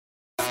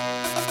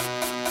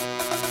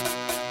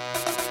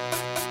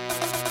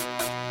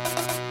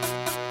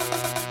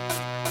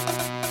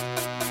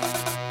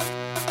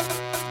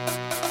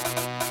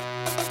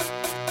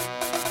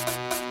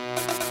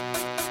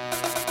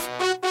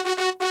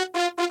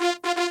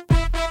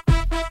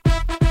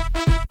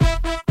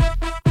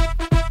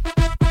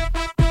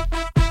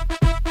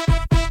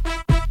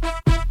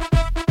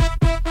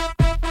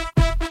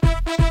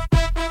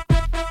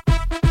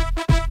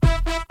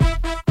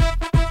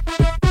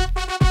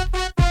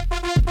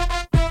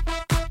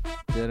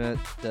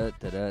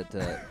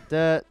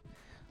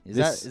Is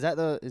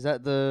that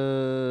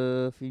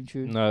the theme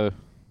tune? No,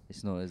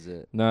 It's not, is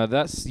it? no,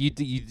 that's you.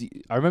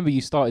 I remember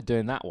you started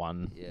doing that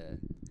one Yeah.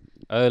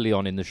 early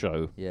on in the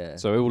show, Yeah.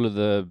 so all of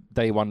the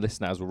day one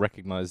listeners will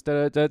recognise.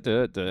 Yeah.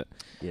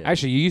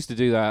 Actually, you used to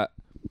do that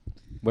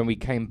when we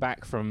came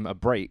back from a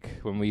break,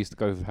 when we used to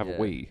go have a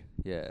wee.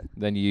 Yeah.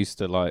 Then you used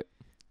to like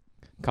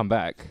come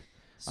back,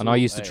 and So, I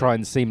used to hey, try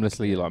and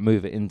seamlessly yeah. like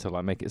move it into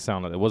like make it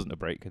sound like there wasn't a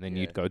break, and then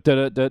Yeah. you'd go da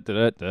da da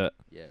da da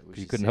Yeah. because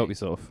you couldn't help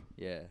yourself.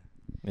 Yeah.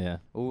 Yeah.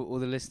 All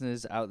the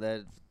listeners out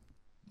there,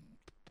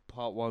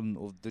 part one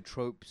of the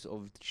tropes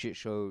of the shit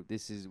show.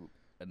 This is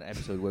an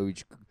episode where we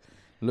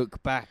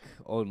look back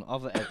on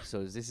other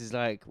episodes. This is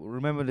like,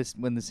 remember this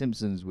when the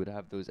Simpsons would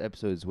have those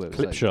episodes where it was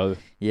Clip like, show.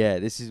 yeah,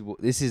 this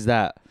is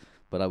that,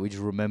 but like we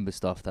just remember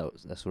stuff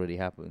that's already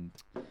happened.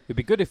 It'd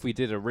be good if we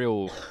did a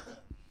real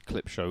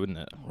clip show, wouldn't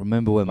it?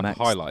 Remember when Like Max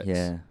highlights.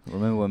 Yeah,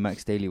 remember when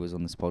Max Daly was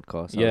on this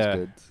podcast? That Yeah. was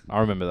good. I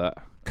remember that.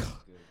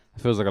 It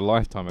feels like a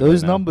lifetime ago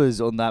Those now.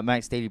 numbers on that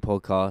Max Daly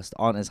podcast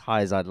aren't as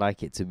high as I'd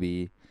like it to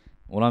be.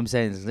 What I'm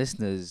saying is,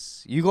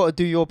 listeners, you got to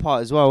do your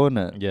part as well, isn't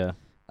it? Yeah.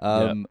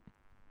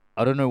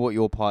 I don't know what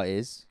your part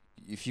is.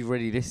 If you've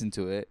already listened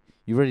to it,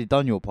 you've already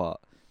done your part.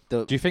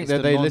 Do you think it's that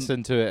the they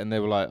listened to it and they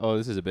were like, "Oh,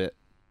 this is a bit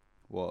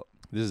What?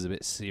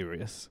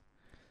 serious.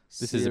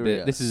 This Serious. is a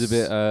bit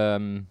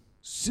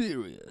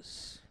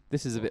serious.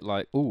 this is a bit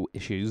like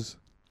issues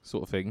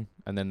sort of thing."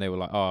 And then they were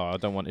like, "Oh, I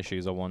don't want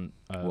issues. I want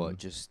What?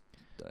 Just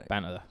like,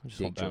 banter. I just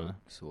dick want banter."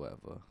 jokes or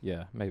whatever.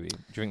 Yeah, maybe. Do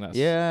you think that's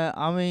Yeah,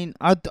 I mean,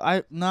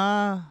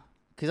 nah,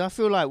 because I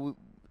feel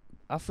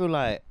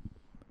like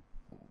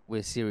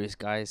we're serious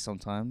guys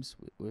sometimes.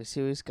 We're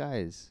serious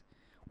guys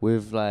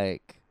with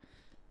like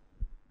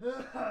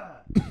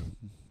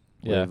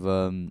Yeah.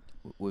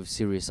 with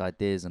serious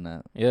ideas and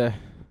that. Yeah.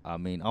 I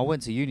mean, I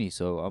went to uni,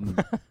 so I'm. no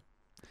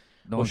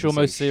one What's can your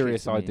say most shit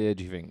serious to me. idea,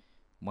 do you think?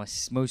 My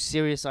most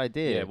serious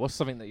idea. Yeah, what's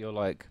something that you're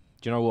like,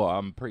 do you know what?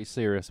 I'm pretty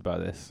serious about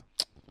this.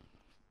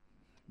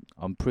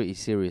 I'm pretty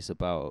serious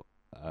about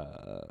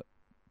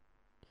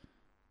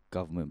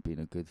government being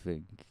a good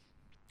thing.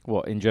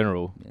 What, in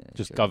general? Yeah,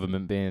 Just sure.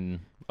 government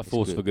being a It's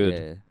force for good.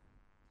 Yeah.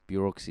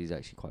 Bureaucracy is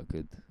actually quite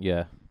good.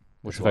 Yeah.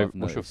 What's That's your what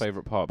I've what's your noticed.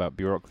 favourite part about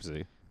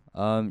bureaucracy?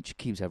 It just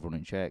keeps everyone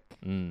in check.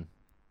 Mm.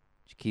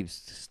 Just keeps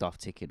stuff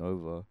ticking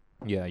over.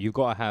 Yeah, you've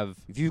got to have.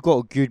 If you've got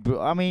a good,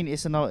 I mean,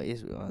 it's another.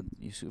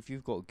 If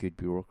you've got a good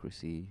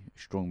bureaucracy,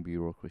 strong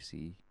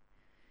bureaucracy,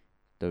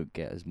 don't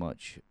get as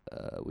much.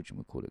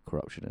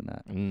 Corruption in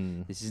that.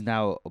 Mm. This is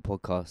now a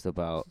podcast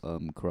about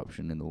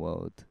corruption in the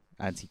world,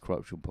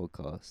 anti-corruption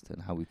podcast,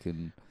 and how we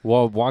can.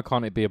 Well, why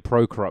can't it be a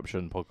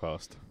pro-corruption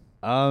podcast?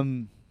 I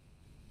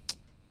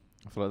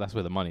feel like that's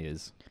where the money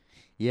is.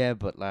 Yeah,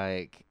 but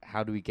like,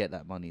 how do we get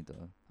that money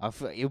though? I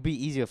feel it'll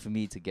be easier for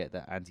me to get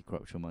that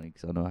anti-corruption money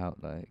because I know how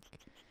like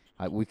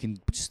we can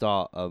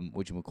start a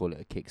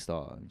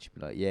Kickstarter and just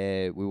be like,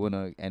 yeah, we want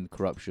to end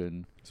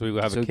corruption. So we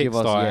will have So a give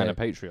us- Kickstarter yeah. and a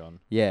Patreon.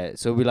 Yeah,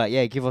 so we're like,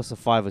 yeah, give us a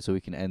 $5 so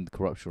we can end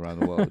corruption around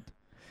the world.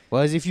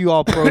 Whereas if you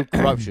are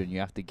pro-corruption, you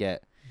have to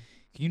get.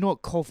 Can you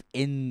not cough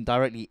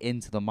directly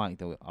into the mic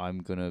that I'm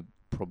gonna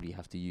probably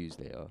have to use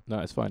later? No,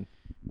 it's fine.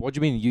 What do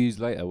you mean use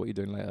later? What are you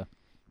doing later?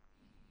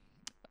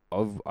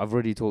 I've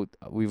already talked.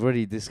 We've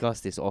already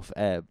discussed this off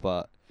air,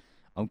 but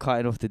I'm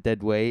cutting off the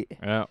dead weight.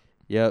 Yeah.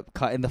 Yep,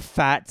 cutting the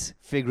fat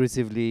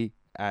figuratively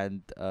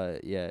and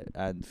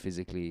and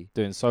physically.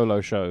 Doing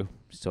solo show.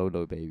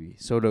 Solo, baby.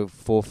 Solo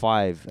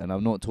 4-5, and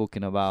I'm not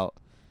talking about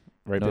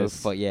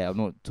Rapists. I'm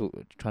not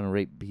trying to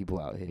rape people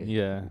out here.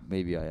 Yeah.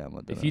 Maybe I am.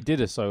 I don't If know. you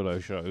did a solo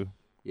show,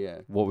 yeah.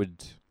 what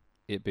would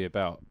it be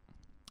about?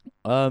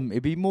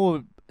 It'd be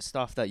more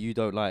stuff that you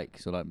don't like,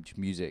 so like just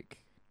music.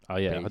 Oh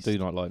yeah, Based. I do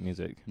not like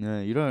music.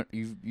 No, you don't.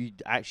 You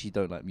actually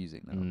don't like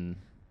music now. Mm.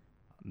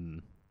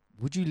 Mm.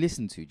 Would you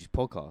listen to just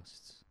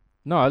podcasts?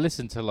 No, I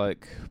listen to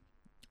like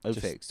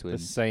OFX the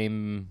Twins,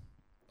 same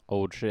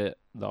old shit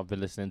that I've been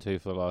listening to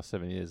for the last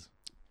 7 years.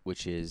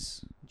 which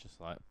is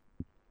Just like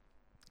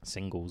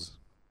singles.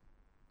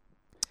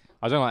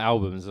 I don't like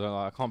albums.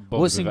 I can't bother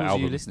what with singles are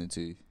albums. you listening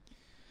to?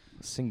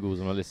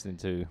 Singles am I listening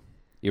to?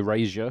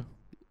 Erasure.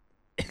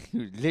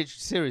 Literally,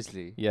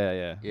 seriously.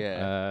 Yeah.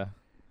 Yeah.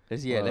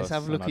 Let's What let's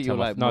have else? a look No, at turn your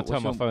my- like. No, I what's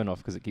turn my your- phone off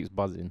because it keeps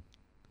buzzing.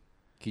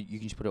 You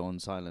can just put it on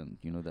silent.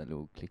 You know that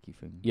little clicky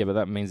thing. Yeah, but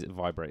that means it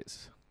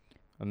vibrates.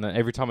 And then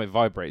every time it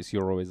vibrates,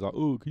 you're always like,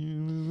 "Oh, can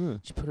you?"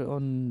 Just put it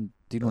on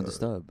Do Not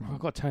Disturb. I've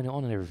got to turn it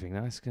on and everything.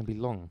 Now it's gonna be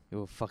long.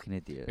 You're a fucking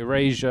idiot.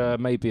 Erasure,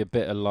 maybe a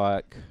bit of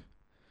like.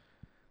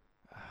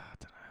 I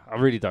don't know. I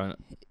really don't.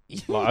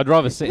 Like, I'd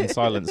rather sit in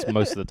silence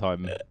most of the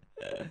time.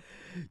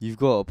 You've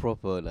got a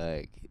proper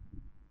like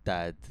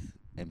dad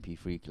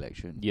MP3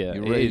 collection. Yeah,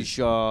 it is.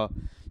 Erasure,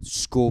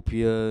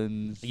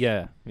 Scorpions.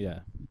 Yeah.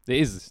 It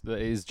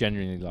is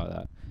genuinely like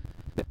that.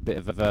 Bit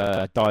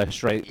of Dire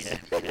Straits,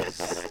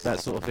 that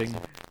sort of thing.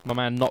 My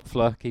man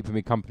Knopfler keeping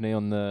me company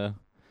on the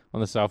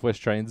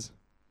Southwest trains.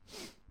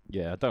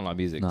 Yeah, I don't like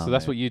music, Nah, so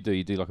that's mate. what you do.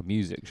 You do like a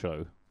music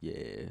show.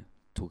 Yeah,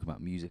 talking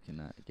about music and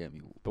that. Get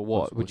me. But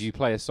what would you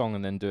play a song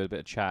and then do a bit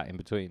of chat in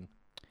between?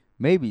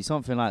 Maybe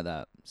something like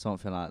that.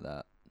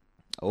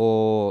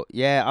 Or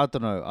yeah, I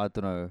don't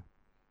know.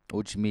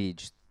 Or just me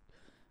just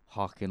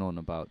harking on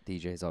about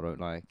DJs I don't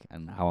like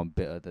and how I'm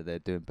bitter that they're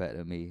doing better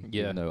than me.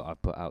 Yeah. Even though I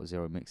put out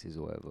 0 mixes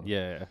or whatever.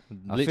 Yeah,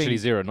 I literally think-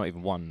 0, not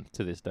even 1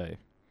 to this day.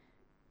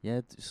 Yeah,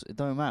 it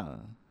don't matter.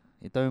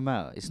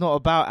 It's not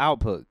about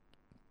output.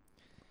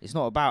 If I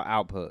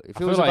it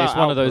feel was like about it's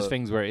one of those output-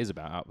 things where it is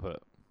about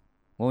output.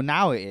 Well,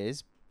 now it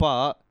is,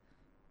 but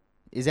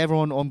is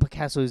everyone on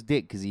Picasso's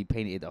dick because he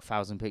painted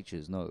 1,000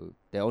 pictures? No,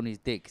 they're on his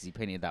dick because he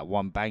painted that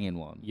one banging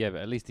one. Yeah,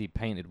 but at least he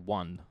painted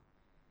 1.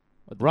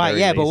 at the Right, very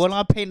yeah, but least. when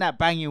I paint that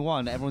banging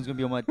one, everyone's gonna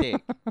be on my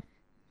dick.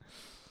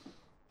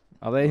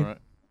 Are they? Alright.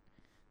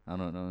 I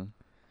don't know.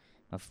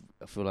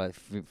 I feel like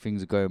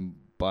things are going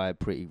by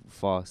pretty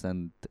fast,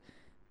 and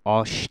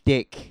our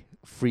shtick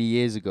 3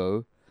 years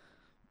ago,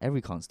 every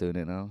cunt's doing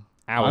it now.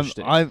 Our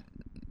shtick.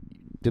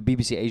 The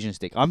BBC Asian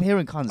stick. I'm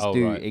hearing cunts Oh,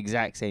 do right.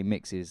 exact same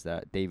mixes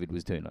that David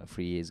was doing like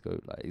 3 years ago,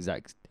 like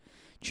exact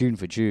tune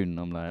for tune.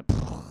 I'm like,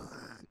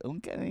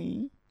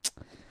 okay.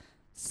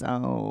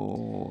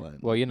 So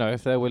Well, you know,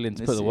 if they're willing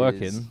to put this the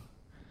work is- in,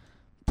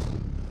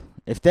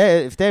 if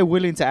they're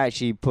willing to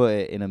actually put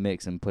it in a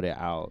mix and put it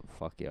out,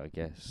 fuck it, I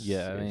guess.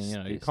 Yeah, I mean, you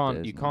know, you It's- can't-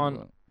 there's you no can't-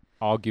 work.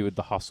 argue with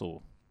the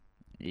hustle.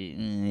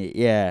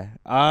 Yeah.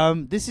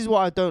 This is what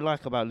I don't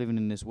like about living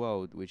in this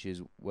world, which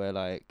is where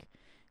like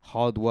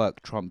hard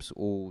work trumps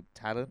all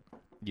talent,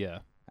 Yeah.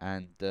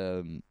 and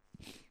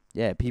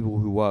yeah, people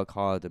who work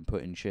hard and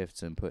put in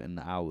shifts and put in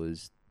the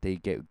hours, they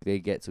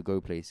get to go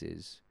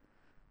places.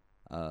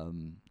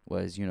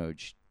 Whereas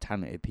just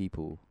talented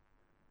people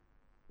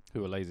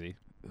Who are lazy.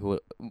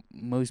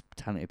 most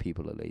talented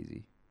people are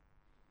lazy.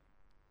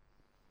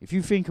 If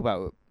you think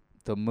about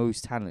the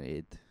most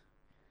talented,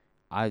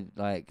 I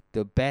like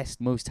the best,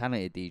 most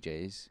talented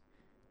DJs,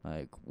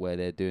 like where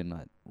they're doing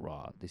like,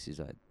 this is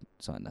like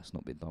something that's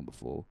not been done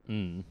before.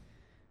 Mm.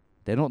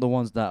 They're not the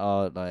ones that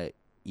are like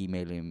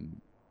emailing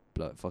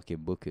like fucking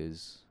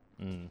bookers,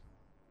 Mm.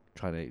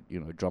 trying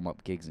to drum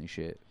up gigs and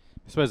shit.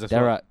 I suppose that's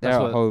They're what, at that's,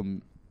 what,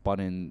 home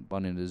bunning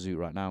the zoo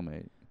right now,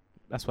 mate.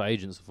 that's what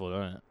agents are for,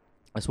 don't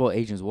That's what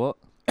agents what?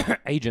 it?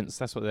 Agents,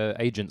 that's what their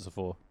agents are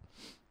for.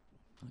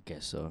 I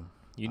guess so.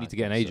 You need I to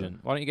get an guess so. agent.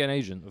 Why don't you get an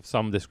agent of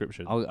some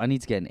description? I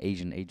need to get an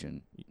Asian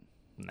agent.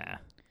 Nah.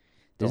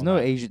 There's Don't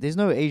no know. There's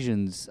no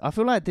Asians. I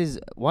feel like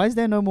why is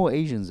there no more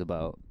Asians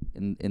about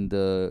in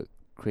the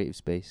creative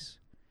space?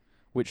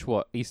 Which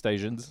what? East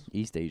Asians?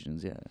 East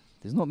Asians, yeah.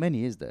 There's not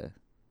many, is there?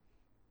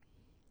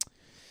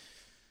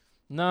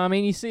 No, I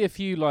mean you see a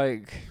few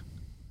like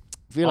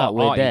I feel like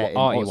we're arty, there in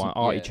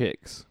arty yeah.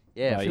 chicks.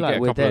 Yeah, I Like, feel you like get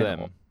a we're couple of there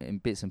them. in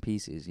bits and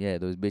pieces. Yeah,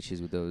 those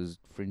bitches with those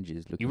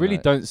fringes looking. You really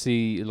like, don't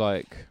see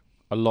like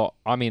a lot.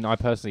 I mean, I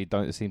personally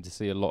don't seem to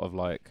see a lot of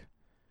like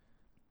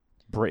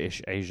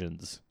British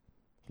Asians.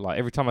 Like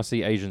every time I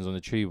see Asians on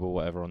the tube or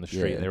whatever on the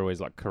street, Yeah. they're always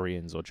like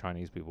Koreans or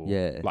Chinese people.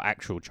 Yeah. Like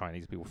actual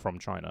Chinese people from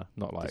China,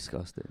 not like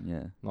disgusting.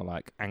 Yeah, not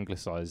like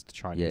anglicized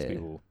Chinese Yeah.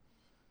 people.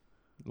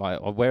 Like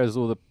whereas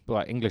all the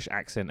like English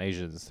accent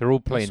Asians, they're all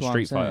playing That's what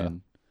Street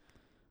I'm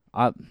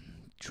Fighter. saying.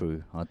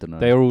 True. I don't know.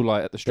 They're all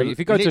like at the street. They're If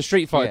you go to a lit-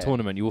 Street Fighter yeah.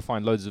 tournament, you will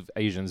find loads of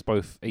Asians,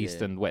 both East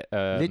Yeah. and West.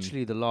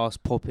 literally the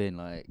last pop in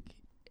like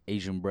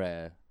Asian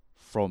brer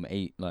from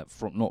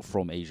not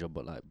from Asia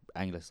but like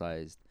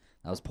anglicized.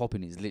 That was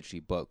popping is literally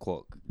Burt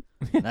Kwok.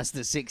 And that's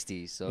the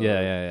 60s. So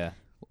yeah.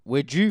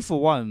 we're due for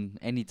one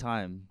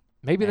anytime.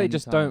 Maybe they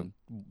just don't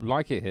Anytime.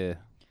 like it here.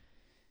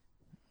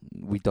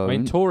 We don't. I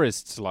mean,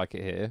 tourists like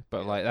it here,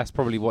 but like that's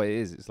probably what it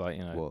is. It's like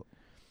What?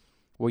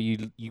 well,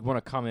 you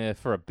want to come here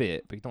for a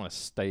bit, but you don't want to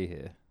stay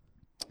here.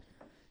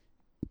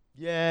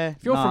 Yeah.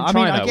 If you're from I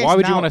mean, I China, guess why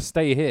would you now- want to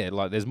stay here?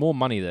 Like, there's more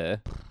money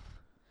there.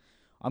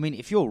 I mean,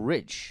 if you're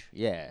rich,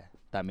 yeah,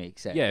 that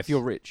makes sense. Yeah, if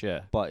you're rich,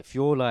 yeah. But if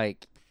you're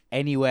like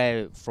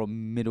anywhere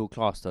from middle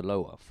class to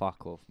lower,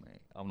 fuck off,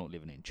 mate. I'm not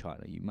living in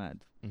China. You mad?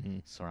 Mm-hmm.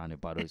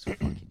 Surrounded by those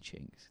fucking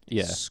chinks.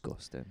 Yeah.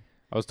 Disgusting.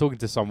 I was talking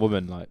to some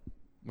woman like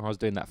when I was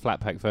doing that flat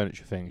pack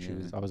furniture thing.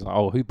 Yeah. I was like,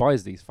 oh, who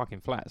buys these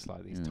fucking flats?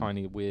 Like these Mm.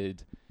 tiny,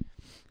 weird,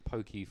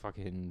 pokey,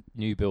 fucking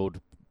new build,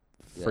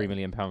 Yeah. £3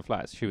 million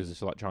flats. She was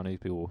just like Chinese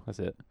people. That's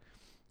it.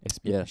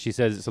 Yeah. She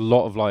says it's a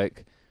lot of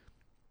like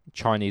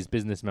Chinese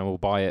businessmen will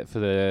buy it for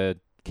their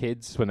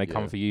kids when they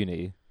come Yeah. for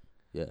uni.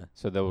 Yeah.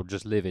 So they'll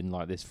just live in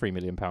like this £3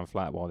 million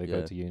flat while they go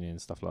Yeah. to uni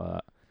and stuff like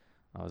that.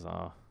 I was like,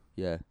 oh,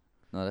 Yeah.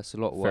 No, that's a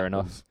lot of work. fair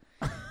enough.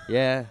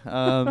 Yeah.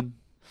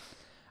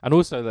 And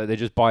also, like, they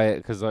just buy it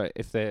because like,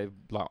 if they're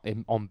like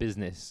on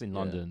business in Yeah.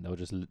 London, they'll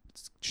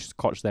just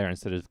cotch there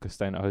instead of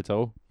staying at a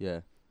hotel. Yeah.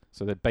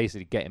 So they're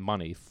basically getting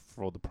money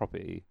for the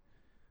property,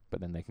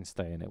 but then they can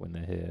stay in it when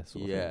they're here.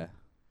 Sort of Yeah. thing.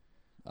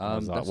 I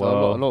was like, That's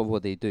well- a lot of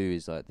what they do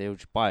is like they'll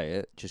just buy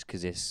it just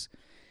 'cause it's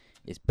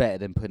better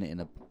than putting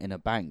it in a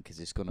bank 'cause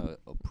it's gonna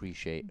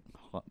appreciate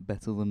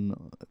better than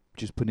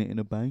just putting it in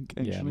a bank.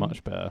 Actually. Yeah,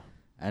 much better.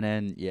 And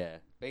then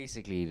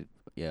basically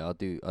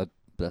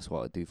that's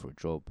what I do for a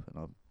job, and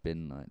I've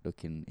been like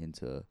looking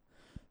into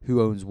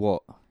who owns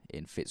what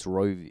in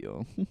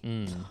Fitzrovia.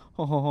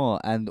 Mm.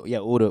 And yeah,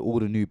 all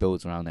the new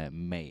builds around there,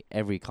 mate.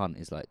 Every cunt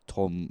is like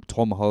Tom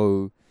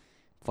Ho,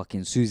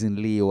 fucking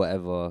Susan Lee or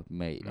whatever,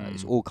 mate. Like,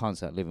 it's all cunts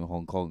that live in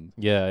Hong Kong.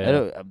 Yeah, I yeah.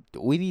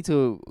 don't, we need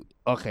to.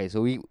 Okay,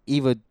 so we're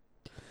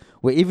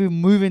either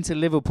moving to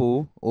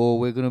Liverpool or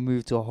we're gonna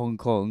move to Hong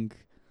Kong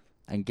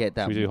and get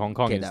that. Should we do Hong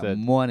Kong get instead? that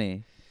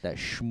money, that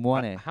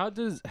shmoney.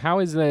 How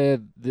is there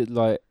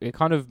like it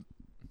kind of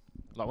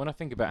like when I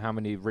think about how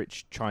many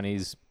rich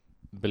Chinese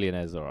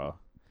billionaires there are,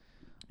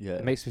 Yeah,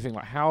 it makes me think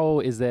like how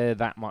is there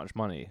that much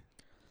money?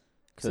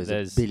 because that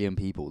there's a billion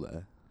people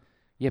there.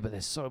 Yeah, but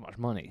there's so much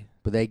money.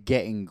 But they're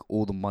getting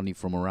all the money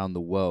from around the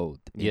world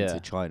Yeah. into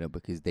China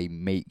because they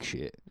make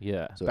shit.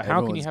 Yeah, So but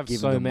how can you everyone's have giving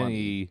so them many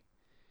money.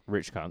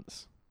 rich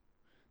cunts?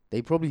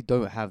 They probably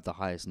don't have the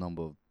highest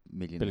number of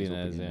millionaires.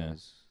 Billionaires, or yeah.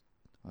 billionaires.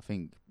 I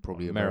think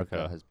probably America.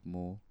 America has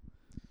more.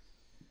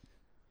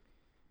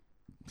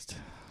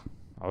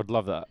 I would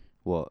love that.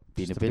 What?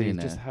 Being Just a to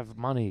billionaire? just have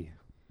money.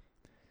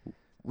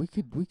 We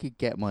could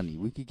get money.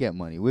 We could get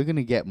money. We're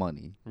gonna get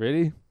money.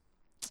 Really?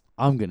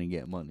 I'm gonna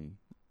get money.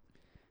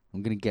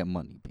 I'm gonna get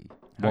money, B.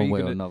 How are One you way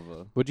or gonna-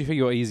 another. What do you think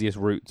your easiest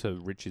route to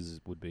riches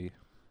would be?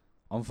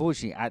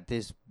 Unfortunately, at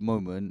this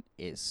moment,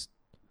 it's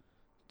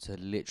to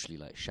literally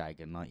like shag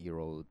a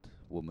 90-year-old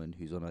woman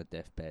who's on her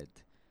deathbed,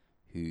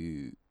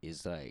 who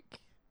is like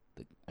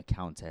a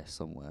countess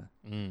somewhere.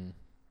 Mm.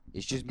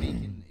 It's just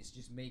making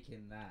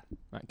that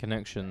That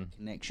connection.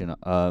 connection.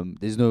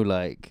 There's no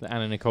like. The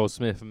Anna Nicole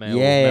Smith male.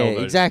 Yeah, male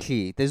version.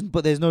 exactly.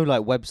 There's no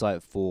like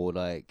website for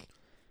like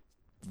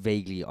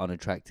vaguely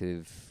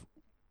unattractive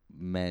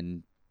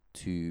men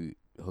to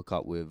hook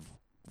up with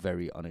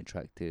very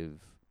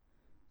unattractive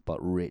but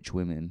rich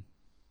women.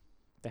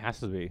 There has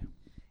to be.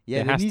 Yeah,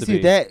 There there has needs to to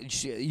be.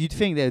 there. You'd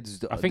think I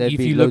think there'd if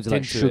be you loads looked of like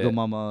into sugar it-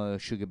 mama,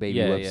 sugar baby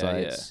Yeah,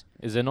 websites.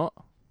 yeah. Is there not?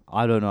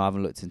 I don't know. I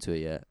haven't looked into it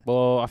yet.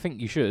 Well, I think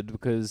you should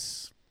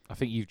because I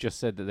think you've just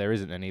said that there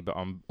isn't any, but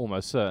I'm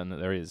almost certain that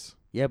there is.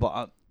 Yeah,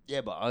 but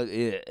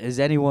is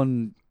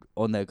anyone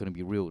on there gonna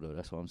be real though?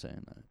 That's what I'm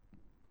saying. Like,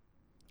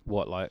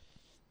 What like?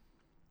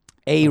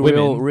 real,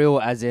 Women? real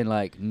as in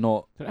like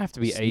not. Don't have to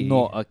be It's a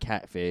not a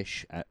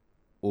catfish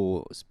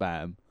or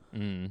spam,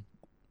 Mm.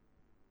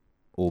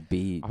 or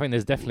B. I think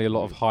there's definitely a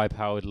lot of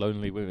high-powered,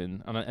 lonely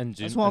women, and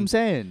That's what I'm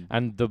saying.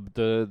 And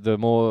the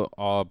more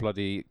our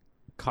bloody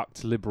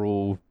cucked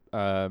liberal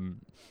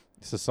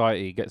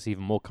society gets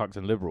even more cucked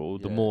and liberal,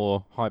 the Yeah.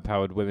 more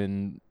high-powered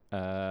women,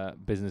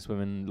 business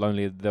women,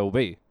 lonely there will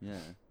be. Yeah.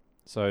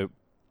 So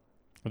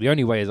the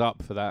only way is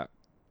up for that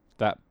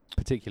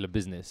particular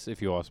business,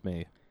 if you ask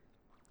me.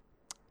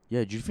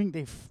 Yeah. Do you think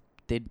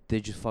they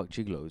just fuck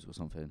gigolos or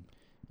something?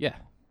 Yeah,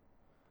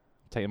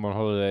 take them on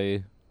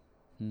holiday.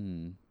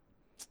 Hmm.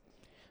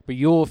 But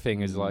your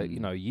thing is like, Mm. you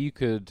know, you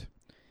could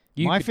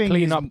My thing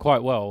clean is up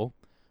quite well,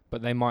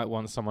 but they might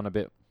want someone a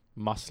bit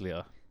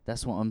musclier.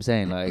 That's what I'm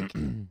saying. Like,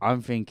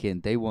 I'm thinking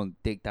they want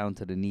dick down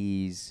to the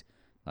knees,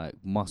 like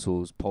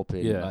muscles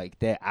popping. Yeah. Like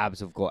their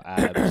abs have got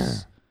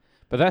abs.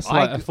 But that's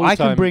like a full-time. I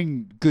can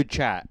bring good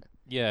chat,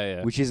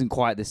 yeah. which isn't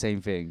quite the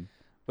same thing.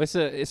 Well,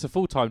 it's a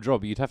full-time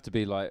job. You'd have to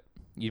be like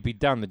you'd be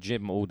down the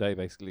gym all day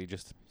basically,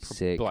 just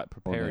Sick like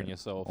preparing it,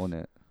 yourself on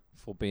it,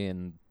 for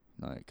being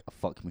like a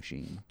fuck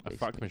machine. a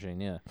fuck basically.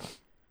 machine. Yeah.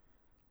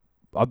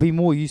 I'd be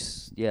more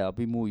used. Yeah, I'd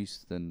be more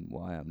used than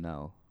what I am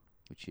now,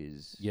 which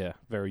is Yeah,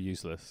 very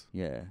useless.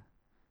 yeah.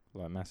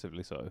 Like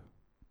massively so.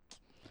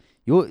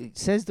 It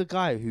says the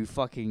guy who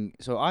fucking.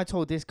 So I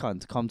told this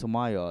cunt to come to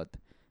my yard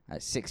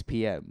at 6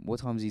 p.m. What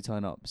time does he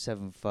turn up?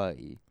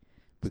 7:30.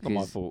 It's not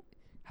my fault.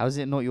 How is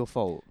it not your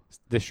fault? It's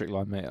district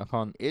line, mate. I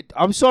can't.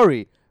 I'm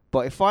sorry,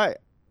 but if I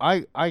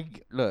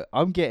look,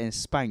 I'm getting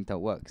spanked at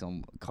work 'cause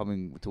I'm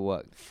coming to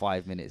work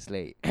 5 minutes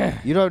late.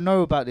 You don't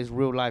know about this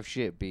real life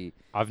shit, B.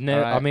 I've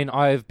never. I Alright. mean,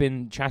 I've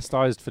been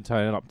chastised for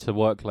turning up to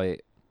work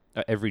late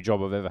at every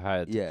job I've ever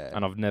had. Yeah.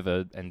 And I've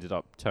never ended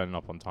up turning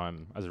up on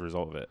time as a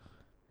result of it,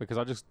 because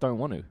I just don't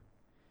want to.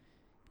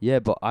 Yeah,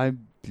 but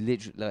I'm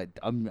literally like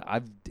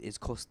it's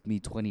cost me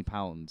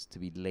 £20 to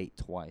be late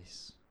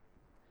twice.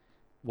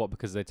 What?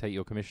 Because they take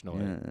your commission away.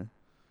 Yeah.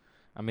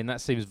 I mean,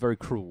 that seems very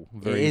cruel.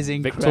 Very is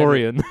incredible.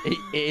 Victorian. it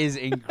is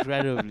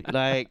incredibly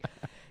like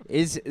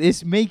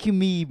it's making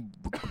me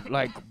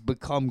like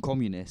become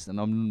communist, and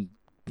I'm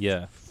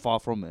Yeah. far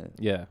from it.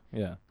 Yeah.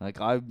 Yeah.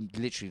 Like I'm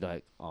literally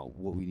like, oh,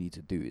 what we need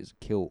to do is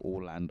kill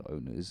all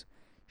landowners,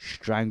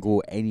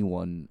 strangle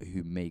anyone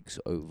who makes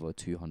over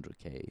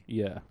 200k.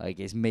 Yeah. Like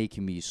it's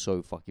making me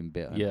so fucking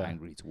bitter Yeah. and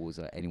angry towards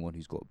like anyone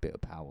who's got a bit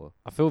of power.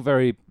 I feel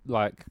very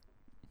like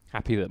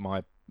happy that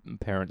my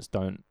parents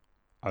don't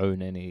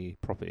own any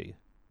property.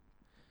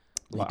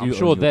 Like, I'm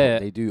sure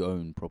they do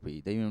own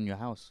property. They own your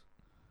house.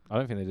 I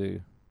don't think they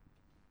do.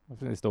 I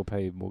think they still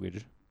pay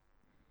mortgage.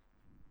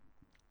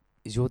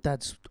 Is your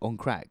dad's on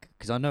crack?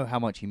 Because I know how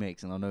much he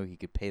makes, and I know he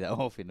could pay that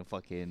off in a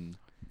fucking.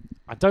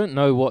 I don't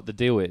know what the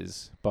deal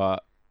is,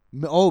 but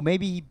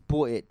Maybe he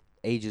bought it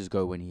ages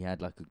ago when he had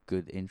like a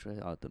good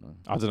interest. I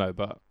don't know.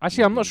 but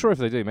actually, I'm not sure if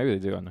they do. Maybe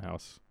they do own the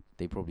house.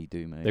 They probably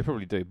do, mate. They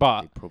probably do, They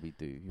but probably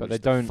do. You're but they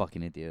just a don't-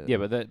 fucking idiot. yeah,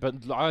 but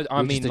I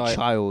You're mean just a like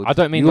child. I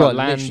don't mean you like are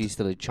land. literally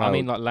still a child. I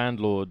mean like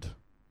landlord.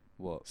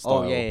 what? style.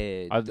 Oh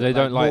yeah. They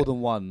don't more like- than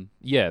one.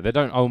 Yeah, they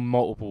don't own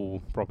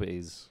multiple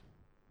properties,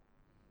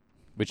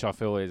 which I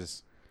feel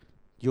is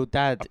Your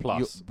dad, A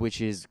plus.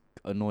 which is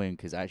annoying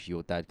because actually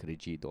your dad could have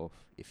G'd off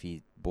if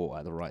he bought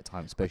at the right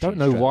time. I Especially. don't in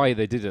know Australia. why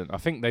they didn't. I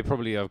think they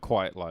probably are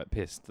quite like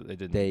pissed that they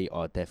didn't. They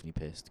are definitely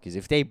pissed because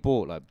if they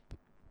bought like,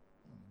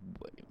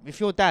 if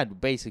your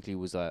dad basically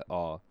was like,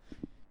 oh,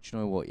 do you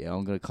know what? Yeah,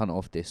 I'm gonna cut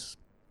off this,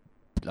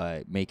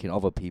 like making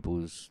other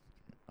people's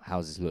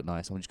houses look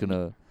nice. I'm just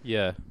gonna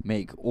Yeah.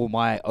 make all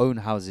my own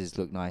houses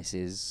look nice,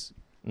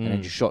 and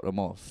then just shot them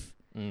off.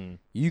 Mm.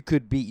 You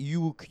could be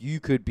you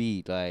could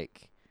be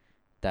like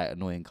that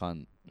annoying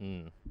cunt.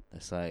 Mm.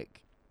 That's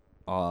like,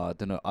 I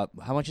don't know,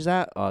 how much is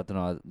that? I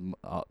don't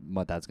know.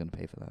 My dad's gonna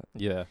pay for that.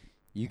 Yeah.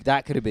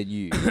 That could have been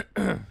you.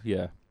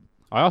 Yeah.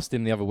 I asked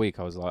him the other week.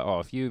 I was like, "Oh,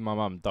 if you and my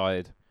mum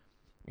died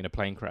in a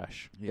plane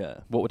crash, Yeah.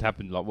 what would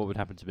happen? Like, what would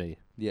happen to me?"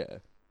 Yeah.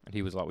 And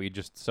he was like, "We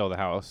just sell the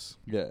house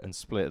Yeah. and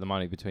split the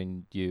money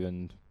between you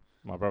and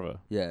my brother."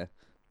 Yeah.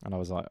 And I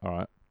was like, "All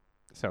right,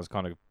 sounds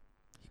kind of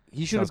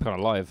He should sounds have. kind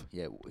of live."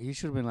 Yeah. He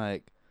should have been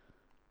like,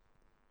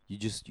 you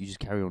just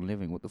carry on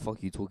living. What the fuck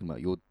are you talking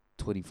about? You're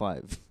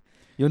 25.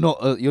 You're not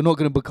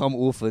gonna become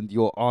orphaned.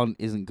 Your aunt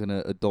isn't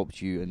gonna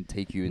adopt you and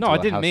take you into No, a I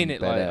didn't house mean in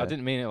it like Bel Air. I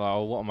didn't mean it like,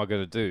 "Oh, what am I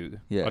gonna do?"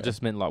 Yeah. I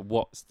just meant like,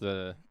 "What's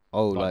the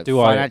Oh, like, like do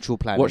I- financial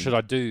planning. what should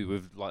I do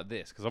with like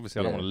this?" Because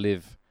obviously I don't Yeah. want to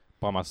live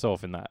by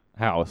myself in that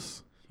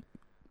house.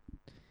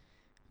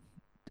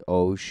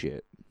 Oh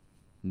shit.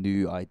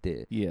 New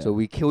idea. Yeah. So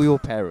we kill your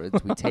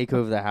parents, we take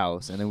over the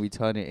house, and then we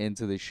turn it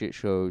into the shit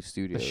show The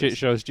studios. shit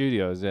show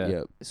studios, yeah.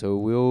 Yep. So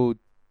we'll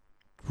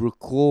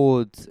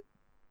record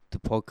the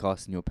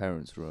podcast in your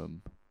parents'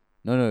 room.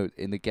 No,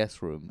 in the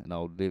guest room, and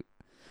I'll live.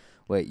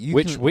 Wait, you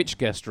Which can- which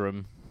guest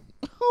room?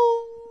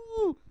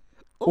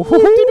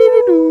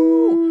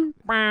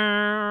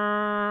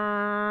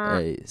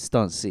 Hey,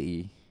 Stunt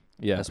City.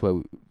 Yeah. That's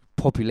where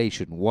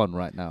population 1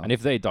 right now. And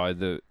if they died,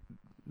 there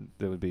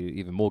would be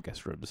even more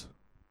guest rooms.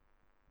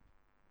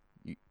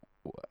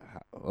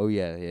 Oh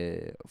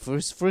yeah. For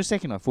a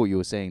second, I thought you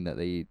were saying that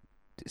they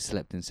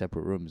slept in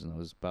separate rooms, and I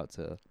was about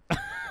to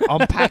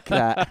unpack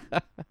that.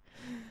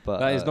 But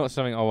That is not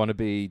something I want to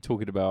be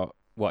talking about.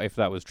 What if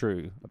that was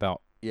true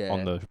about yeah.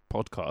 on the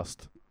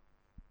podcast?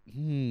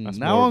 That's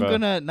Now more I'm of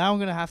a-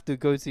 gonna have to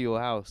go to your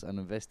house and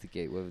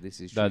investigate whether this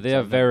is true. No, 'cause they are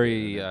I've never been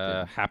very in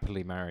a-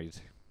 happily married,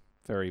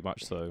 very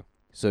much so.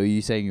 So are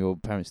you saying your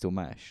parents still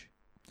mash?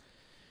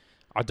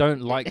 I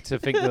don't like to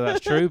think that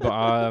that's true, but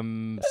I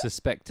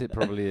suspect it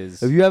probably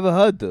is. Have you ever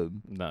heard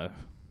them? No.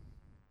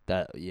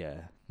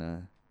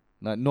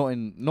 No, not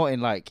in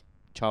like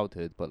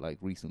childhood, but like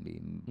recently.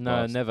 in No,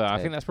 past never. I 10.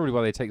 think that's probably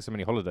why they take so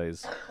many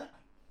holidays.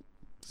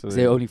 So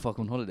they only fuck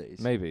on holidays.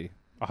 maybe.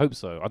 I hope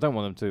so. I don't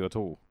want them to at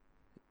all.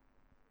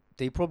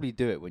 They probably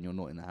do it when you're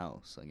not in the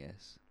house, I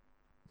guess.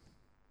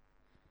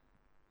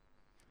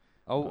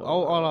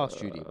 I'll ask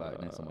Judy about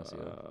it next time I see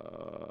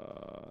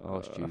her. I'll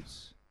ask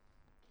Judes.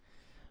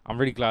 I'm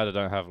really glad I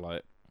don't have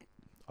like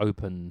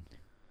open.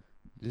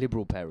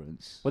 Liberal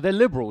parents. Well, they're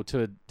liberal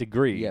to a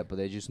degree. Yeah, but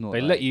they're just not. They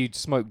like, let you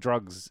smoke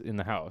drugs in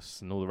the house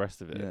and all the rest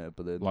of it. Yeah,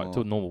 but they're Like not.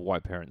 to normal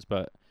white parents,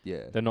 but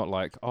Yeah. they're not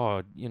like,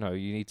 "Oh, you know,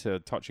 you need to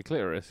touch your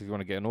clitoris if you want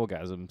to get an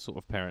orgasm," sort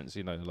of parents,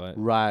 you know, like.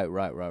 Right.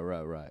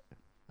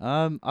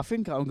 I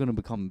think I'm gonna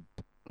become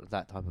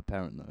that type of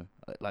parent though,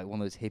 like one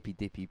of those hippy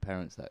dippy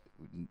parents that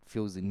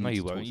feels the need. No, you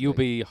to won't. talk to You'll their-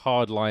 be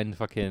hardline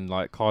fucking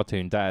like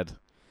cartoon dad.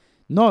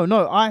 No.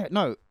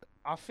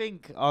 I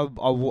think I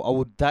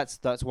would.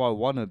 That's why I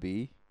wanna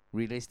be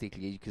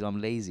realistically, because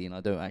I'm lazy and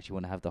I don't actually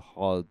want to have the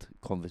hard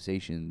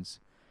conversations,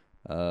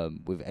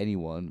 with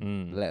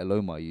anyone, let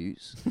alone my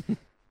youths.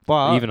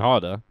 But Even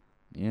harder.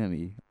 yeah,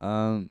 me.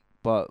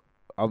 But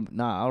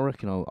I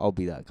reckon I'll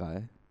be that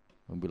guy.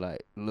 I'll be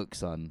like, look,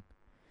 son,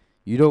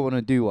 you don't want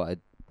to do what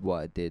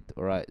I did.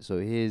 All right, so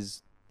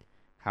here's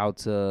how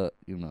to,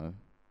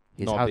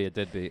 Not be a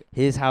deadbeat.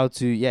 here's how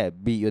to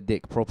beat your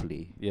dick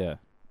properly. Yeah.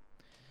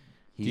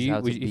 Here's how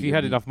to If beat you your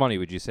had meat. enough money,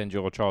 would you send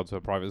your child to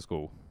a private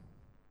school?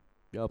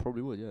 Yeah, I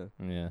probably would. Yeah.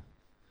 Yeah.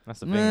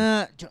 That's the thing.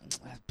 Nah,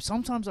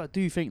 sometimes I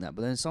do think that,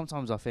 but then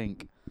sometimes I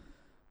think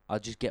I'll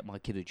just get my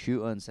kid a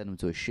tutor and send him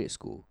to a shit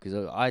school,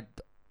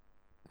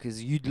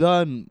 because you'd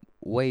learn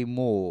way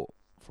more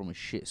from a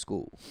shit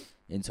school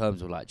in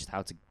terms of like just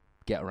how to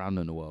get around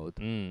in the world.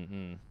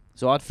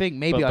 So I'd think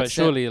maybe but I'd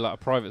surely like a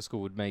private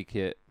school would make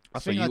it I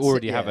so think you I'd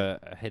already say- have yeah.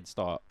 a head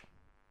start,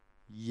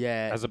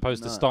 as as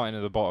opposed to starting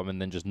at the bottom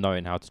and then just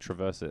knowing how to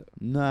traverse it.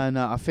 No,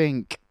 I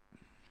think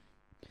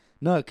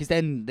no, because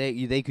then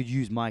they could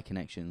use my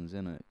connections,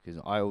 innit? Because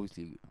I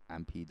obviously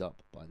am peed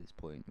up by this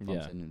point. If I'm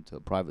Yeah. sending him to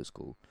a private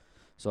school,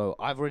 so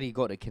I've already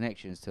got the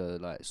connections to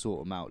like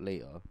sort them out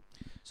later.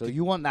 So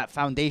you want that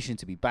foundation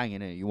to be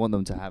banging in. You want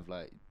them to have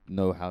like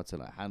know how to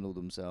like handle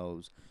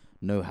themselves,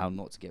 know how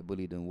not to get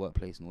bullied in the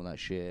workplace and all that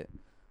shit.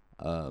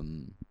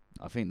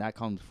 I think that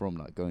comes from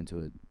like going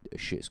to a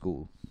shit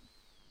school.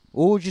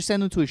 or just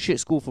send them to a shit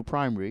school for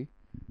primary,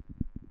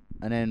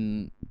 and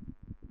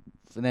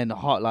then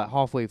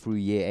halfway through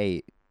year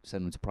 8,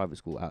 send them to private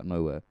school out of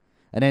nowhere,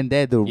 and then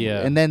they're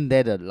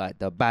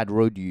the bad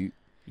road youth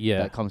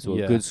that comes to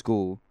a good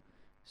school,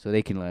 so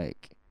they can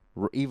like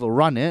either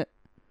run it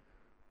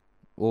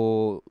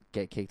or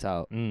get kicked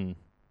out.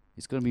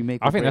 It's gonna be make.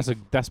 I think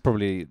that's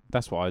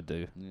what I'd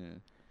do. Yeah.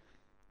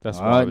 That's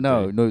what I would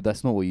do. No,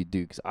 that's not what you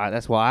do. 'Cause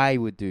that's what I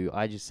would do.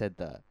 I just said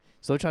that.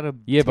 So trying to.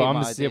 Yeah,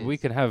 but we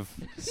can have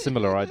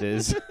similar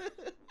ideas.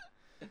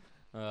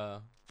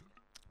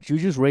 Should we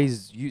just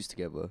raise youths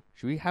together?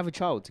 Should we have a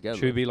child together?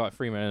 Should we be like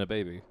 3 men and a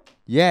baby?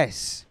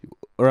 Yes.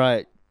 All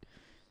right.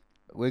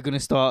 We're gonna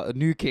start a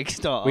new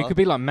Kickstarter. We could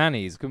be like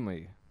Mannies, couldn't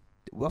we?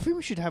 Well, I think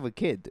we should have a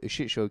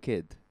shit show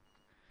kid.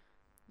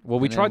 Well,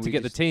 we And tried then to we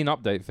get the just- teen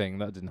update thing.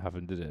 That didn't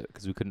happen, did it?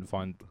 Because we couldn't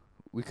find.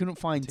 We couldn't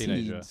find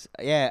Teenager. teens.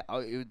 Yeah.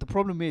 The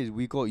problem is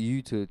we got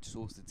you to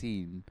source the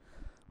teen,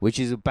 which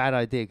is a bad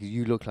idea because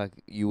you look like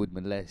you would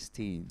molest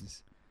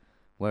teens,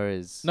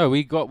 whereas No,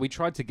 we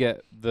tried to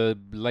get the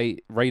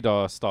late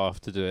radar staff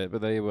to do it,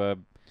 but they were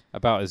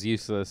about as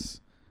useless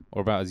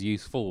or about as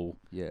useful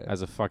yeah,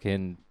 as a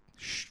fucking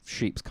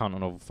sheep's cunt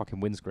on a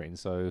fucking windscreen.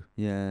 So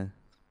yeah,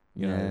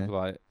 you know,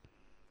 like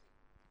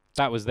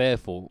that was their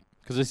fault.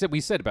 Because we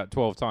said about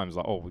 12 times,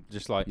 like, oh,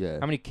 just like, Yeah.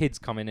 how many kids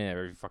come in here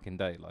every fucking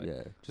day? Like,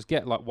 yeah. just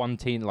get like one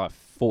teen, like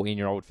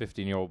 14-year-old,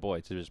 15-year-old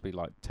boy to just be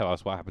like, tell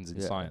us what happens in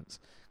Yeah. science.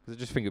 Because I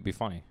just think it'd be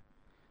funny.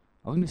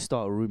 I'm gonna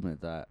start a rumor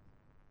that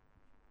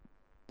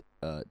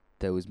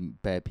there was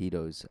bare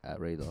pedos at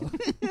Radar.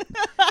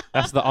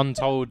 That's the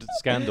untold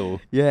scandal.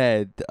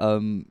 Yeah,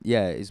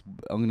 yeah.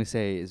 I'm gonna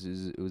say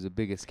it was a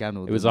bigger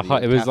scandal. It was than the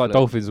it was like Catholic-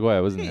 Dolphin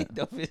Square, wasn't it?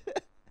 Dolphin-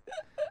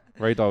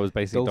 Radar was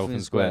basically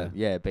Dolphin Square.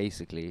 Yeah,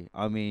 basically.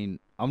 I mean,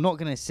 I'm not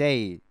gonna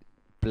say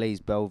Blaze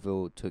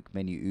Belleville took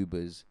many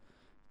Ubers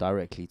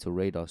directly to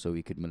Radar so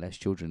he could molest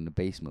children in the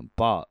basement,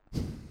 but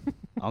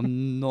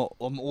I'm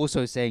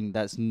also saying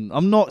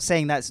I'm not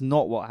saying that's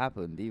not what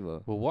happened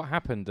either. Well, what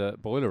happened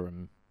at Boiler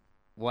Room?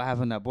 What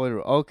happened at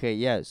Boiler? Okay,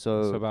 yeah. It's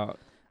So about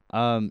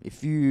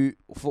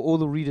for all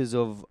the readers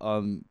of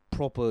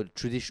proper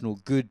traditional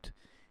good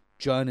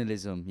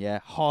journalism, yeah,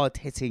 hard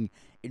hitting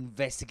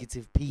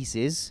investigative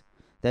pieces,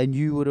 then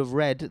you would have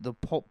read the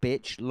Pop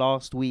Bitch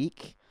last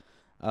week,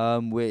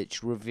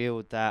 which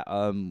revealed that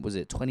was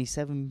it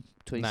 27,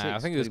 26? Nah, I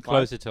think it was 25?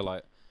 closer to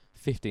like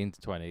 15 to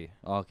 20.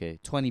 Okay,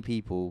 20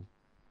 people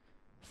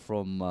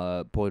from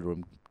Boiler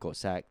Room got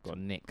sacked. Got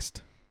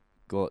nixed.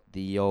 Got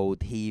the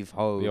old heave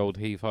ho. The old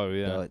heave ho,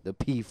 yeah. The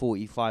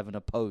P45 and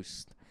a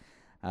post.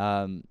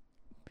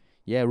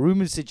 Yeah,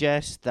 rumors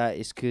suggest that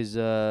it's because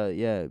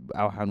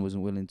Alhan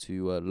wasn't willing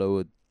to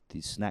lower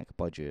the snack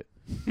budget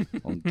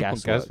on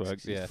Gasworks.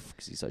 Gasworks, yeah.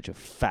 Because he's such a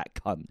fat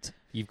cunt.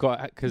 You've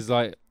got, because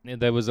like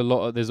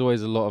there's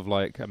always a lot of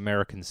like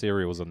American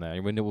cereals on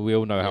there. We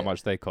all know how Yeah.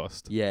 much they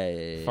cost.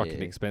 Yeah.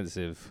 Fucking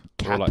expensive.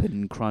 Or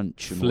Cap'n like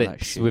Crunch and all that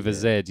Flips shit. with a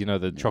yeah. Z, you know,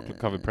 the chocolate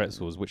covered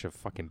pretzels, which are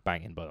fucking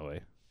banging, by the way.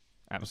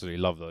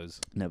 Absolutely love those.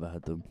 Never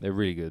had them. They're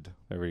really good.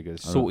 They're really good.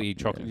 I don't- Salty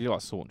chocolate. yeah. You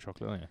like salt and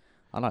chocolate, don't you?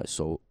 I like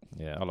salt.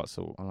 Yeah, I like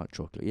salt. I like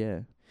chocolate. Yeah.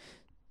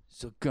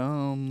 So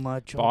come my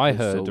chocolate. But I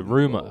heard salt a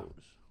rumour rolls.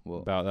 What?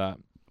 About that,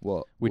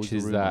 What? which What was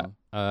is the that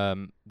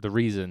rumour? the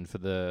reason for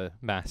the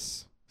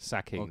mass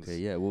sackings Okay.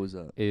 Yeah. What was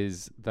that?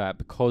 is that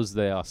because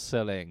they are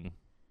selling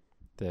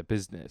their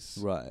business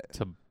Right.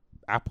 to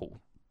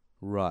Apple.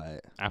 Right.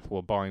 Apple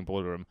are buying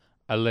Boiler Room,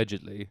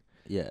 allegedly,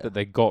 Yeah. that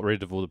they got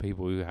rid of all the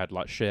people who had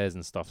like shares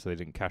and stuff, so they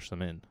didn't cash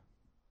them in.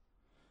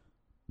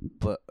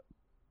 But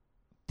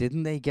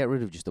didn't they get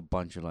rid of just a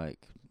bunch of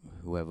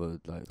whoever's?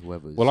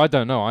 Well, I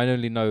don't know. I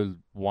only know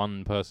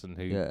one person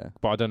who, Yeah.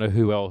 but I don't know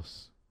who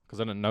else because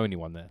I don't know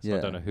anyone there, so I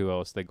Yeah. don't know who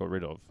else they got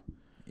rid of.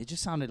 It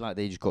just sounded like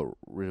they just got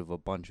rid of a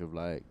bunch of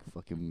like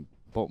fucking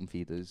bottom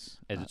feeders.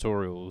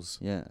 Editorials,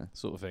 Yeah.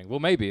 sort of thing. Well,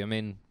 maybe. I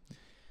mean,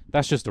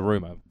 that's just a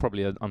rumor,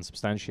 probably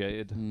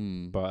unsubstantiated.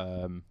 Hmm.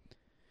 But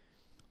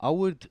I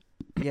would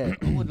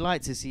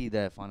like to see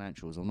their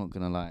financials. I'm not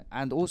gonna lie,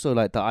 and also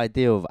like the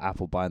idea of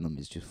Apple buying them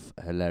is just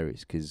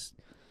hilarious because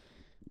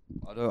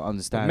I don't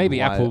understand. maybe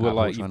why Apple were are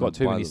like, trying you've got to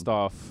too buy many them."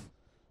 staff.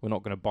 We're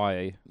not going to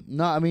buy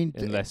No, I mean,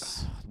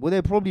 unless. what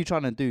they're probably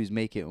trying to do is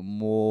make it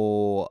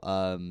more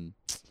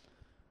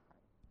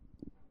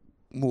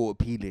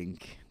appealing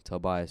to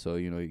buy. So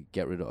you know, you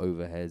get rid of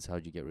overheads. How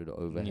do you get rid of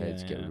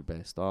overheads? Get Yeah. rid of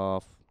bare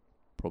staff.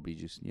 Probably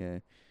just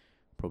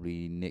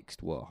probably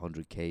nixed what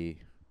 100K,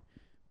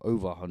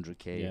 over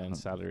 100K. Yeah, and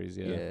salaries.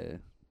 Yeah.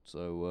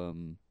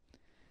 So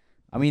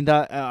I mean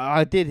that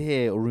I did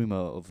hear a rumor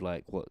of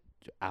like what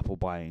Apple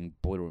buying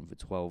Boiler Room for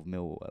 12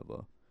 mil or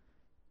whatever.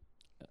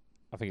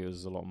 I think it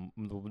was a lot.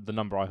 The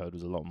number I heard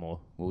was a lot more.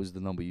 What was the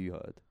number you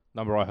heard?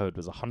 Number I heard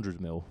was 100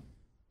 mil.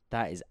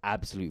 That is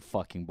absolute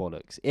fucking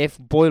bollocks. If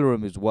Boiler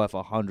Room is worth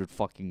 100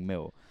 fucking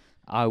mil,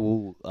 I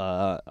will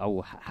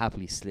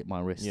happily slip my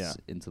wrists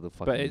into the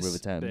fucking River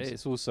Thames. But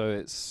it's also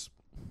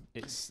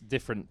it's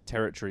different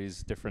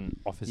territories, different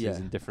offices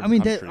in different I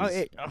mean,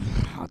 countries.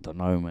 I don't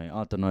know, mate.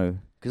 I don't know,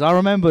 because I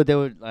remember there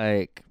were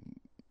like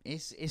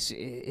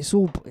it's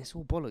all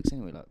bollocks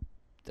anyway. Like,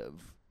 the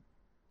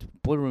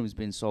Boiler Room's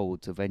been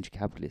sold to venture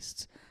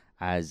capitalists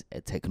as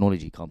a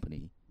technology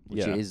company, which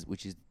Yeah. it is,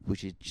 which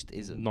just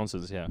isn't.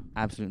 Nonsense. Yeah.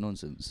 Absolute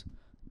nonsense.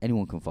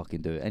 Anyone can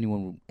fucking do it.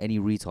 Any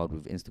retard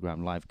with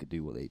Instagram Live could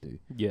do what they do.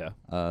 Yeah.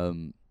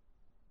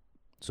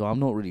 So I'm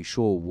not really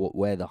sure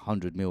where the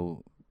 100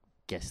 mil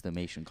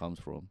guesstimation comes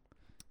from.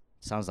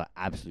 Sounds like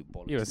absolute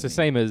bollocks. Yeah, it's to the me.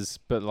 same as,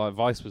 but like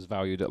Vice was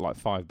valued at like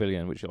 5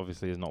 billion, which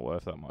obviously is not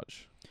worth that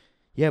much.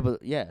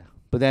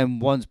 But then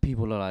once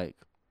people are like,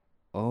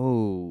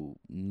 oh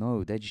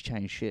no, they're just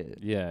chatting shit,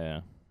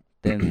 Yeah.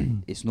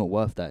 then it's not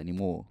worth that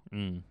anymore.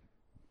 Mm.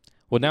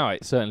 Well, now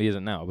it certainly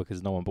isn't now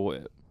because no one bought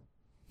it.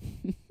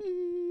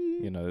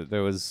 You know,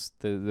 there was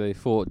they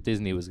thought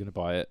Disney was going to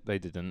buy it. They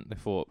didn't. They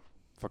thought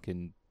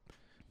fucking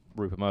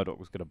Rupert Murdoch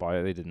was going to buy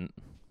it. They didn't.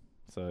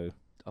 So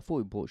I thought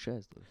we bought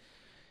shares though.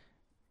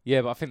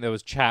 yeah, but I think there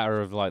was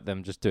chatter of like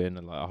them just doing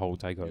like a whole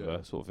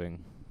takeover sort of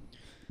thing.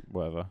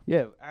 Whatever.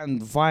 Yeah,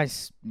 and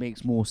Vice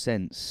makes more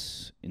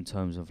sense in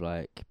terms of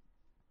like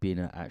being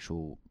an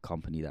actual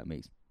company that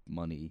makes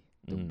money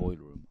than Boiler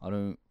Room. I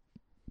don't.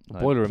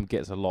 Like, Boiler Room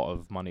gets a lot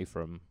of money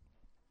from.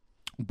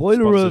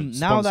 Boiler Room,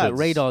 now that sponsored-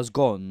 Radar's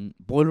gone,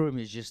 Boiler Room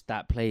is just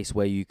that place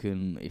where you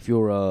can, if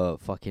you're a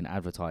fucking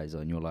advertiser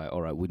and you're like,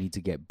 all right, we need to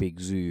get Big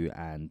Zoo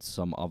and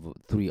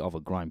three other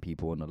grind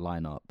people on the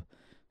lineup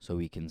so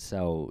we can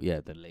sell,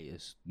 the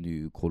latest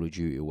new Call of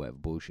Duty or whatever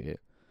bullshit.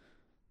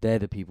 They're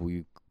the people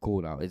you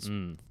call now.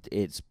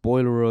 It's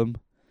Boiler Room,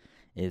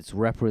 it's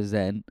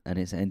Represent, and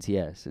it's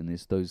NTS, and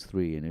it's those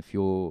three. And if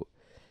you're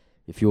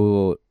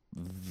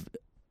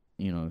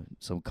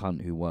some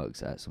cunt who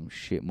works at some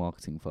shit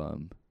marketing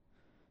firm,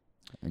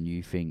 and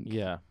you think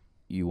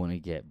you want to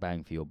get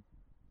bang for your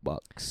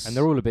bucks, And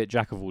they're all a bit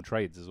jack of all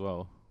trades as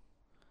well.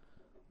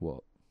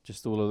 what?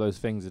 Just all of those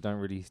things that don't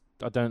really.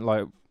 I don't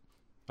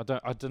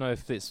know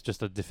if it's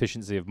just a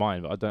deficiency of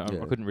mine, but I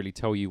Yeah. couldn't really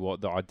tell you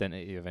what the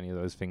identity of any of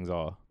those things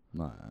are.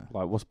 Nah.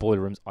 Like, what's Boiler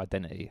Room's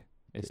identity?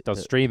 It does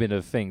Uh, streaming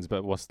of things,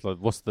 but what's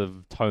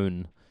the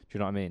tone? Do you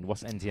know what I mean?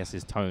 What's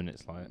NTS's tone?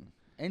 It's like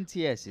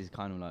NTS is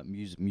kind of like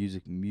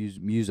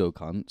muso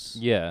cunts.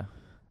 yeah,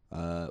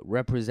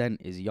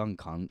 Represent is young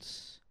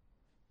cunts,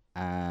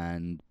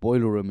 and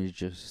Boiler Room is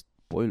just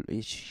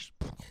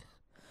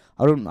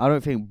I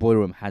don't think Boiler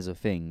Room has a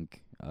thing.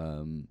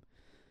 I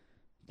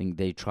think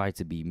they try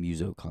to be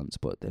muso cunts,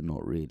 but they're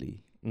not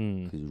really.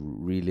 Because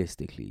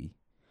realistically,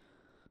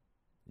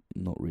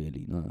 not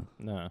really. No.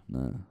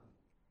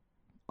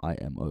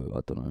 IMO.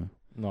 I don't know.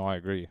 No, I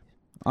agree.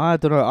 I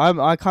don't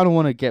know. I kind of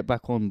want to get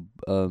back on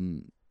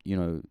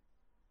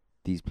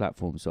these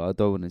platforms, so I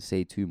don't want to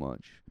say too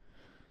much.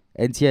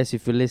 NTS,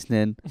 if you're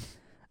listening,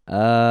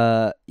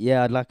 I'd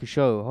like a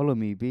show. Holler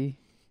me, B.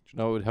 Do you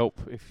know what would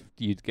help if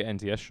you'd get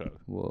NTS show?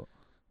 What?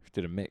 If you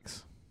did a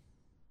mix.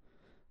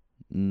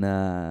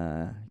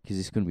 Nah, because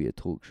it's gonna be a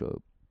talk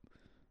show.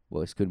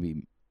 Well, it's gonna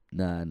be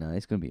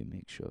it's gonna be a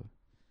mix show.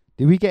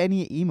 Did we get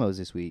any emails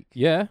this week?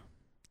 Yeah.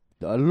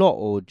 A lot,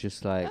 or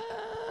just like?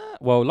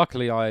 Well,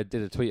 luckily I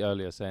did a tweet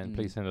earlier saying Mm.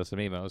 please send us some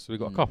emails. So we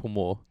got a Mm. couple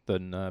more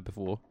than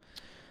before.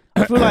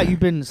 I feel like you've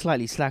been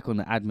slightly slack on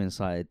the admin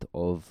side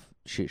of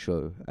shit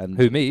show. And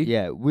Who, me?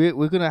 Yeah,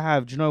 we're gonna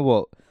have. Do you know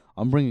what?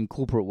 I'm bringing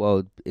corporate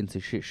world into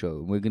shit show,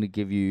 and we're gonna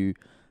give you.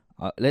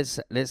 Let's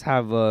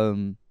have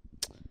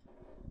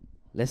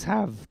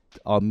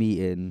our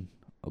meeting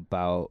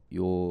about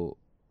your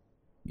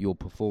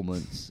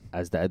performance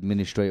as the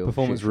administrator.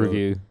 Performance of shit show.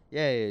 review.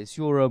 Yeah, it's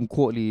your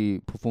quarterly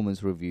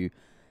performance review.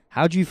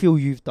 How do you feel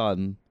you've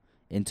done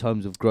in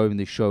terms of growing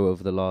the show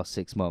over the last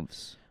 6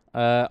 months?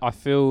 I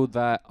feel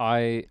that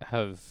I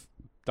have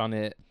done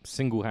it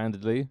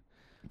single-handedly.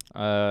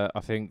 I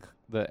think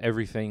that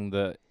everything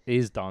that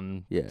is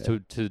done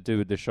to do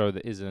with the show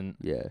that isn't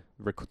the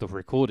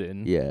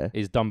recording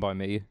is done by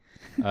me.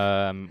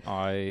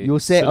 You'll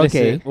say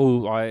okay.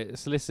 I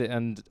solicit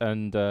and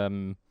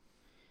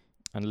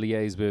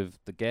liaise with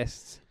the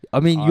guests.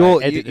 I mean, I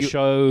edit the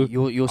show.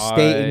 You're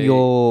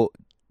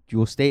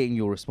stating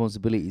your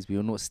responsibilities, but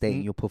you're not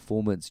stating your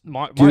performance.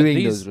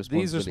 These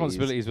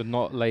responsibilities were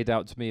not laid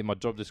out to me in my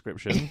job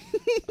description.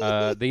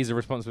 These are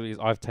responsibilities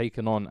I've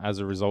taken on as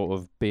a result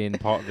of being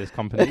part of this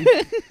company.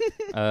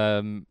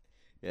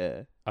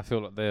 I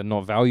feel like they're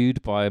not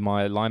valued by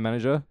my line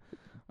manager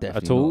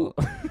at all.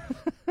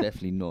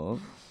 Definitely not.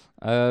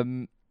 I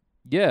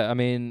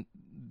mean,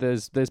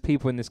 there's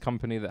people in this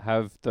company that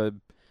have the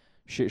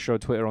shit show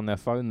Twitter on their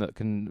phone that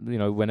can,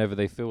 whenever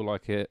they feel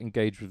like it,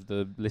 engage with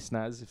the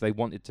listeners if they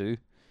wanted to.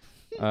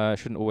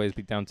 Shouldn't always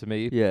be down to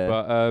me. Yeah.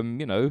 But,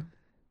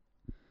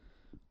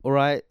 All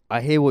right,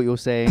 I hear what you're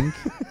saying.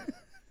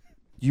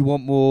 You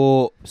want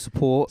more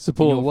support in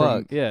your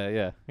work.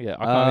 Yeah.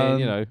 I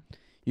mean,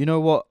 You know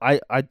what?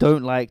 I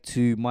don't like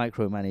to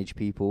micromanage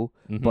people,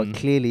 but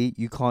clearly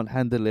you can't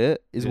handle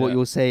it, is what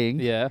you're saying.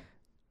 Yeah.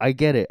 I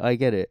get it.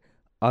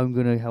 I'm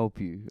going to help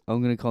you.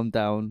 I'm going to come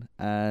down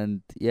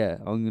and,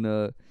 I'm going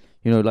to,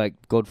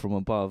 like God from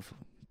above,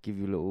 give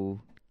you a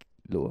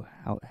little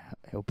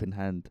helping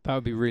hand. That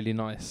would be really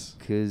nice.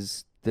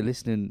 Because the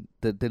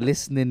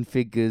listening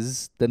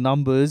figures, the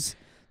numbers,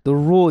 the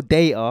raw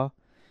data,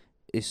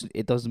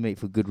 it doesn't make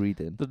for good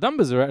reading. The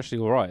numbers are actually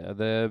all right.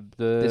 The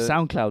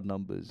SoundCloud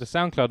numbers. The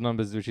SoundCloud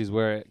numbers, which is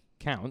where it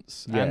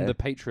counts, Yeah. and the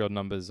Patreon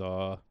numbers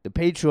are The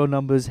Patreon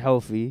numbers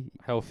healthy.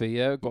 healthy.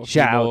 Yeah, got a few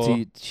Shout more.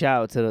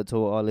 out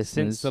to our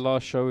listeners. Since the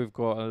last show, we've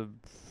got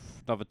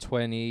another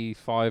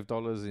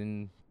 $25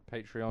 in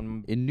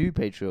Patreon. In new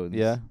Patreons.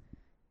 Yeah.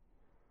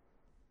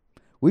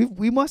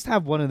 We must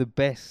have one of the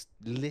best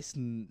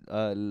listens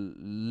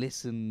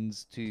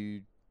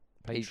to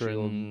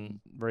Patreon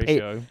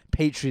ratio.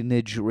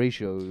 patronage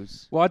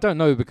ratios. Well, I don't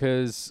know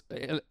because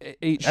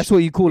each That's what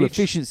you call each-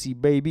 efficiency,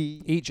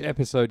 baby. each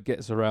episode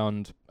gets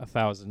around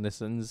 1,000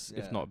 listens,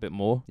 Yeah. if not a bit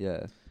more.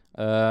 Yeah.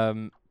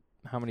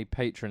 How many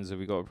patrons have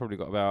we got? We've probably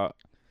got about,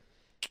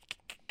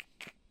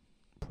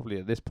 probably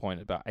at this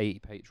point, about 80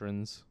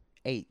 patrons.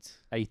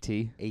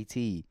 80.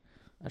 80.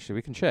 Actually,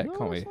 we can check, No,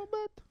 can't we? that's not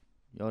bad.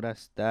 Yo,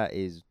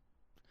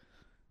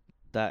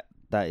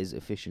 that is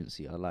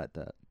efficiency. I like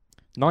that.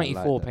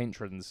 94 that.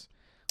 patrons.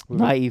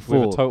 94.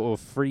 With a total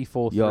of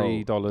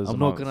 $343 I'm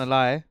not gonna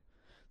lie.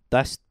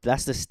 That's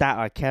the stat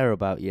I care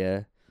about.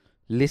 Yeah,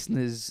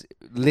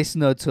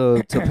 listener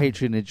to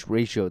patronage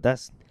ratio.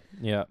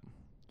 Yeah,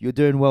 You're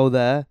doing well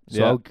there. So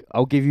Yeah.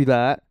 I'll give you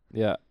that.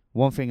 yeah.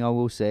 One thing I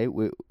will say,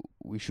 we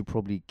should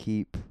probably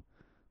keep.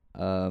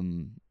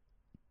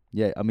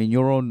 Yeah, I mean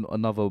you're on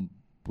another.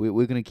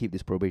 We're gonna keep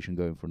this probation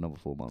going for another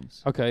 4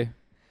 months. Okay.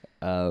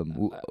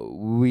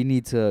 We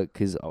need to,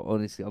 because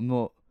honestly, I'm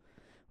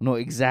not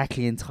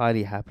exactly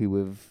entirely happy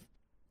with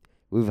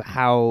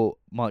how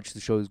much the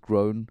show's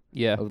grown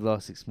Yeah. over the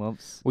last 6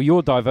 months. Well,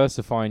 you're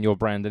diversifying your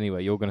brand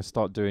anyway. You're going to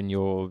start doing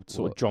your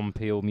sort What? of John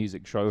Peel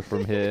music show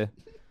from here.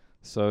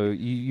 So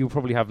you'll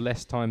probably have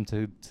less time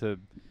to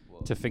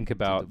think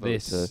about devote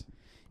this. to-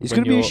 It's when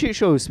gonna be a you're- shit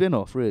show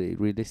spin-off, really,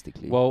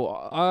 realistically.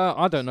 Well,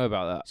 I don't know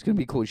about it's gonna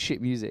be called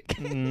shit music.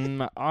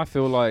 that. I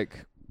feel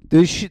like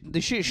the shit I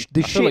feel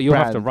shit like you'll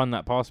have to brand. run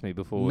that past me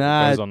before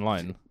Nah, it goes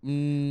online,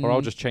 or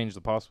I'll just change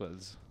the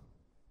passwords.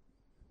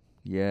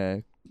 Yeah.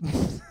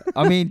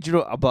 I mean, do you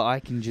know? But I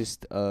can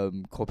just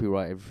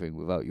copyright everything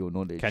without your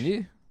knowledge. Can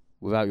you?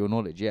 Without your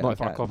knowledge, yeah. Not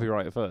if I can.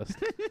 copyright it first.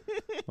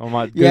 I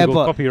might Yeah,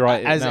 Google but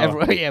copyright it as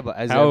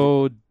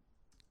now.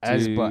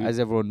 as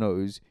everyone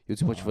knows, you're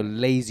too much of a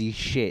lazy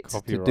shit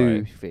to do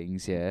Copyright.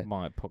 things. Yeah.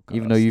 My podcast.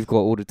 Even though you've got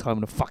all the time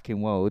in the fucking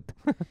world,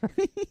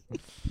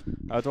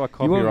 How do I you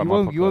copyright my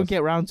podcast? you won't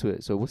get round to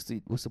it. So what's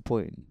the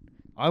point?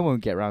 I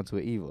won't get round to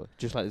it either.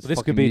 Just like this. This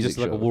fucking could be music just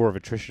like show. a war of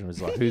attrition.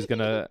 It's like who's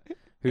gonna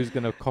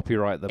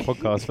copyright the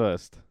podcast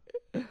first?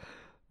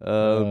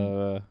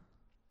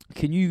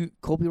 Can you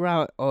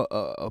copyright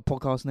a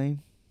podcast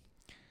name?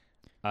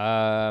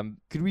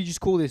 Could we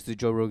just call this the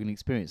Joe Rogan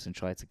Experience and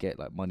try to get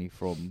like money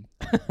from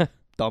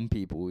dumb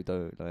people who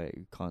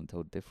can't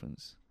tell the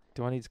difference?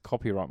 Do I need to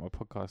copyright my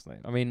podcast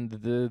name? I mean,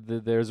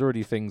 there's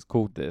already things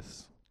called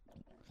this,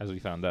 as we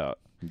found out.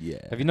 Yeah.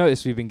 Have you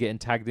noticed we've been getting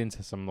tagged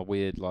into some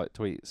weird like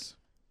tweets,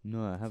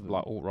 No, I haven't.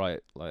 like alt-right,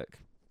 like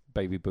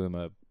baby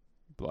boomer,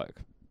 like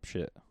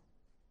shit.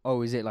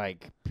 Oh, is it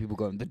like people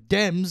going the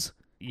Dems?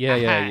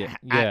 Yeah.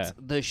 At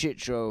the shit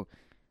show.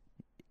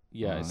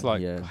 Yeah, it's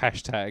like yeah.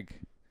 hashtag.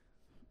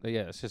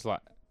 Yeah, it's just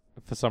like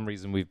for some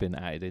reason we've been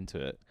added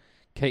into it.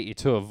 Katie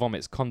Tour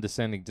vomits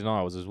condescending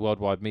denials as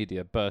worldwide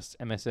media bursts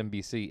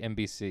MSNBC,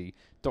 NBC,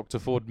 Dr.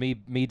 Ford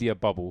media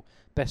bubble,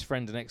 best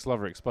friend and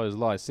ex-lover exposed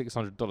lies,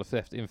 $600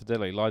 theft,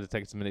 infidelity, lie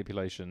detector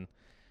manipulation.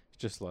 It's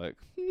just like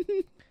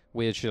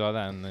weird shit like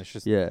that, and it's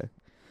just Yeah.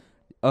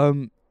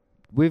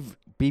 With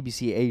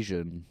BBC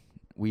Asian,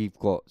 we've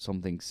got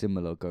something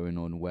similar going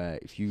on where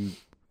if you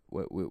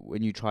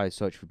when you try to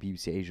search for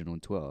BBC Asian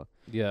on Twitter,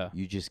 yeah.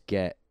 you just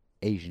get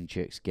Asian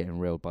chicks getting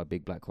railed by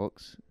big black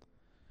cocks.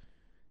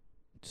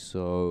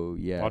 So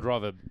yeah. I'd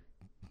rather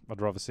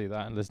see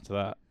that and listen to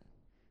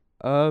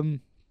that.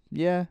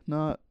 Yeah,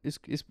 no, it's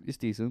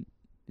decent.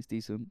 It's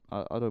decent.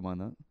 I don't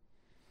mind that.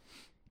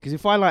 Because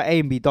if I like A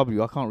and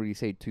BW, I can't really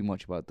say too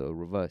much about the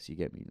reverse. You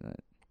get me? Like,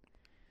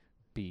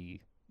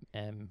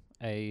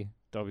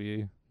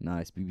 BMAW. nah,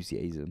 it's BBC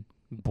Asian.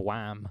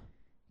 Bwam.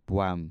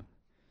 Bwam.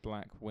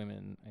 Black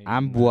women. Asian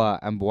And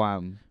men.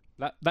 Bwam.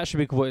 That should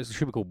be called. It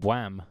should be called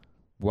Bwam.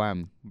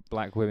 Wham.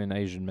 Black women,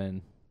 Asian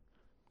men.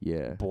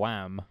 Yeah.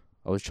 Bwam.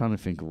 I was trying to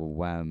think of a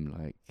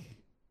wham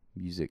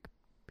music.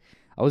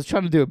 I was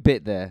trying to do a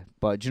bit there,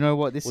 but do you know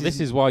what? This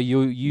is why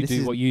you this do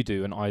is- what you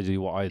do and I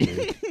do what I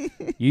do.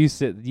 You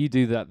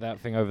do that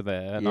thing over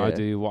there and I Yeah.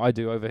 do what I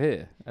do over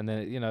here, and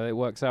then it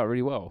works out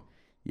really well.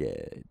 Yeah,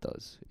 it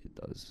does. It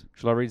does.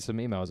 Shall I read some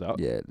emails out?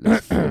 Yeah,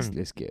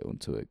 let's get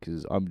onto it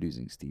because I'm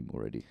losing steam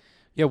already.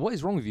 Yeah, what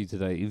is wrong with you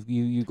today?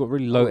 You've got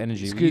really low Oh,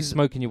 energy. it's Were you 'cause-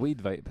 smoking your weed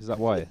vape? Is that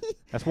why?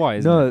 That's why,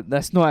 isn't No, it?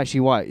 that's not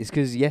actually why. It's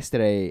because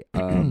yesterday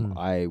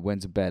I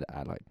went to bed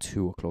at like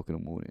 2:00 in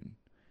the morning.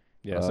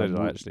 Yeah, so did I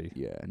w- actually.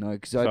 Yeah, no,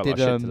 because I Felt did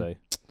like shit today.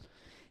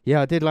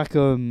 yeah, I did like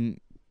oh,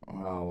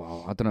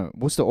 I don't know.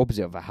 What's the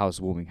opposite of a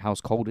housewarming?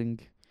 House colding?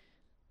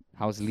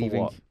 House For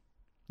leaving? what?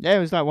 Yeah, it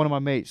was like one of my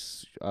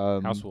mates.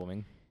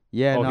 Housewarming.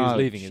 Yeah, Oh, no, he was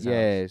leaving his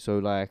yeah, house. so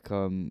like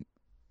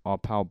our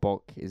pal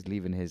Bok is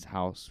leaving his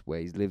house where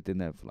he's lived in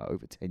there for like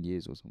over 10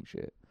 years or some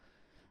shit.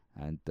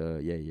 And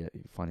yeah, he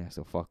finally has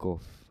to fuck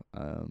off.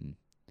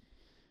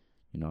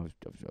 You know,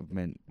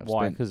 I've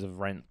Why? spent. Because of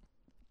rent.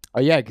 Oh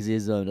yeah, because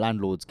his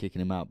landlord's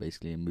kicking him out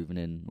basically and moving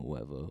in or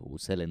whatever, or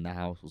selling the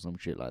house or some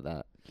shit like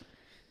that.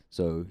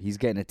 So he's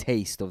getting a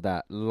taste of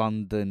that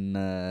London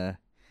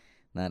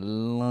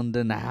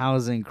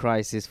housing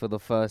crisis for the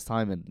first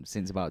time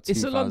since about 2000.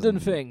 It's a London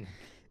thing.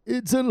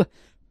 It's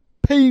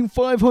paying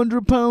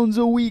 £500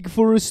 a week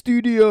for a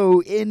studio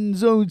in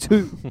Zone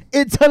 2.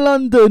 It's a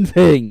London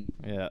thing.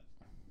 Yeah.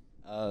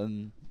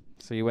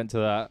 So you went to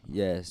that.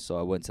 Yeah, so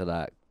I went to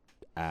that,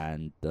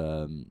 and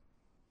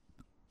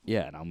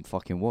yeah, and I'm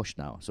fucking washed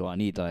now. So I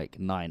need like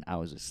 9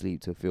 hours of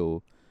sleep to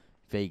feel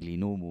vaguely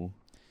normal.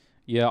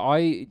 Yeah,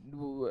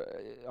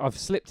 I've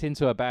slipped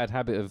into a bad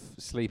habit of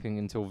sleeping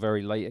until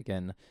very late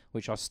again,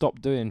 which I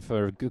stopped doing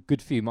for a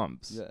good few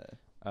months.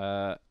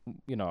 Yeah.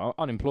 You know,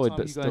 unemployed, What time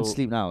but you still. going to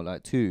sleep now?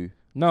 Like 2?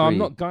 No, I'm 3?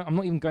 not going. I'm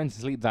not even going to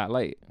sleep that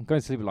late. I'm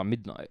going to sleep at like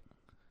midnight.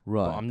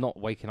 Right. But I'm not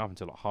waking up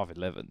until like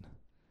 11:30.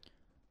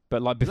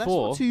 But like But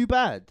before, that's not too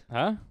bad.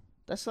 huh?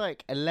 That's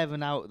like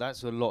 11 hours.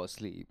 That's a lot of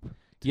sleep.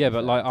 Yeah, be but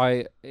fair.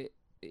 like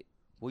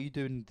What are you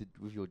doing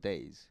with your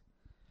days?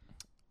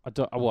 I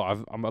don't.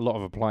 Well, I'm a lot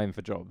of applying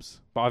for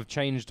jobs, but I've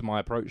changed my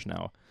approach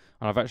now,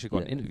 and I've actually got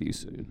an Yeah. interview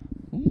soon.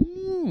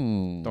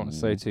 Mm. Don't want to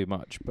say too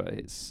much, but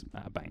it's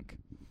at a bank.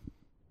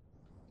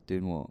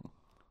 Doing what?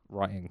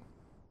 Writing.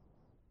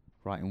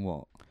 Writing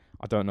what?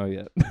 I don't know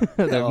yet.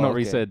 They've not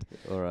really okay. said.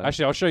 All right.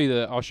 Actually,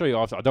 I'll show you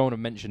after. I don't want to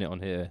mention it on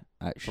here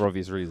for Actually,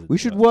 obvious reasons. we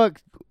should but-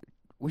 work.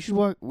 We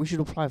should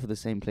apply for the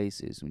same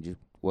places and just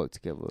work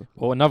together.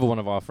 Well, another one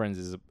of our friends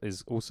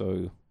is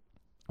also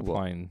What?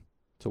 applying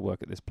to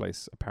work at this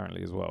place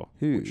apparently as well.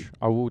 Who? Which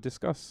I will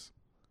discuss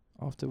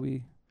after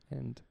we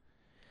end.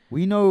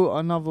 We know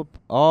another.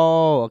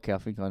 Oh, okay. I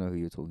think I know who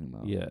you're talking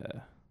about.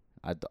 Yeah.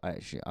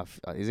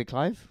 Is it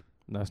Clive?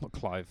 No, it's not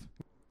Clive.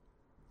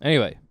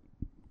 Anyway,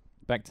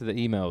 back to the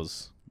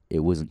emails. It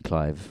wasn't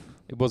Clive.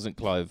 It wasn't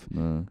Clive.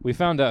 No. We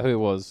found out who it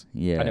was,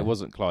 Yeah. and it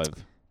wasn't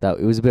Clive.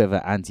 It was a bit of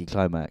an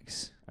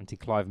anti-climax.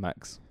 Anti-Clive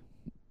Max.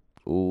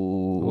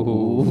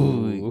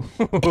 Ooh.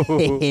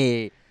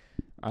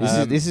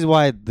 Um, This is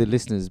why the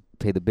listeners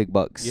pay the big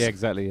bucks. Yeah,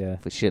 exactly. Yeah.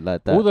 For shit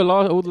like that.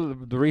 All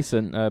the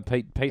recent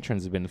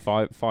patrons have been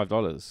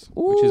 $5,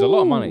 which is a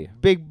lot of money.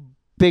 Big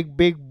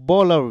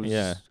ballers.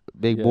 Yeah.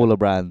 Big Yeah. baller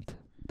brand.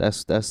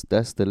 That's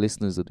the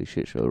listeners of the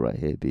shit show right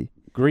here, B.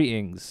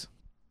 Greetings.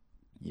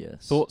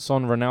 Yes. Thoughts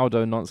on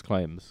Ronaldo nonce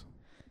claims?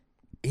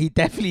 He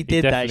definitely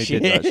did that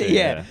shit.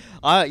 Yeah.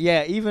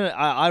 Even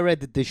I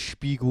read the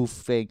Spiegel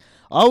thing.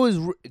 I was.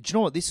 Do you know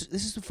what? This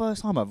is the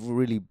first time I've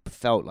really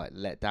felt like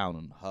let down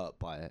and hurt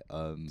by it.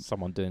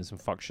 Someone doing some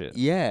fuck shit.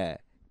 Yeah.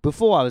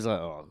 Before I was like,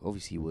 oh,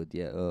 obviously he would.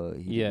 Yeah.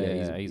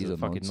 He's a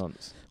fucking nonce.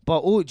 nonce.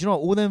 But do you know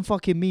all them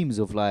fucking memes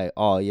of like,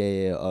 oh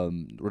yeah,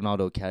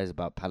 Ronaldo cares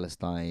about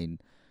Palestine,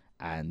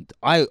 and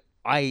I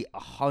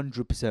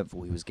 100%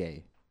 thought he was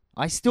gay.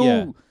 I still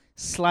Yeah.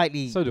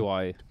 slightly So do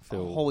I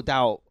feel. hold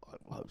out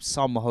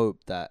some hope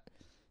that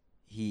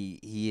he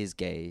is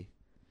gay,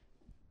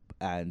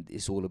 and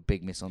it's all a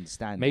big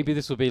misunderstanding. Maybe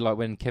this will be like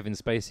when Kevin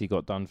Spacey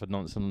got done for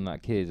noncing on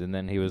that kid, and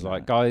then he was Nah.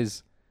 like,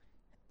 "Guys,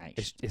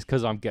 Actually, it's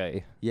because I'm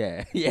gay."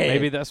 yeah.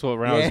 Maybe that's what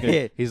Ronaldo's Yeah.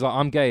 going. He's like,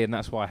 "I'm gay, and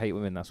that's why I hate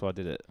women. That's why I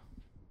did it."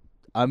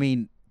 I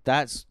mean,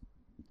 that's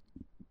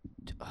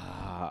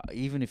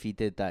even if he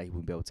did that, he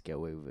wouldn't be able to get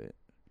away with it.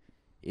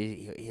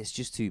 It's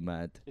just too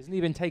mad. Isn't he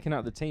been taking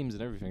out the teams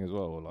and everything as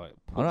well? Or like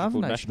I Portugal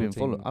haven't national actually been team?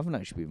 following. I haven't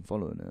actually been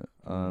following it.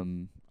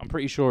 I'm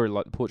pretty sure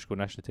like the Portugal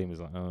national team is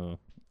like, oh,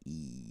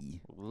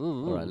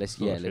 All right, let's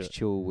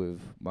chill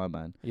with my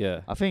man.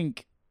 Yeah. I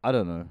think I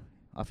don't know.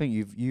 I think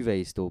Juve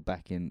is still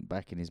backing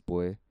his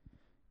boy,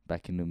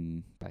 backing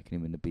him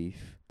in the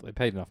beef. They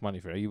paid enough money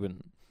for it. You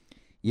wouldn't.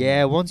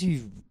 Yeah, once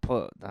you've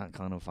put that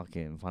kind of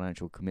fucking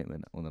financial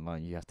commitment on the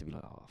line, you have to be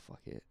like, oh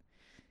fuck it.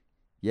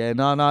 Yeah,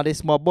 nah,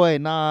 this my boy.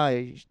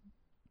 That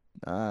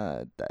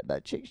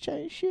chick's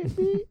chatting shit,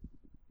 B.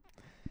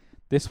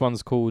 This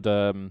one's called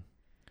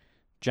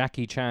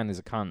Jackie Chan is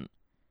a cunt.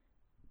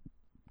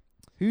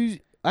 Do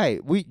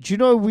you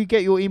know we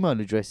get your email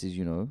addresses?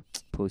 You know,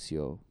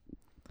 pussyo.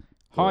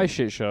 Hi, Oh.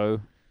 shit show.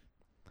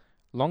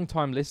 Long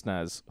time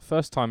listeners,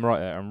 first time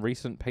writer, and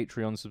recent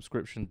Patreon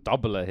subscription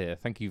doubler here.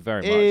 Thank you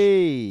very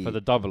much for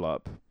the double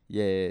up.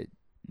 Yeah.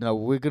 No,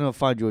 we're gonna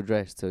find your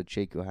address to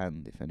shake your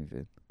hand, if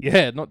anything.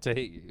 Yeah, not to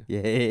hit you,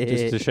 Yeah.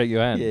 just to shake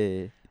your hand.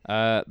 Yeah.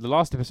 The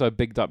last episode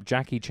bigged up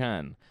Jackie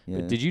Chan. Yeah.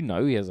 But did you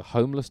know he has a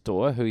homeless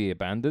daughter who he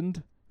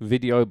abandoned?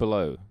 Video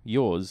below.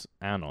 Yours,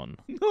 Anon.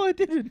 No, I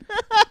didn't.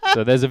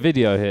 So there's a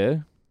video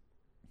here,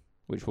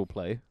 which we'll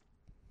play.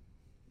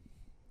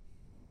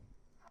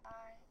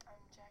 Hi, I'm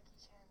Jackie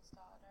Chan's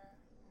daughter,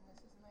 and this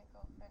is my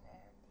girlfriend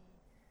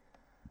Andy.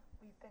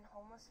 We've been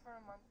homeless for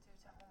a month due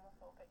to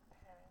homophobic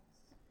parents.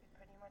 We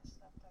pretty much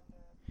slept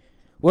under a bridge.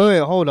 Wait,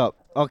 hold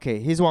up. Okay,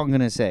 here's what I'm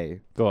gonna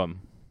say. Go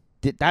on.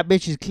 That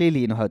bitch is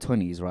clearly in her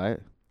 20s, right?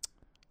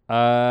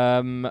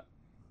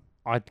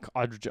 I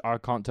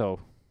can't tell.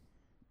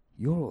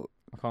 You're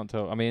I can't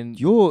tell. I mean,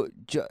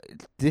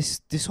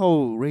 this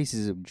whole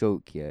racism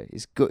joke, yeah,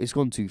 it's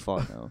gone too far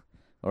now.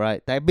 All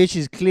right, that bitch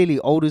is clearly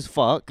old as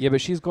fuck. yeah,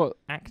 but she's got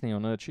acne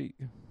on her cheek.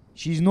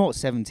 She's not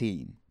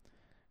 17.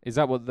 Is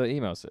that what the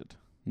email said?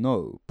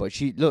 No, but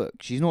she's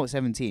not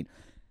 17.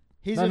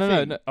 Here's the No,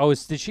 thing. no. Oh,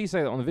 did she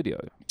say that on the video?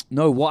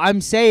 No, what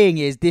I'm saying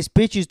is this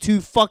bitch is too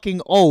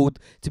fucking old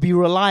to be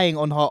relying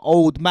on her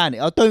old man.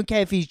 I don't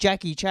care if he's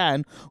Jackie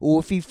Chan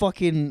or if he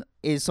fucking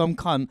is some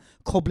cunt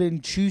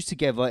cobbling shoes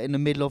together in the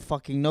middle of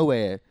fucking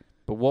nowhere.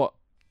 But what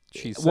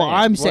she's saying, What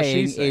I'm she's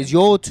saying is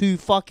you're too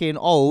fucking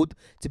old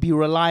to be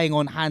relying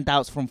on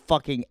handouts from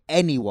fucking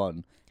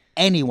anyone.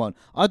 Anyone.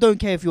 I don't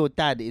care if your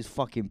dad is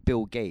fucking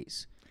Bill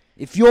Gates.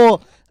 If you're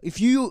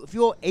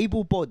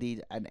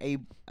able-bodied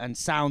and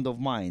sound of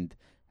mind,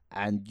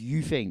 and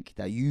you think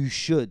that you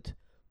should,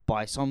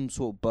 by some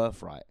sort of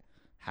birthright,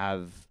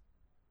 have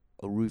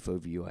a roof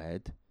over your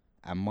head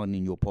and money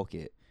in your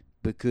pocket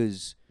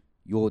because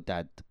your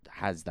dad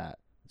has that,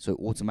 so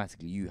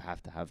automatically you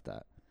have to have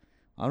that.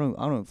 I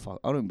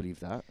don't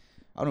believe that.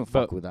 I don't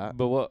fuck with that.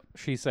 But what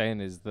she's saying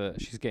is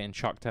that she's getting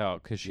chucked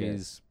out because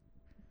she's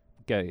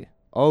gay.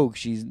 Oh,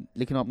 she's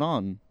licking up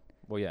naan.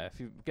 Well, yeah. If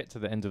you get to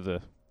the end of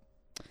the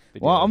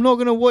video, Well, I'm not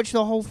gonna watch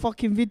the whole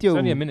fucking video. It's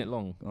only a minute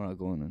long. All right,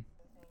 go on then.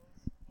 things,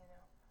 you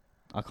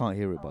know. I can't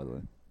hear it, by the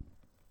way.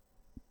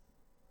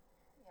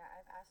 Yeah,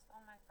 I've asked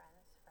all my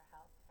friends for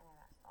help, and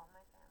I've asked all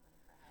my family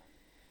for help.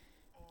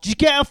 And Just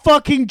get a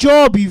fucking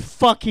job, you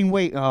fucking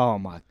wait. Oh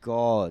my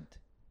god.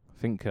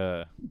 I think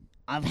I've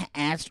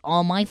asked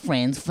all my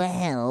friends for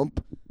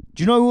help.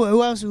 Do you know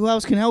who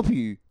else can help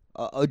you?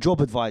 A job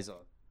advisor.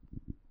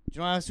 Do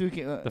you know else who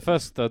can?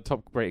 the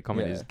top rated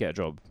comment Yeah. is get a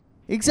job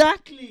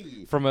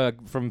Exactly.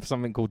 from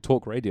something called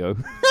Talk Radio.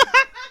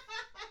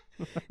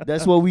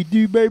 That's what we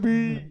do,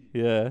 baby.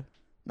 Yeah.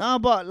 Nah,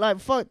 but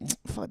like fuck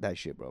that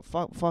shit, bro.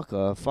 Fuck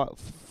her.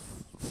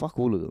 Fuck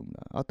all of them.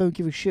 I don't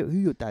give a shit who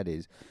your dad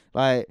is.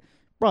 Like,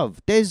 bruv,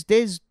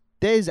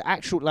 there's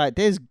actual like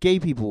there's gay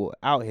people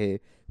out here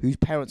whose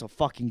parents are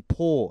fucking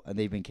poor and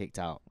they've been kicked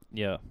out.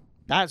 Yeah.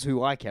 That's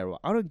who I care about.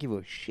 I don't give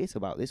a shit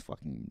about this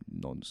fucking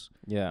nonce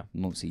you.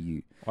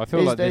 I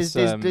feel like there's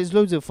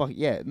loads of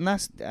fucking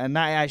and that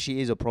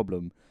actually is a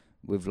problem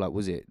with like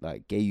was it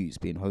like gay youths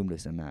being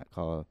homeless and that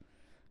car.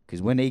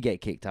 Because when they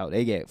get kicked out,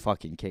 they get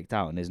fucking kicked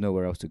out, and there's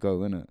nowhere else to go,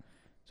 innit?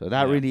 So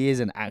that really is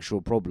an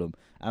actual problem.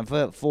 And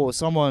for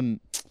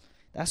someone,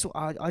 that's what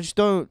I just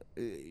don't.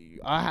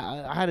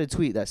 I had a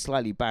tweet that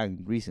slightly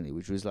banged recently,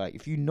 which was like,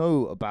 if you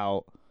know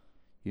about,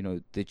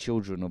 the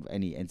children of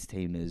any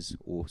entertainers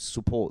or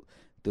support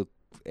the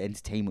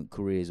entertainment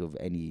careers of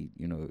any,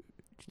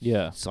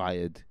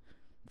 sired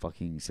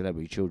fucking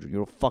celebrity children,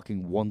 you're a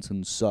fucking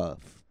wanton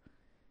serf.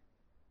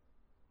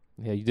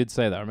 Yeah, you did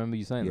say that. I remember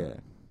you saying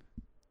that.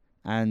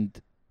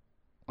 And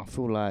I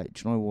feel like,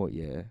 do you know what?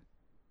 Yeah,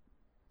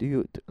 do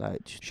you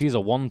like? She's a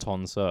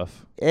wonton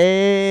surf.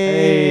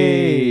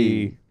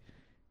 Hey,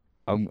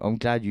 I'm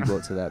glad you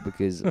got to that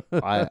because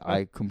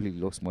I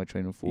completely lost my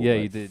train of thought. Yeah,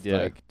 you did. Yeah,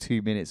 like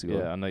 2 minutes ago.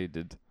 Yeah, I know you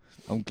did.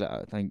 I'm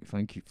glad.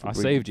 Thank you. For I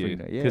saved you.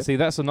 Because see,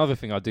 that's another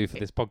thing I do for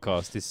this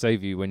podcast is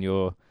save you when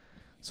you're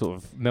sort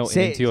of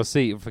melting into your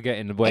seat and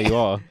forgetting where you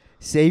are.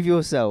 Save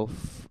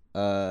yourself.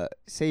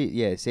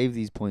 Save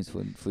these points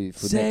for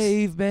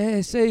save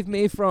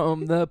me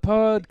from the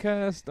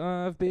podcast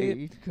I've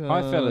been.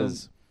 Hi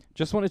fellas,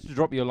 just wanted to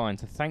drop you a line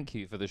to thank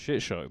you for the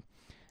shit show.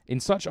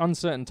 In such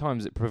uncertain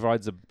times, it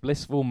provides a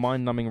blissful,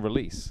 mind-numbing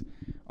release.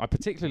 I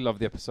particularly love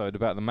the episode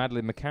about the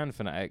Madeleine McCann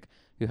fanatic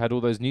who had all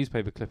those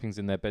newspaper clippings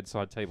in their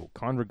bedside table.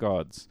 Kind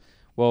regards.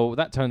 Well,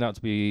 that turned out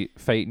to be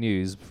fake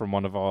news from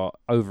one of our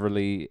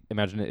overly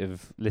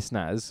imaginative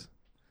listeners.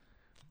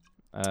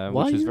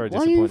 Which was very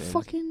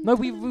disappointing. No,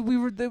 we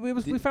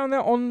found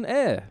that on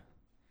air.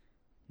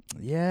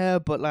 Yeah,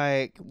 but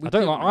like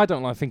I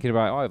don't like thinking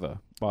about it either.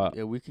 But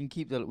yeah, we can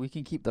keep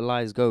the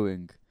lies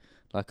going,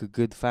 like a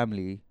good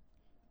family.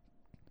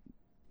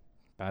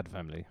 Bad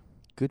family.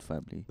 Good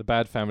family. The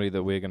bad family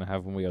that we're gonna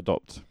have when we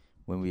adopt.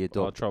 We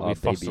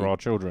foster our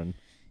children.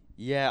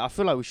 Yeah, I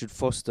feel like we should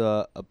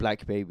foster a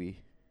black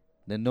baby.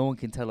 Then no one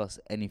can tell us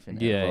anything.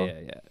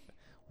 Yeah.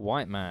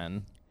 White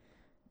man,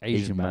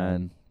 Asian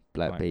man.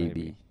 Black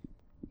baby.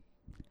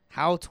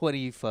 How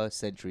 21st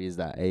century is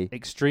that, eh?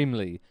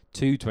 Extremely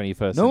to 21st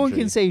century. No one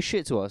can say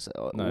shit to us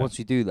once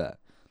we do that.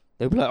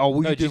 They'll be like, oh,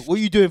 what are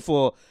you doing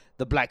for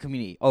the black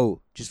community?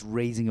 Oh, just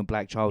raising a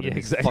black child in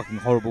this fucking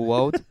horrible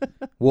world.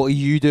 What are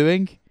you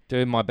doing?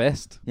 Doing my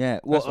best.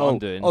 Yeah. That's what I'm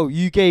doing. Oh,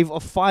 you gave a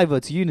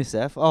 $5 to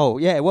UNICEF. Oh,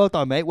 yeah, well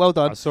done, mate. Well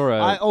done. I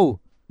saw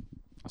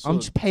I'm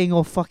just paying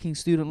off fucking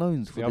student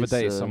loans for the other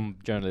day. Some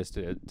journalist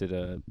did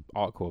a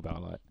article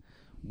about like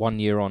 1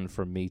 year on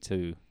from Me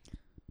Too.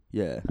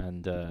 Yeah.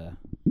 And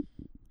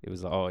it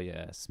was like, oh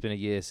yeah, it's been a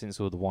year since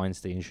all the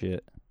Weinstein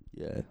shit.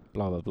 Yeah.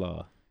 Blah, blah,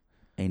 blah.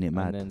 Ain't it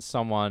mad? And then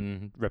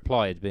someone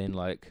replied being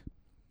like,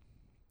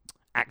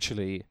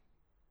 actually,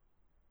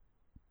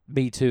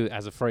 Me Too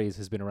as a phrase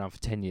has been around for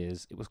 10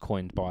 years. It was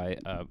coined by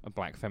a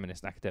black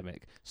feminist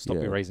academic. Stop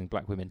Yeah. erasing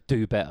black women.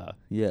 Do better.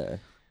 Yeah.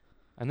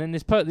 And then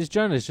this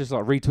journalist just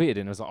like retweeted it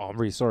and was like, "Oh, I'm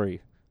really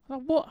sorry." I'm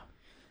like, what?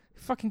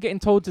 Fucking getting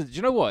told to. Do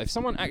you know what? If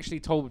someone actually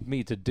told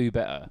me to do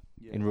better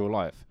in real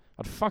life,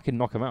 I'd fucking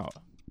knock them out.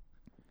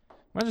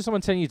 Imagine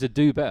someone telling you to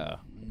do better.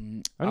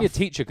 Only a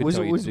teacher could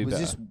tell you to do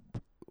better.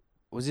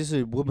 Was this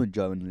a woman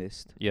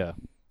journalist? Yeah,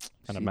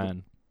 and a See,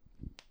 man.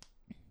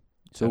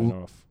 So- Telling her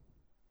off.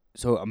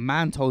 So a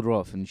man told her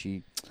off, and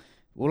she.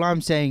 All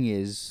I'm saying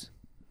is,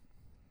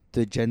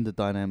 the gender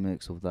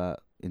dynamics of that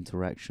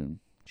interaction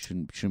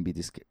shouldn't be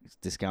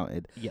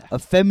discounted. Yeah. A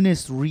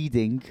feminist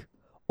reading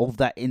of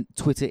that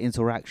Twitter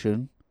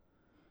interaction.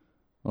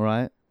 All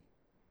right.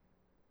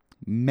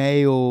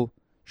 Male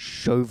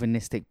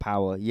chauvinistic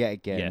power yet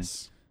again,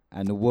 Yes.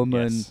 and a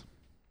woman Yes.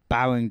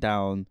 bowing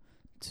down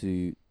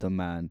to the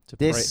man.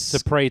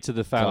 To pray to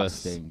the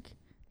phallus.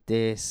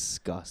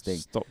 Disgusting.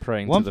 Stop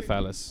praying One to the thing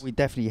phallus. We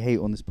definitely hate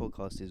on this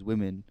podcast is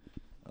women,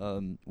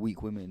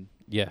 weak women,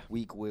 Yeah.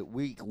 weak-willed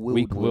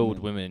Weak-willed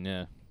women.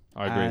 Yeah,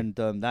 I agree.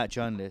 And that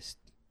journalist,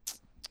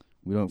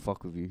 we don't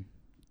fuck with you.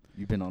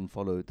 You've been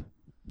unfollowed.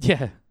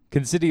 Yeah,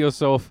 consider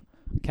yourself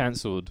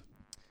cancelled.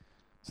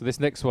 So this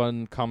next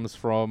one comes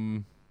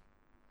from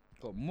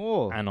Got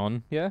more.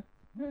 Anon. Yeah.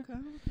 Okay.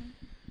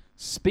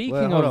 Speaking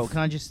Well, hold of, on. Can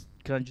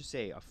I just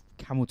say,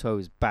 Camel Toe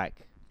is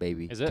back,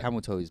 baby. Is it?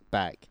 Camel Toe is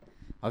back.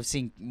 I've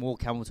seen more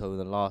Camel Toe in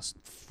the last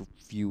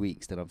few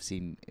weeks than I've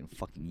seen in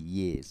fucking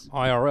years.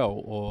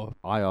 IRL, or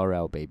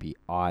IRL, baby.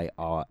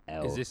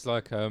 IRL. is this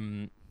like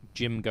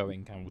gym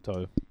going camel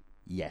toe?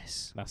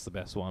 Yes. That's the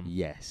best one.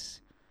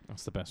 Yes.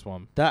 That's the best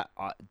one.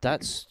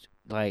 That's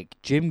like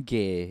gym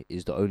gear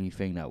is the only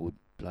thing that would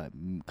like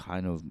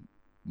kind of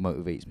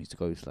motivates me to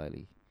go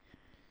slightly.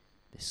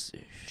 This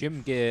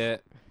Gym gear,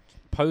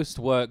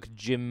 post-work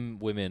gym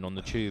women on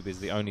the tube is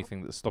the only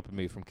thing that's stopping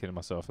me from killing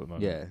myself at the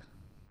moment. yeah.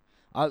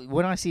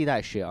 When I see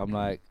that shit, I'm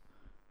like,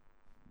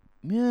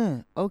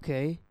 yeah,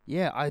 okay,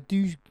 yeah, I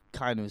do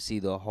kind of see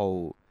the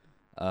whole,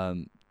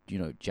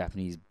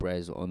 Japanese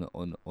bres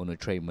on a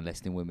train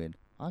molesting women.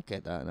 I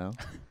get that now.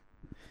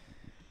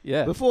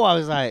 Yeah. Before I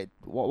was like,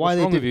 why What's are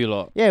they wrong with doing? you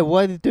lot? Yeah,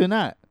 why are they doing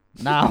that?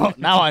 Now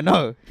I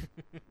know.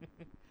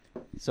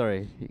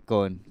 Sorry,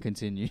 go on,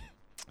 continue.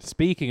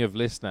 Speaking of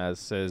listeners,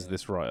 says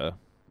this writer,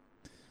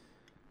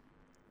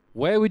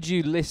 where would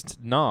you list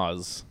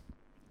Nas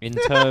in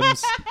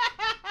terms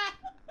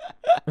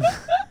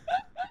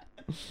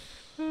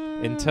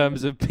in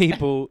terms of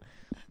people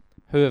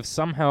who have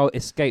somehow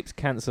escaped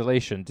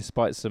cancellation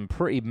despite some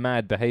pretty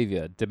mad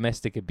behavior,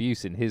 domestic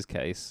abuse in his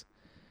case?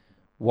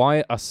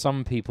 Why are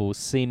some people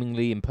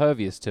seemingly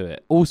impervious to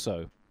it?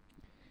 Also,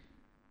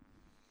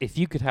 if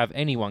you could have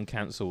anyone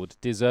cancelled,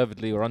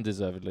 deservedly or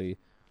undeservedly,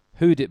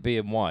 who'd it be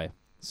and why?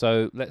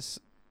 So let's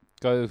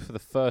go for the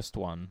first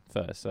one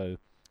first. So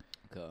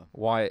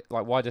why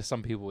do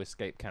some people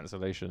escape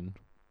cancellation?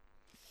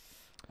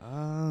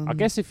 I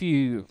guess if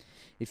you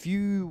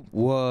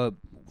were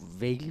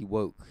vaguely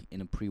woke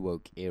in a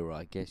pre-woke era,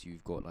 I guess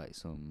you've got like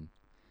some.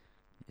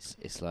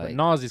 It's like but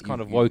Nas is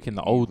kind of woke in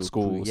the old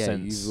school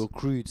sense. You've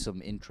accrued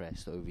some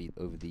interest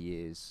over the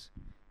years.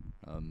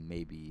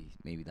 Maybe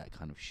that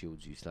kind of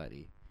shields you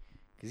slightly,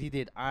 because he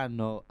did. I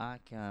know I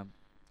can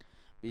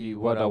be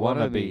what I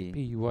wanna be.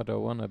 Be what I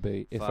wanna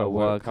be. If I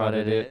work hard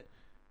at it,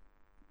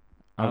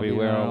 I'll be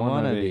where I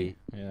wanna be.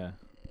 Yeah,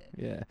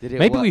 yeah. Did it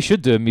Maybe work? we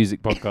should do a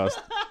music podcast.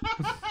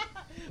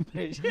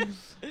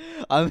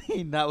 I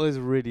mean, that was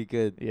really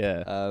good.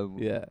 Yeah,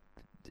 yeah.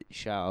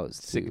 Shout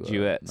outs Sick to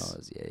duets.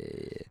 Nas.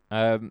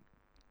 Yeah.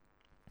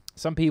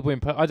 Some people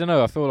I don't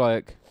know. I feel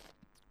like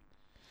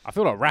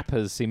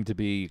rappers seem to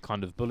be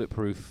kind of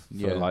bulletproof for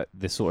Yeah. like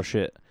this sort of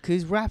shit.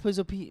 Because rappers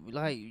are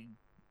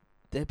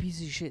they're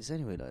pieces of shits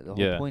anyway. Like the whole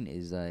Yeah. point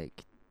is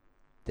like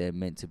they're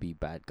meant to be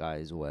bad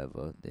guys or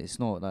whatever. It's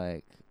not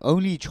like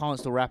only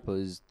Chance the Rapper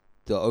is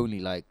the only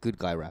like good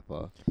guy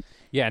rapper.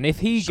 Yeah, and if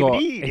he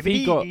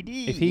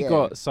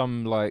got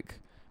some like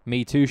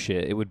Me Too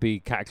shit, it would be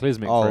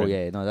cataclysmic for Oh him.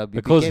 yeah, no, that'd be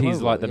Because game he's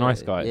over. like the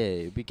nice guy. Yeah,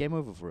 it'd be game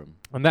over for him.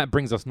 And that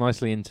brings us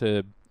nicely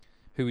into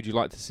who would you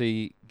like to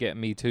see get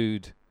Me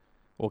Too'd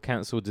or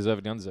cancelled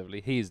deservedly,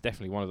 undeservedly. He is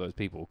definitely one of those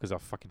people because I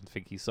fucking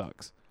think he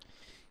sucks.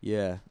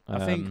 Yeah,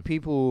 I think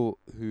people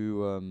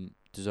who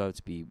deserve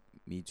to be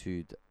Me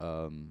Too'd,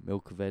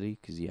 Milcavelli,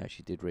 because he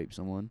actually did rape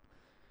someone.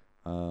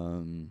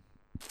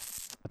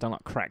 I don't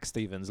like Crack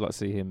Stevens. Let's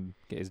see him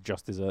get his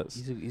just desserts.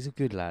 He's a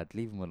good lad.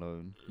 Leave him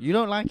alone. You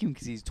don't like him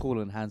because he's tall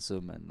and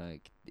handsome and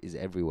like is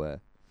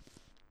everywhere.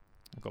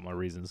 I've got my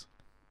reasons.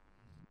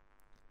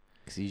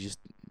 Because you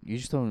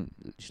just don't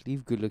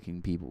leave good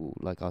looking people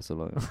like us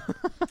alone.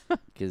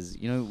 Because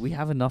we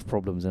have enough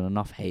problems and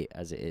enough hate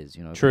as it is.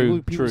 True,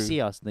 People true.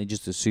 see us and they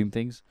just assume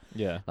things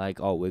Yeah. like,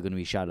 oh, we're gonna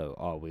be shallow.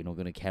 Oh, we're not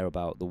gonna care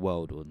about the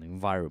world or the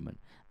environment.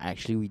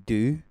 Actually, we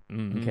do.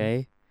 Mhm.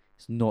 Okay,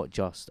 it's not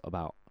just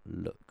about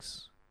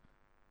looks.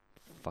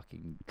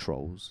 Fucking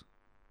trolls.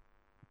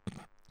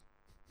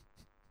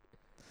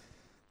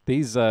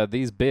 These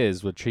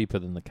beers were cheaper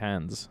than the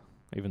cans,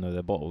 even though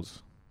they're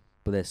bottles.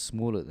 But they're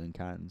smaller than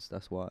cans.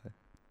 That's why.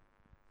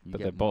 You But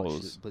get they're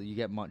bottles. but you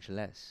get much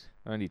less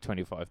Only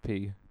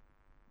 25p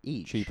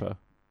each. cheaper.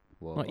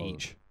 Whoa. Not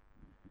each.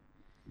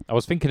 I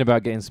was thinking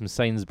about getting some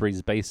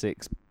Sainsbury's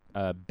Basics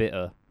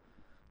bitter,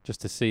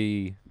 just to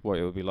see what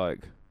it would be like.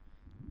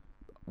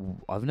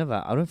 I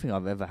don't think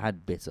I've ever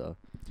had bitter.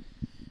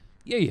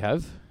 Yeah, you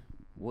have.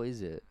 What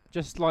is it?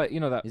 Just like, you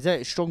know that. Is that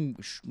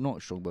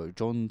not Strongbow?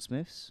 John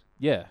Smith's?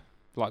 Yeah,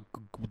 like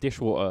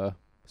dishwater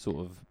sort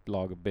of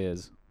lager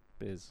beers.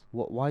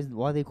 What? Why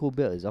are they called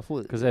bitters? I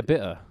thought Because they're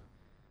bitter.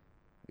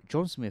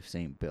 John Smith's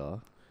ain't bitter.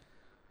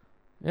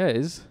 Yeah, it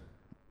is.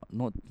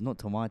 Not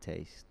to my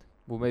taste.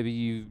 Well,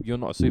 maybe you're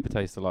not a super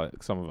taster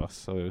like some of us,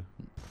 so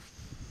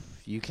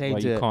You claim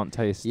like to. you can't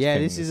taste. Yeah,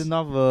 this is things.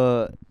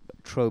 another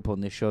trope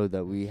on this show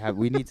that we have.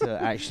 We need to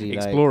actually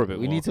Explore a bit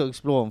We more. need to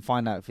explore and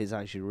find out if it's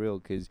actually real.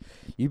 Because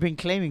you've been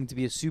claiming to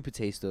be a super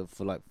taster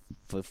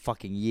for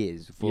fucking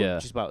years, for Yeah.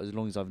 just about as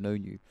long as I've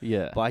known you.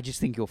 Yeah. But I just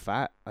think you're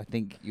fat. I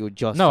think you're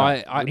just. No,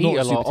 fat. I You're eat not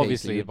a super lot, taster,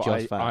 obviously, you're but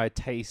just fat. I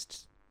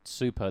taste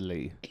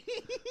superly.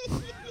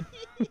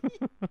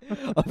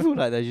 I feel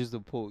like that's just a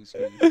poor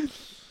excuse.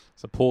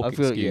 It's a pork I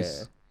feel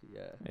excuse.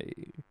 yeah.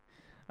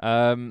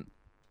 Hey.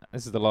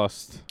 This is the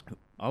last.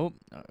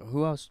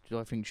 Who else do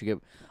I think should get?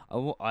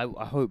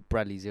 I hope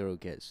Bradley Zero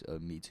gets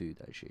Me Too.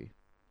 Actually,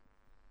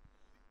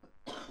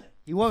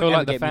 he won't I feel ever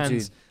like the get Me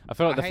fans. Too. I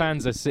feel like I the hate-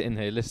 fans are sitting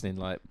here listening,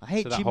 like I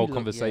hate to that Jimmy whole La-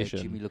 conversation.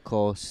 Yeah, Jimmy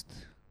Lacoste.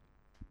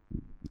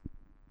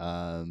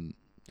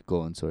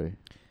 Go on. Sorry.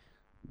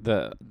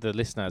 the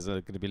listeners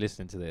are going to be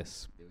listening to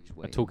this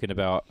are talking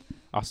about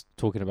us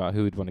talking about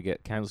who would want to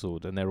get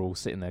cancelled, and they're all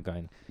sitting there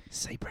going,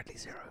 "Say Bradley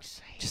Zero,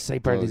 just say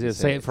Bradley Zero,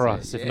 say it for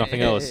us, if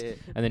nothing else."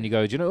 And then you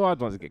go, "Do you know who I'd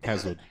want to get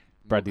cancelled?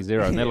 Bradley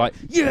Zero." And they're like,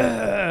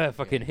 "Yeah!"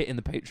 Fucking hitting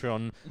the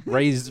Patreon,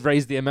 raise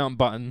the amount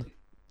button.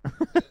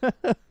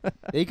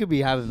 They could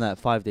be having that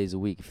 5 days a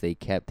week if they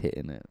kept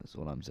hitting it. That's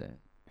what I'm saying.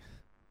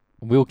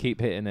 We'll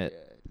keep hitting it.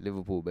 Yeah,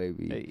 Liverpool,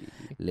 baby. Hey.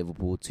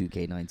 Liverpool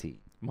 2K19.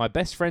 My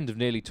best friend of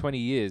nearly 20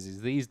 years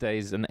is these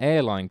days an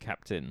airline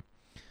captain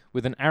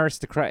with an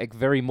aristocratic,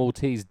 very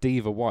Maltese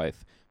diva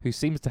wife who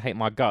seems to hate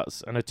my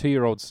guts, and a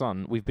 2-year-old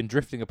son. We've been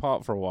drifting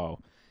apart for a while.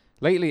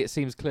 Lately, it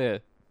seems clear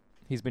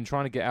he's been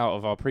trying to get out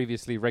of our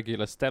previously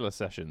regular Stella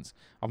sessions.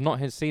 I've not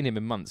seen him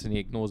in months, and he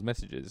ignores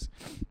messages.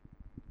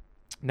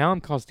 Now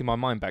I'm casting my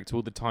mind back to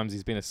all the times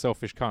he's been a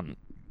selfish cunt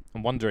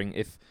and wondering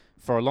if,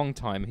 for a long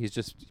time, he's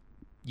just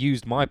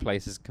used my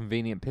place as a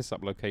convenient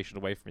piss-up location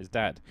away from his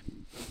dad.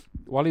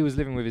 While he was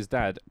living with his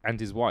dad and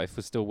his wife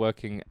was still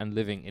working and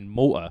living in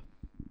Malta.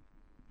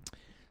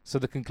 So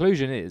the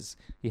conclusion is,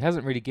 he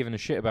hasn't really given a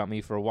shit about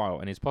me for a while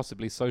and is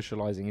possibly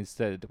socialising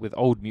instead with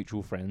old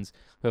mutual friends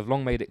who have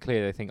long made it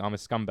clear they think I'm a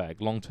scumbag,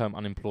 long-term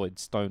unemployed,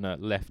 stoner,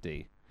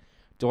 lefty.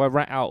 Do I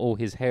rat out all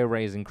his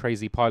hair-raising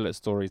crazy pilot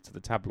stories to the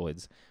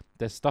tabloids?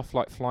 There's stuff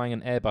like flying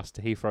an Airbus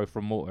to Heathrow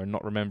from Malta and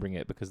not remembering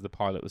it because the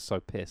pilot was so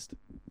pissed.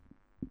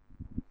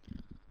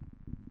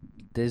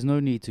 There's no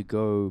need to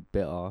go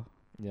bitter,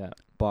 Yeah.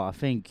 but I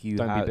think you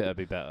Don't have, be bitter,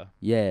 be better.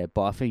 Yeah,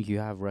 but I think you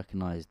have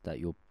recognised that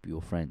your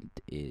friend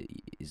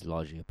is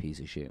largely a piece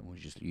of shit and was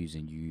just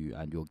using you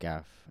and your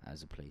gaff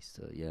as a place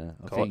to. Yeah,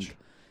 I think.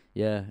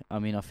 Yeah, I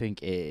mean, I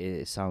think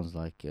it sounds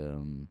like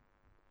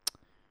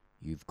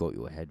you've got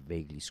your head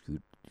vaguely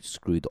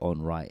screwed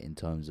on right in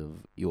terms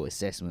of your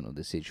assessment of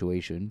the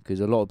situation, because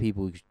a lot of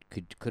people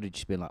could have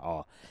just been like,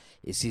 "Oh,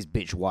 it's his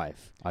bitch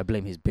wife. I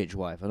blame his bitch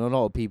wife," and a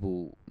lot of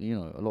people, a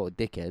lot of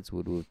dickheads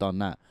would have done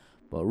that.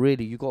 But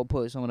really, you got to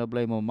put some of the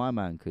blame on my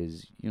man,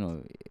 because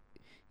it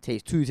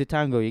takes two to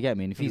tango. You get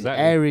me? And if he's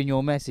Exactly. airing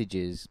your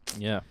messages,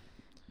 Yeah.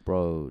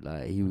 bro,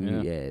 like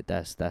Yeah.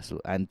 that's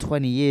and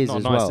 20 years Not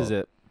as nice, well. is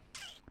it?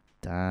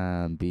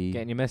 Damn, B.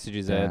 Getting your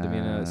messages aired. I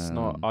mean, it's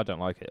not. I don't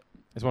like it.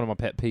 It's one of my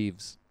pet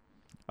peeves.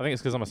 I think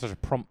it's because I'm such a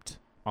prompt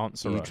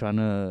answerer. You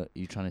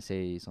trying to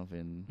say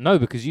something? No,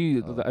 because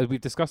you, Oh. as we've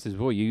discussed this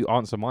before, you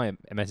answer my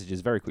messages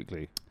very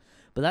quickly.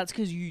 But that's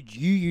because you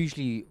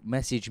usually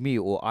message me,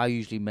 or I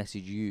usually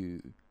message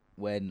you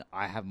when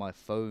I have my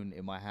phone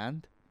in my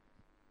hand.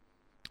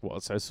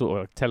 What? So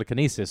sort of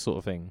telekinesis sort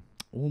of thing.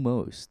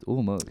 Almost.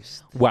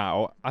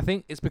 Wow. I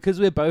think it's because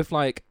we're both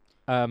like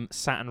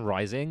Saturn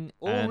rising.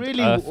 Or and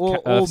really, Earth,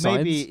 or Earth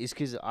maybe signs. it's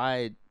because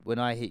when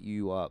I hit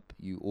you up,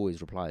 you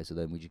always reply. So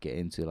then we just get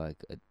into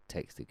like a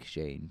text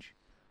exchange.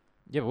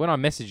 Yeah, but when I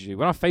message you,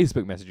 when I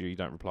Facebook message you, you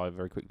don't reply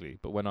very quickly.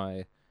 But when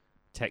I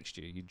text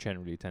you, you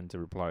generally tend to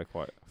reply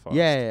quite fast.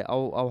 Yeah,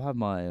 I'll have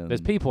my.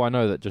 There's people I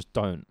know that just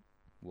don't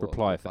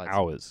reply for to-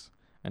 hours,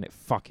 and it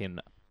fucking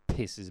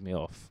pisses me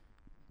off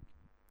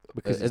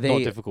because Are it's they-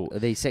 not difficult. Are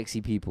they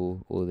sexy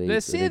people, or they?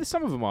 There's are they-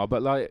 some of them are,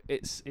 but like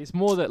it's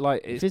more that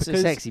like if it's it's a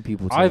because sexy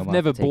people, thing, I've I might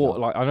never have to take bought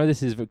up. like I know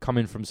this is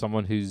coming from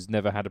someone who's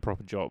never had a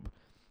proper job,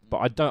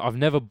 but I've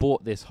never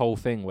bought this whole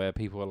thing where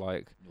people are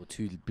like, You're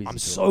too busy. I'm to-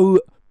 so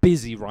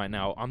busy right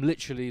now. I'm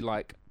literally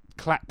like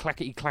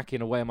clackety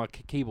clacking away on my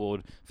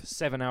keyboard for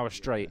 7 hours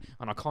straight,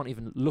 and I can't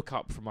even look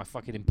up from my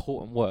fucking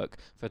important work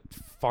for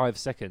 5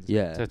 seconds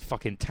Yeah. to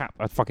fucking tap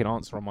a fucking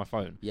answer on my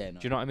phone. Yeah. Do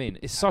you know what I mean?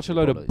 It's such a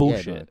load of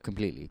bullshit. Yeah, no,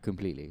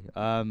 completely.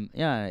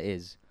 Yeah, it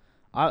is.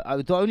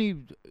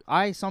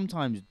 I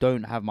sometimes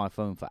don't have my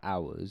phone for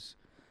hours.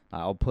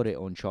 Like, I'll put it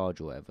on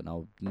charge or whatever, and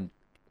I'll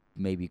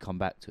maybe come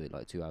back to it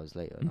like 2 hours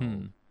later,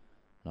 and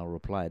I'll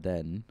reply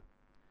then.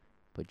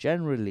 But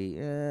generally,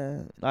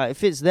 like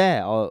if it's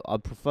there, I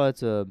prefer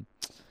to.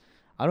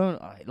 I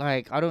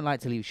don't like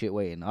to leave shit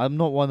waiting. I'm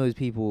not one of those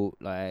people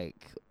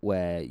like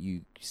where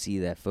you see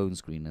their phone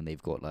screen and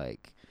they've got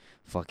like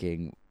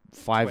fucking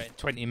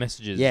 20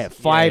 messages. Yeah,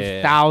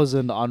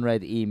 5,000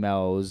 unread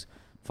emails,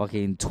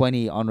 fucking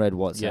 20 unread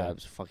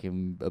WhatsApps,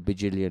 fucking a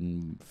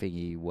bajillion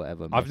thingy,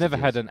 whatever. I've never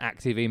had messages. an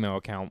active email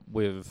account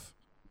with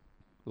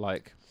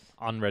like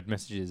unread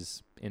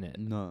messages in it.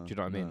 No. Do you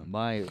know what I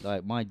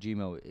mean? My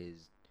Gmail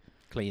is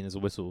Clean as a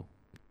whistle.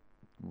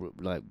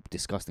 like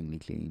disgustingly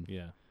clean.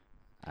 Yeah.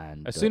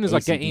 And As soon as I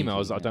get ACD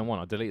emails clean, I don't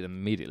want, I delete them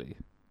immediately.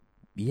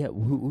 Yeah,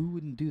 who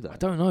wouldn't do that? I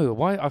don't know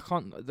why I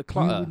can't. The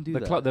clutter, wouldn't do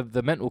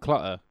the mental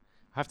clutter.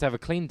 I have to have a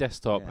clean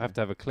desktop. Yeah. I have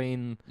to have a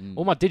clean. Mm.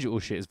 All my digital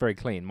shit is very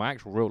clean. My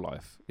actual real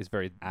life is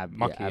very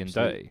mucky and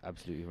dirty.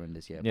 Absolutely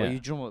horrendous. Yeah. Yeah.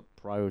 But you know what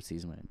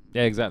priorities, man.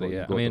 Yeah, exactly. You've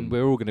Yeah, I got mean them.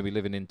 we're all going to be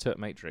living in Turk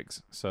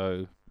Matrix,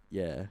 so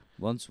Yeah.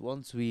 Once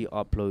we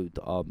upload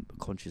our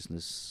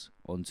consciousness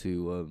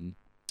onto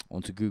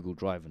Google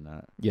Drive and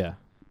that. yeah.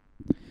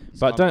 it's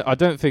But coming. I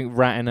don't think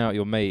ratting out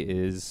your mate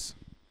is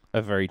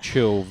a very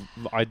chill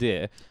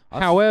idea. I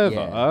f- However,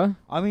 yeah.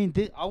 I mean,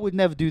 I would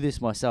never do this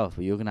myself,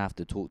 but you're gonna have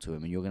to talk to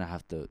him, and you're gonna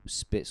have to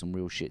spit some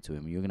real shit to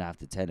him, and you're gonna have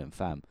to tell him,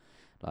 fam.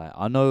 Like,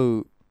 I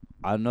know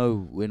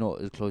we're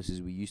not as close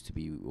as we used to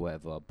be,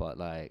 whatever. But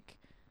like,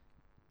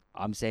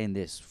 I'm saying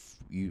this,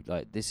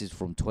 this is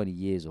from 20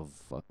 years of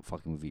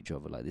fucking with each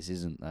other. Like, this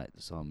isn't like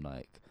some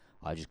like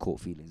I just caught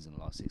feelings in the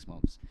last 6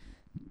 months.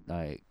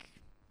 Like,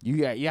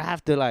 you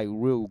have to like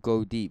real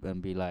go deep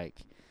and be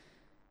like,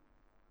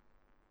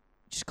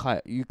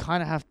 you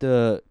kind of have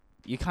to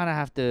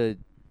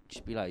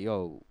just be like,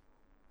 yo,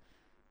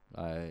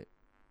 like,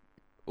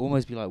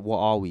 almost be like, what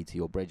are we to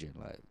your brethren?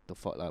 Like, the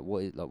fuck, like,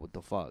 what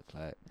the fuck?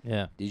 Like,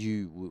 yeah, did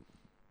you?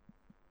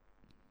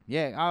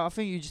 Yeah, I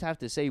think you just have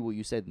to say what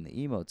you said in the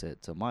email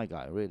to my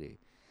guy, really,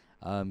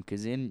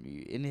 because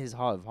in his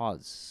heart of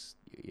hearts,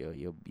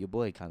 your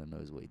boy kind of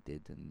knows what he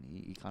did, and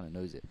he kind of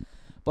knows it,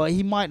 but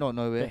he might not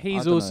know it. but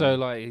he's also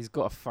like he's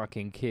got a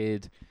fucking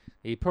kid.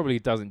 He probably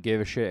doesn't give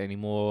a shit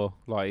anymore.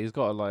 Like he's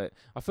got like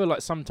I feel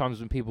like sometimes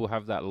when people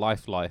have that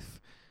life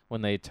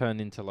when they turn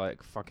into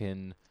like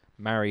fucking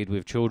married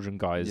with children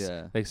guys,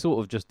 Yeah. they sort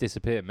of just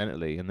disappear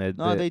mentally, and they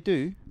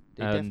do.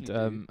 They and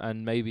definitely do.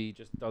 and maybe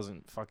just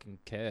doesn't fucking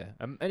care.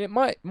 And it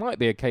might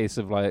be a case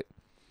of like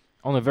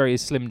on a very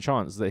slim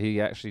chance that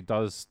he actually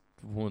does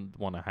want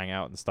to hang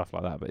out and stuff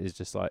like that, but it's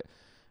just like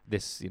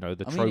this, the I mean,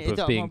 trope it of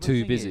do- being but the too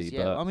thing busy. is,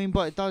 yeah, But I mean,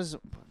 but it does.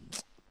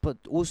 But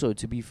also,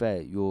 to be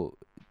fair,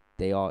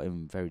 they are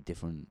in very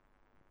different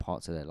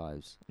parts of their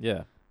lives.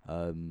 yeah,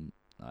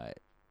 Like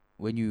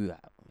when you,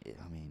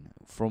 I mean,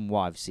 from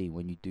what I've seen,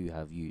 when you do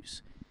have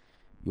use,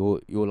 your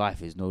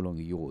life is no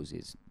longer yours.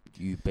 It's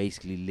you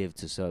basically live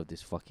to serve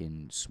this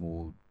fucking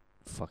small,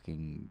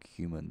 fucking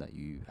human that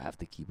you have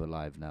to keep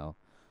alive now.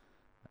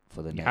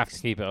 For the you next, have to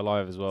keep it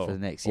alive as well, for the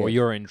next, or yeah,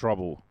 you're in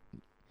trouble.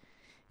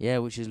 yeah,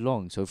 which is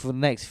long. So for the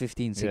next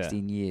 15, Yeah.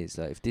 16 years,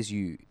 like if this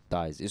you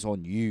dies, it's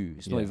on you.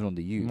 It's not Yeah. even on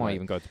the you. You might like,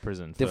 even go to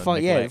prison. the for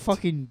the neglect.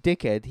 fucking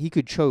dickhead. He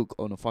could choke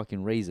on a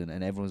fucking raisin,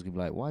 and everyone's gonna be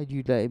like, "Why'd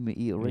you let him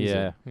eat a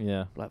raisin?"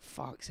 Yeah, Like,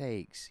 fuck's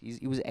sakes.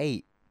 He was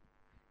 8.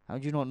 How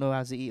do you not know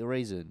how to eat a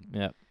raisin?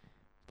 yeah.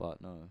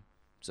 But no.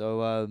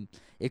 So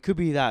it could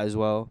be that as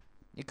well.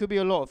 It could be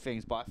a lot of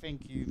things, but I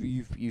think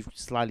you've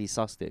slightly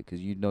sussed it because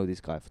you know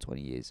this guy for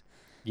 20 years,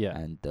 Yeah.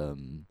 and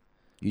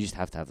you just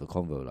have to have the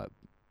convo like,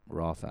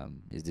 "Rah,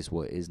 fam, is this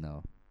what it is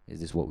now? Is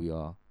this what we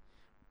are?"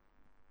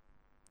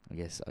 I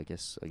guess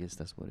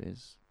that's what it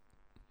is.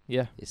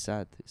 Yeah. It's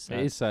sad. It's sad.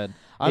 It is sad.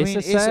 I it's mean,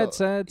 a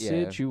sad yeah.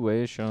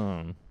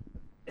 situation.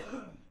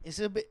 It's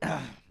a bit.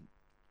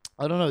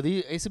 I don't know.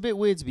 It's a bit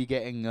weird to be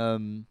getting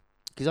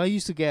because I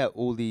used to get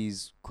all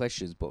these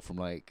questions, but from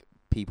like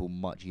people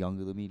much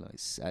younger than me, like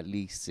at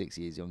least 6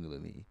 years younger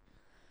than me,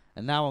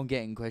 and now I'm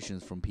getting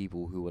questions from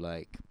people who were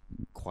like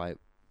quite,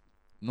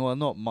 no,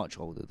 not much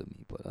older than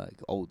me, but like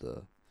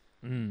older,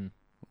 who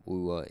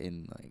were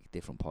in like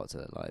different parts of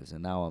their lives,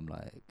 and now I'm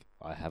like,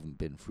 I haven't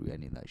been through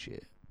any of that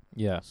shit,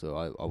 Yeah. so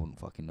I wouldn't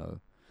fucking know.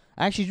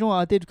 Actually, you know what?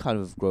 I did kind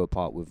of grow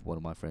apart with one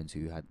of my friends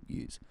who had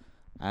youths.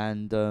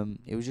 And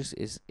it was just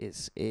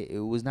it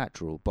was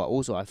natural, but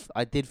also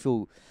I did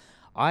feel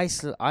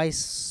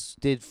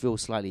did feel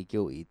slightly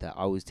guilty that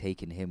I was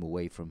taking him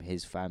away from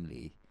his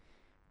family,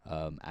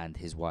 and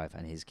his wife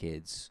and his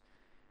kids,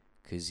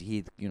 because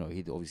he'd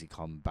obviously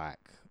come back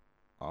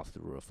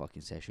after a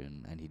fucking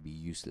session and he'd be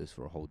useless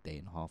for a whole day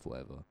and a half or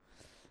whatever,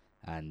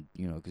 and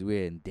because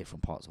we're in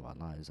different parts of our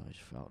lives, I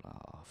just felt like,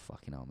 oh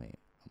fucking hell, mate,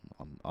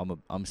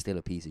 I'm still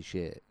a piece of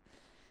shit.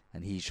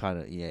 and he's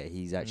trying to. Yeah,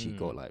 he's actually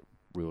got Mm. like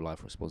real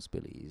life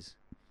responsibilities.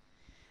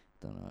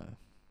 Don't know.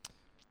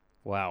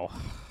 Wow.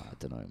 I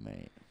don't know,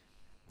 mate.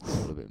 It's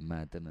all a bit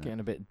mad, don't it? Getting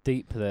a bit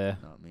deep there.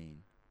 You know what I mean?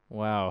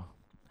 Wow.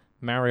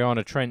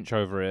 Mariana Trench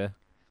over here,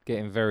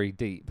 getting very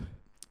deep.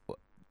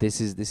 This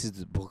is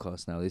the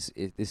podcast now. This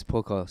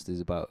podcast is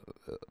about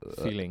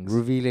Feelings.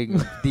 revealing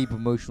deep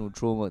emotional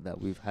trauma that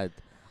we've had.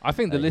 I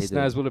think the hidden.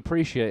 listeners will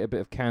appreciate a bit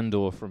of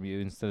candor from you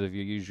instead of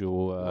your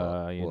usual,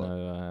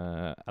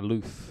 What?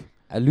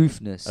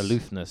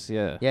 aloofness.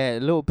 Yeah. Yeah, a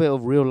little bit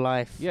of real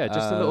life. Yeah,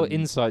 just a little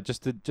insight,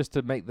 just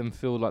to make them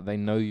feel like they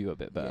know you a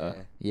bit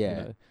better.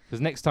 Yeah.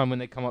 Because next time when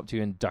they come up to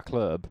you in Da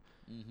Club,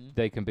 Mm-hmm.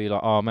 they can be like,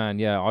 "Oh man,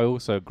 yeah, I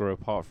also grew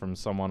apart from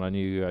someone I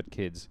knew who had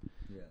kids.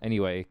 Yeah.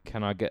 Anyway,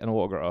 can I get an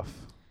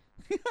autograph?"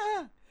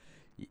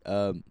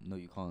 No,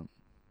 you can't.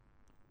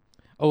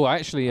 Oh,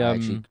 actually, I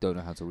actually don't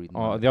know how to read.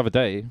 the other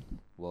day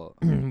What?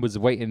 was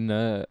waiting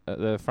at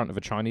the front of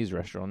a Chinese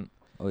restaurant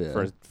Oh yeah.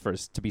 for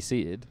us to be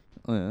seated.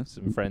 Oh yeah.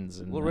 Some friends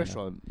and What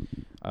restaurant?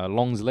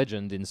 Long's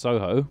Legend in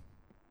Soho.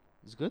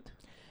 It's good.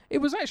 It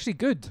was actually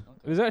good.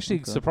 It was actually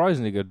Okay.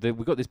 surprisingly good.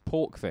 We got this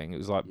pork thing. It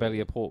was like belly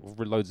Yeah. of pork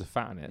with loads of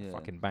fat in it. Yeah.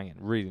 Fucking banging.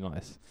 Really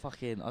nice.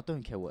 Fucking, I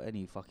don't care what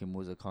any fucking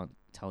Muzakant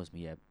tells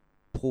me. Yeah,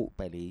 pork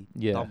belly.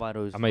 Yeah. Done by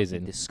those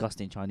Amazing. fucking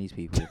disgusting Chinese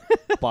people,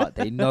 but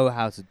they know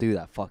how to do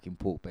that fucking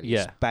pork belly.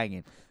 Yeah. It's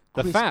banging.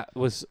 The Crisp- fat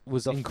was the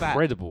fat-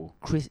 incredible.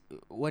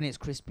 when it's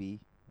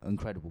crispy,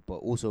 incredible. But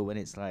also when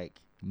it's like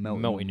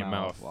Melt in your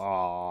mouth.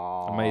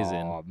 Oh,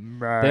 Amazing.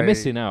 mate. They're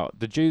missing out.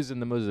 The Jews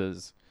and the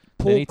Muzzas.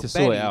 They Pork need to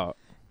sort belly. it out.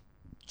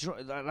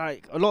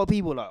 Like a lot of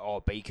people are like, oh,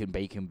 bacon,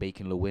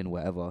 Lewin,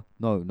 whatever.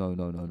 No.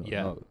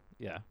 Yeah. No.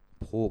 Yeah.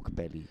 Pork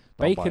belly. done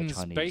by Bacon's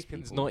Chinese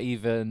people. not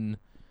even,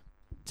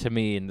 to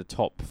me, in the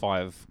top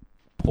 5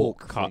 Pork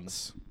pork thing.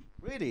 cuts.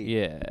 Really.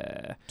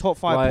 Yeah. Top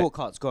 5 Like- pork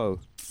cuts. Go.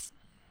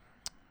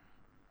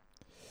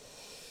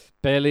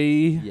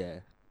 Belly, Yeah.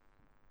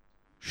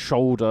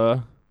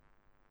 shoulder.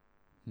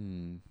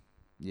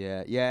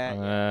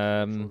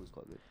 Yeah. Um,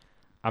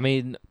 I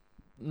mean,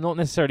 not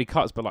necessarily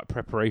cuts, but like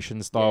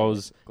preparation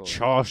styles.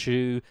 Char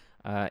siu,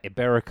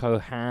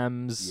 Iberico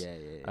hams.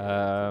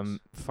 Yeah.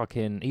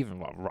 Fucking even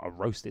like a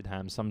roasted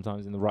ham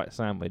sometimes in the right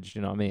sandwich.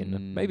 You know what I mean?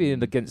 Mm. Maybe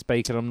against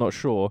bacon. I'm not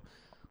sure.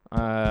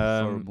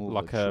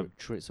 Like a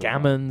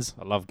gammons.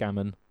 I love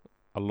gammon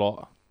a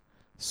lot.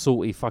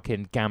 Salty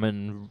fucking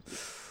gammon.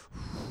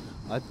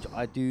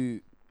 I do.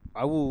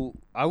 I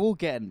will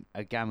get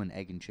a gammon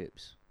egg and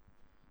chips.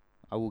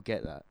 I will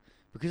get that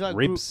because I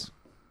Ribs.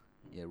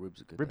 Yeah,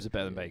 ribs are good. Ribs are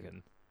better than yeah,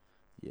 bacon.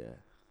 Yeah.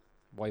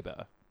 Way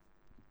better.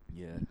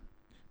 Yeah.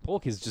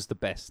 Pork is just the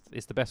best.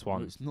 It's the best No,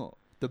 one. it's not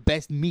the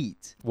best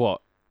meat.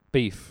 What?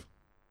 Beef.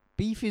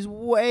 Beef is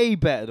way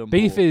better than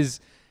Beef pork. is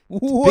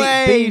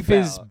way beef better.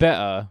 is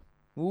better.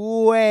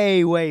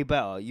 way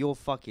better. You're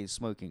fucking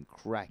smoking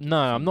crack. if No,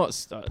 you I'm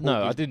think not. pork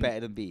No, I is didn't. Better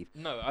than beef.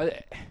 No,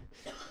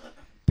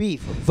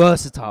 Beef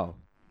versatile.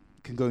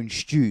 Can go in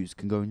stews.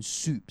 Can go in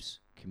soups.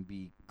 Can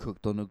be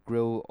cooked on a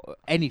grill.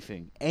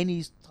 Anything.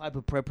 Any type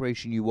of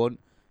preparation you want,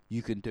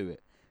 you can do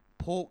it.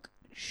 Pork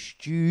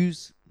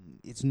stews,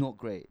 it's not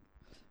great.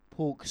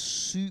 Pork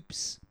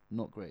soups,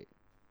 not great.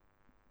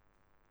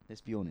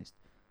 Let's be honest.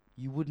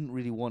 You wouldn't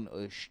really want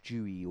a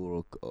stewy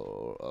or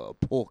a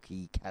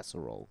porky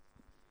casserole.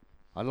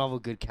 I love a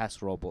good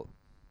casserole, but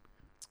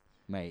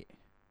mate,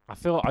 I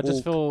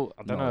just feel.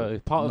 I don't No, know.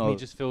 Part of me no.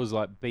 just feels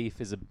like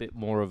beef is a bit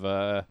more of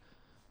a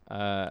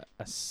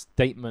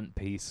statement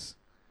piece.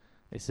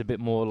 It's a bit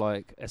more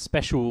like a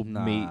special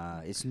meat,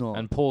 it's not.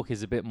 and pork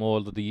is a bit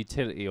more. The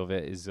utility of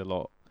it is a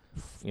lot.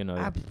 You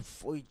know.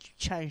 Before you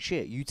chatting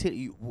shit,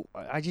 utility.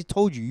 I just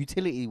told you,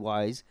 utility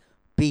wise,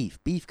 beef.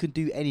 Beef can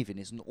do anything.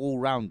 It's an all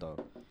rounder.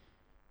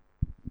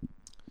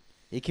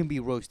 It can be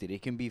roasted.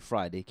 It can be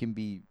fried. It can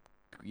be,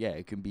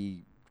 it can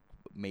be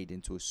made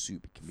into a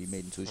soup. It can be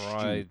made into a stew,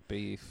 Fried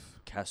beef.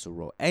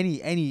 casserole. Any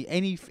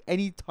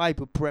type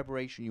of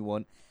preparation you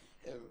want,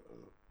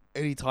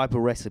 any type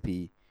of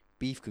recipe,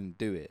 beef can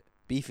do it.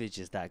 Beef is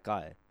just that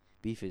guy.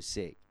 Beef is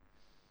sick.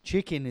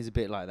 Chicken is a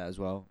bit like that as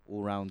well.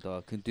 All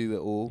rounder, can do it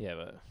all. Yeah,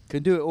 but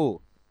Can do it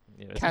all.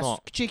 it's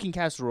not. Chicken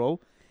casserole,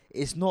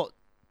 it's not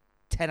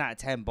 10 out of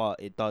 10,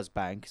 but it does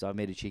bang because I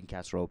made a chicken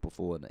casserole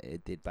before and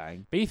it did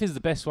bang. Beef is the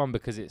best one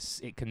because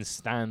it can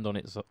stand on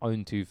its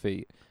own 2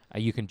 feet,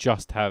 and you can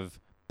just have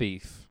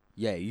beef.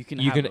 Yeah, you can.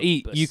 You have can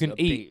eat. You can a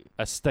eat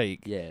a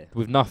steak Yeah,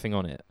 with nothing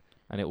on it,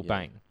 and it will yeah,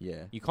 bang.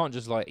 Yeah, You can't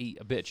just like eat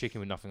a bit of chicken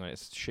with nothing on it.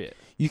 It's shit.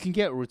 you can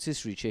get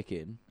rotisserie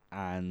chicken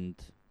and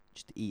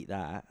just eat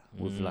that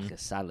with like Mm. a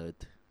salad,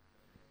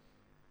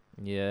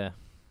 Yeah,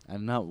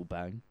 and that will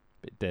bang.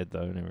 bit dead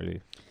though, isn't it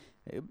really?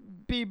 It'll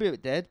be a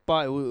bit dead,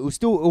 but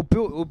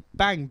it'll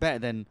bang better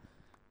than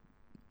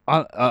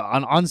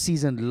an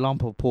unseasoned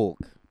lump of pork.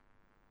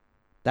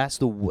 That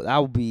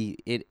would be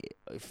it.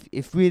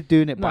 If we're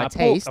doing it by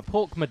taste, a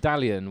pork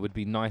medallion would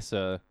be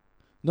nicer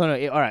all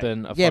right.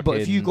 than a Yeah, but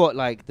if you fucking- got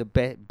like the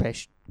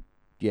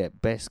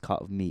best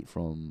cut of meat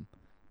from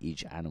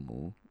each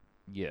animal,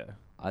 yeah.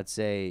 I'd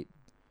say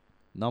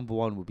number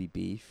 1 would be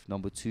beef,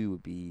 number 2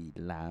 would be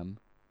lamb,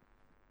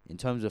 In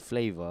terms of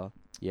flavor,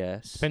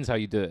 yes. Depends how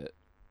you do it.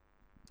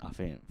 I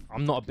think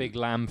I'm not a big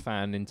lamb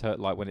fan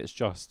like when it's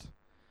just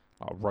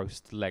a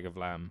roast leg of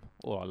lamb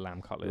or lamb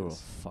you're a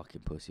cutlets.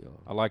 fucking pussy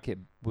hole. I like it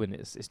when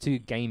it's too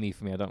gamey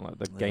for me. I don't like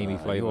the gamey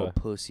You're flavour. a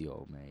pussy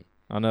hole, mate.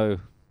 I know.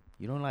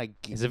 You don't like.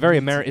 It's a very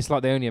It's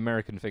like the only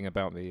American thing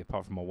about me,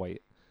 apart from my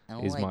weight. I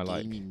don't is like my,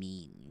 like- gamey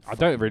meat. you I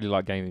don't fucking really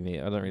like gamey meat.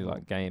 I don't really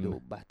like game. Little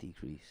batty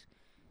crease.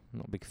 I'm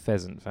not a big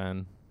pheasant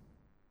fan.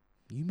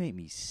 You make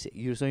me sick.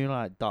 So you're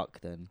like duck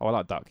then. Oh, I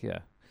like duck. Yeah.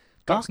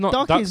 Duck, Duck's not.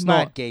 duck Duck's is not.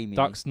 mad gamey.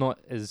 Duck's not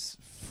as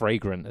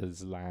fragrant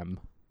as lamb.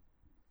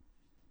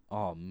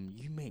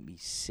 You make me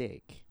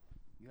sick.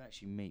 You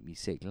actually make me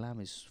sick. Lamb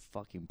is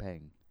fucking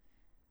peng.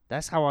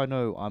 That's how I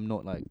know I'm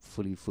not like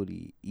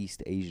fully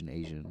East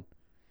Asian.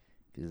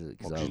 Because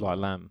Because you like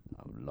lamb.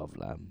 I love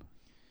lamb.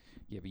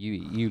 Yeah, but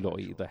you lot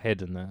eat the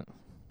head and that.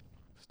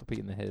 Stop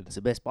eating the head. It's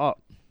the best part.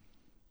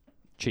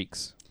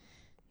 Cheeks.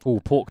 Oh,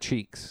 pork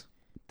cheeks.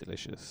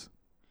 Delicious.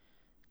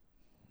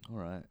 All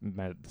right.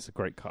 Man, it's a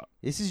great cut.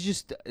 This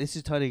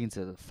is turning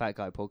into the fat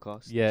guy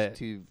podcast. Yeah. It's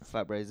two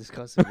fat bros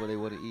discussing what they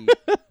want to eat.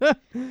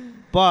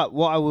 But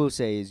what I will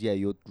say is, yeah,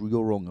 you're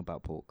wrong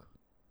about pork.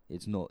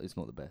 It's not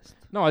the best.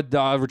 No,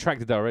 I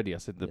retracted that already. I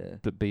said Yeah.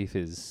 the beef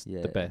is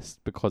Yeah. the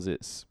best because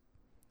it's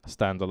a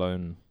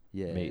standalone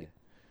Yeah. meat.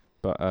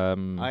 But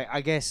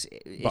I guess.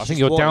 but I think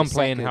you're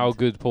downplaying how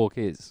good pork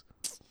is.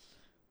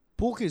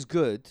 Pork is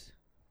good.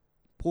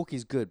 Pork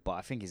is good, but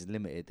I think it's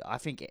limited. I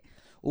think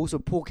also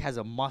pork has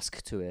a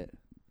musk to it.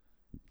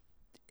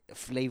 A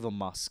flavor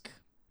musk.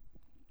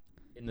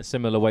 In a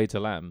similar way to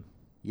lamb.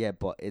 Yeah,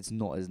 but it's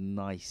not as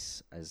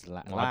nice as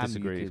lamb. Well, I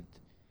disagree.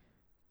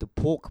 The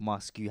pork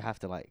musk, you have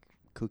to like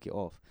cook it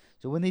off.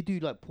 So when they do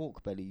like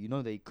pork belly,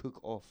 they cook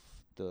off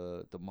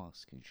the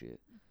musk and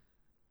shit.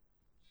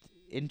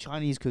 In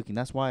Chinese cooking,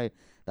 that's why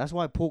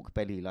pork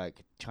belly,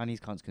 like Chinese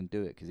cunts can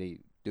do it because they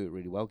do it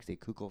really well because they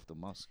cook off the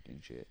musk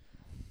and shit.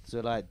 So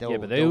like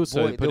But they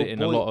also put it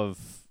in a lot of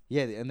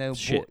and they'll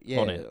shit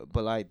on it.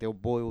 But like they'll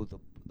boil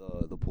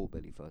the pork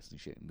belly first and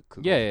shit and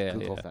cook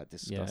off that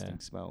disgusting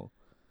smell.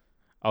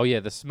 Oh yeah,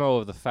 the smell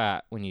of the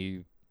fat when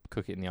you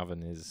cook it in the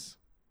oven is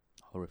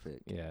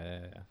Horrific.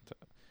 yeah.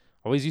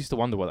 I always used to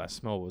wonder what that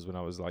smell was when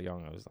I was like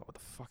young. I was like, what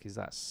the fuck is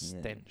that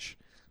stench?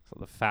 It's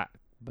like the fat,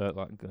 but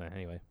like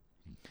anyway.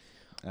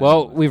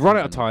 Well, we've run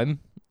out of time.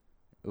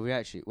 We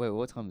actually wait.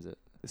 What time is it?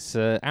 It's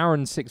an hour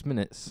and 6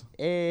 minutes.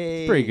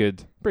 Hey. It's pretty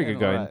good. Pretty good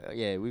going. Right.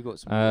 Yeah, we've got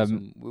some.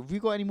 Have you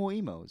got any more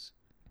emails?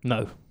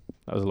 No,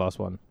 that was the last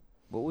one.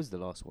 What was the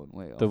last one?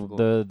 Wait, I The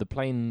forgot. the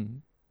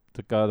plane,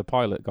 the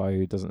pilot guy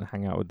who doesn't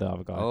hang out with the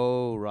other guy.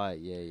 Oh right,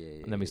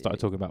 yeah. And then we started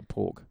talking about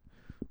pork.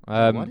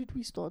 Why did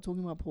we start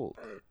talking about pork?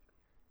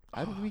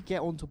 How did we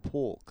get onto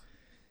pork?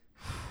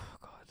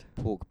 God,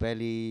 pork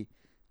belly.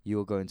 You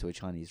were going to a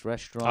Chinese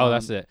restaurant. Oh,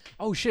 that's it.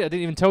 Oh shit! I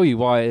didn't even tell you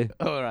why.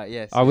 Oh right,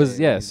 yes. I was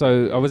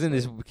So I was in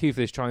this queue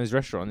for this Chinese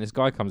restaurant, and this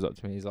guy comes up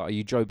to me. He's like, "Are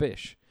you Joe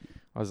Bish?"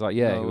 I was like,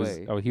 "Yeah." No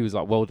way. He was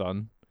like, "Well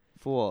done."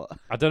 For what?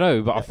 I don't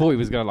know, but I thought he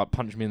was gonna like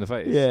punch me in the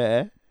face. Yeah.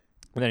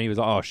 And then he was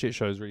like, "Oh, shit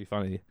show's really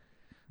funny."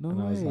 No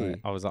and way.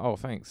 I was like, "Oh,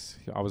 thanks."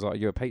 I was like,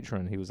 "You're a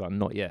patron." He was like,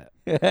 "Not yet."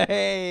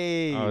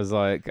 Hey. I was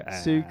like,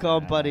 soon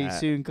come, buddy.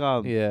 Soon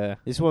come. Yeah.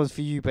 This one's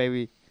for you,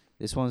 baby.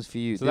 This one's for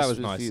you. So This that was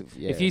nice. for you.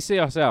 Yeah. If you see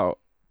us out,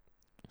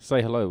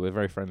 say hello. We're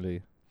very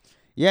friendly.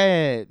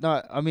 Yeah.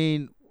 No, I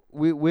mean,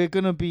 we're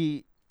gonna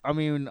be. I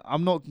mean,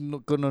 I'm not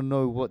gonna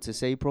know what to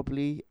say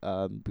properly.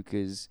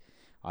 Because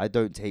I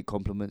don't take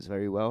compliments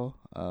very well.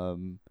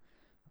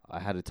 I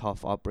had a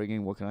tough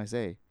upbringing. What can I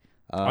say?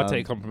 I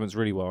take compliments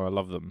really well. I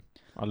love them.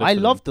 I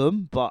love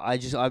them, but I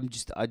just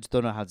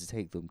don't know how to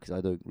take them because I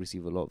don't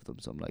receive a lot of them.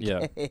 So I'm like,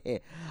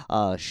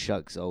 yeah,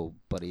 shucks, old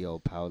buddy,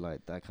 old pal,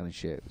 like that kind of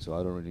shit. So I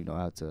don't really know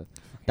how to.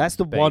 That's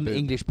the one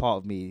English part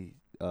of me.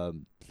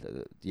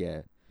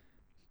 Yeah,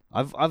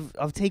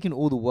 I've taken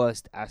all the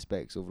worst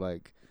aspects of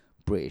like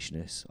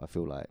Britishness. I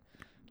feel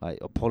like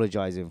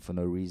apologizing for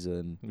no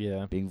reason.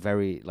 Yeah, being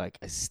very like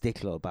a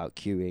stickler about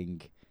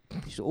queuing.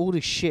 Just all the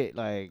shit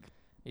like.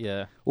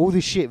 Yeah. All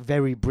the shit,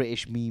 very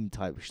British meme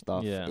type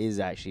stuff is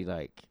actually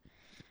like,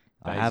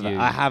 I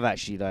have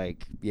actually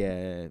like,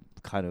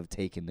 kind of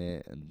taken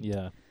it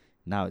and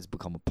now it's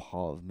become a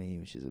part of me,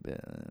 which is a bit.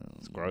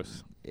 It's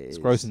gross. It's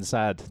gross and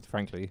sad,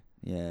 frankly.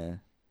 Yeah.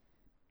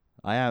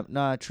 I am.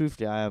 No,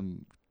 truthfully, I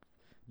am.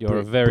 You're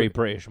a very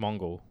British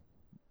Mongol.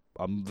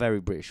 I'm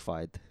very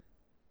British-fied.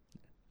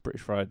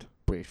 British-fied.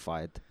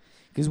 British-fied.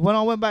 Because when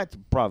I went back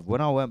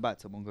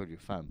to Mongolia,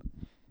 fam.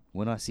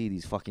 When I see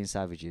these fucking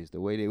savages,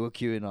 the way they were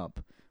queuing up,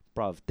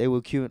 bruv, they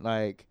were queuing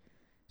like,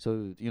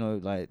 so,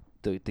 like,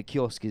 the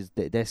kiosk is,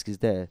 the desk is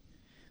there.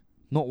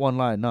 Not one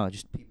line, no,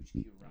 just people just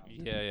queuing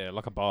around. Yeah,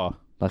 like a bar.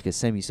 Like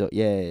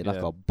a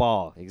like a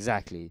bar,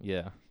 exactly.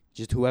 Yeah.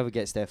 Just whoever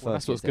gets there first. Well,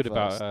 that's what's good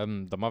first.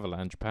 about the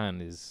motherland, Japan,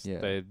 is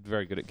they're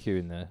very good at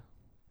queuing there.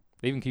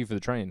 They even queue for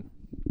the train.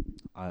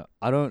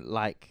 I don't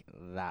like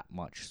that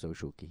much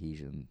social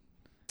cohesion.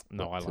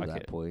 No, I like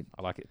that it. Point.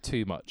 I like it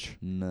too much.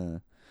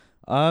 No.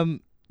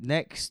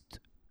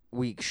 Next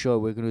week's show,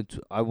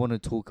 I want to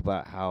talk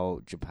about how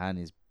Japan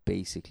is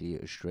basically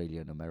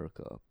Australia and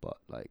America, but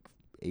like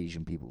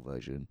Asian people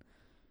version.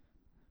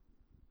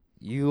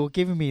 You're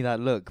giving me that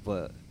look,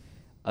 but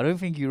I don't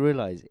think you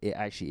realize it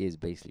actually is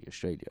basically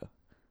Australia.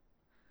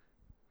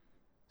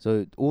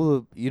 So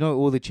all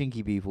the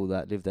Chinky people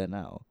that live there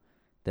now,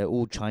 they're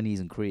all Chinese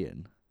and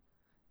Korean.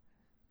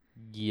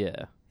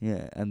 Yeah.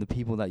 Yeah, and the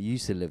people that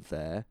used to live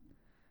there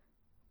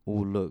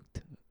all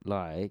looked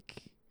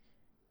like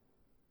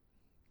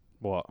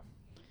What?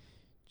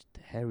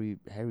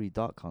 hairy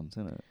dark cunts,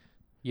 innit?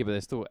 Yeah, but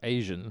they're still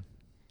Asian.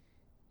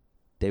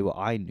 They were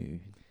Ainu.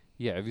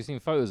 Yeah, have you seen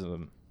photos of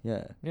them?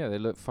 Yeah. Yeah, they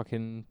look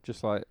fucking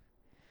just like...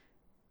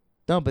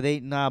 No, but they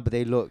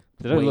look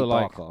They don't way look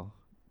like- darker.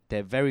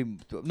 They're very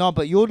no,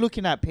 but you're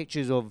looking at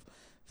pictures of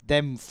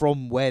them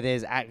from where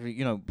there's actually,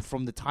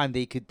 from the time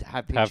they could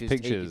have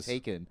pictures,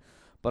 taken.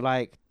 But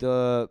like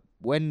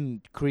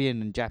when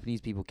Korean and Japanese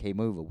people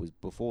came over was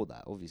before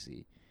that,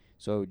 obviously.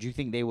 So do you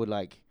think they would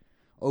like,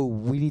 oh,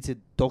 we need to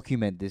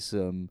document this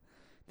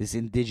this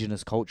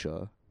indigenous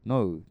culture?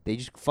 No, they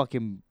just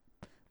fucking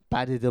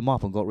batted them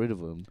up and got rid of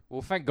them.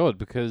 Well, thank God,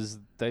 because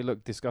they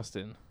look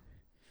disgusting.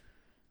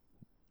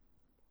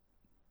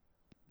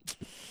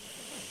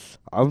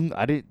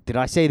 Did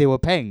I say they were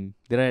peng?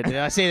 Did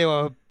I say they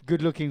were a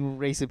good-looking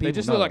race of people? They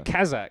just No. look like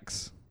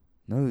Kazakhs.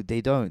 No,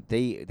 they don't.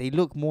 They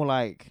look more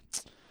like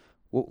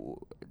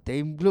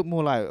they look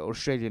more like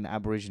Australian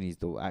Aborigines,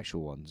 the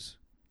actual ones.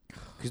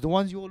 Because the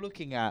ones you're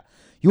looking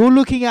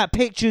at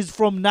pictures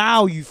from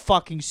now, you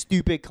fucking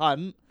stupid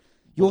cunt.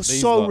 You're What,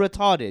 these so lot?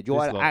 retarded. You're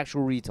This an lot?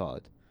 actual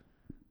retard.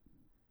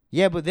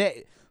 Yeah, but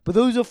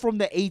those are from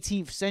the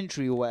 18th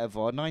century or whatever,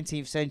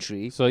 19th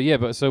century. So yeah,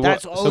 but so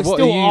That's what? all So what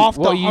still are you?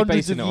 after What are you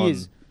hundreds basing of it on?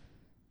 years.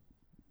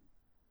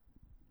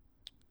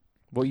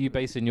 What are you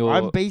basing your?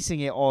 I'm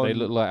basing it on. They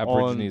look like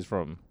Aborigines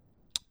from.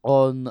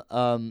 On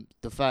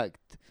the fact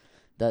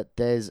that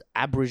there's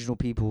Aboriginal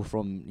people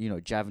from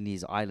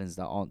Javanese islands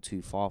that aren't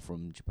too far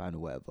from Japan or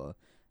whatever,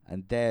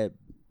 and they're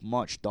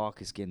much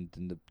darker skinned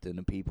than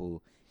the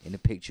people in the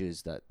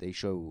pictures that they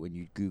show when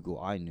you Google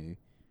Ainu,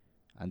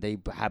 and they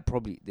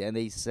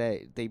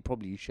say they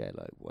probably share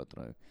like I don't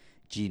know,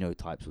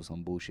 genotypes or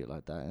some bullshit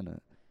like that, innit?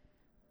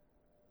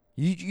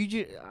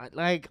 You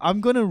like I'm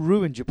gonna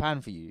ruin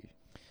Japan for you.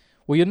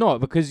 Well, you're not,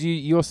 because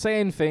you're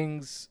saying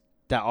things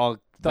That are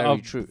that very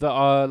are true. that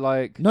are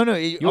like No,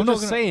 you're I'm not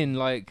gonna, saying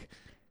like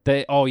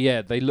they. Oh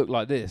yeah, they look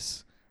like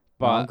this,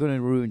 no, I'm but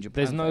gonna ruin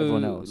Japan there's for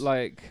everyone no else.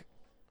 like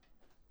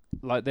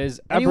there's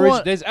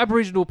Anyone- there's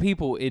Aboriginal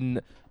people in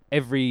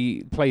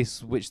every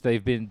place which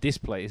they've been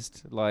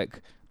displaced,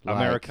 like Like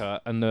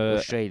America and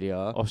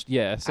Australia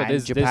yeah. So and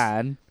there's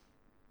Japan.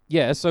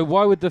 yeah. So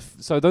why would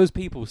so those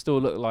people still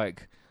look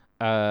like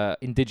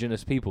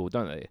indigenous people,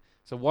 don't they?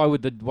 So why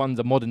would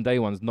the modern day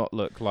ones not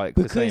look like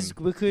the same?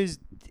 Because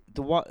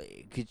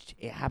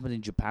it happened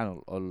in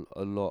Japan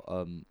a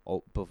lot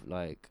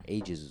like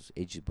ages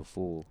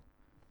before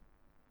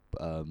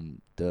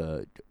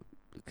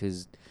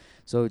because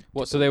so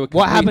What? So they were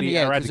what happened completely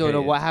yeah 'cause, so,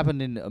 eradicated. what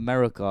happened in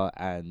America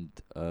and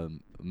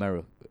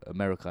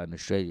America and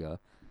Australia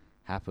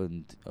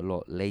happened a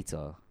lot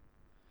later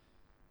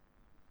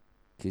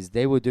because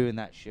they were doing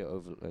that shit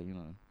over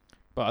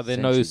But are there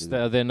centuries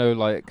ago. no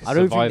like I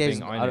don't think there's-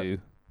 surviving I don't- Ainu?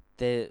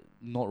 they're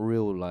not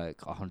real like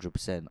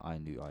 100%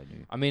 Ainu.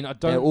 I mean, I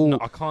They're don't. all- no,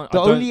 I can't. The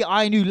I don't, only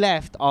Ainu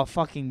left are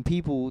fucking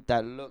people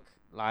that look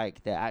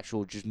like they're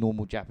actual just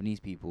normal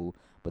Japanese people,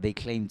 but they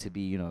claim to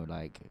be,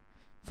 like,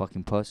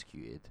 fucking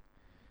persecuted.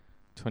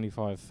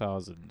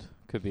 25,000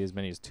 could be as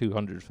many as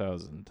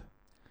 200,000.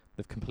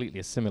 They've completely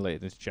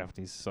assimilated into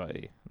Japanese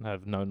society and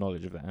have no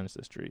knowledge of their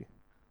ancestry.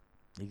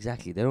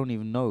 Exactly. They don't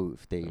even know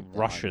if they're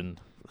Russian.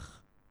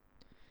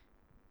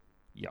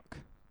 Yuck.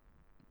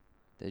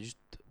 They're just.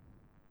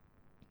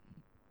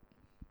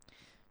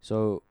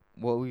 So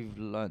what we've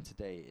learned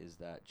today is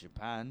that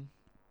Japan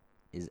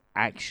is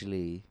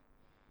actually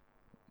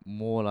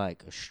more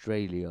like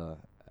Australia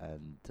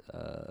and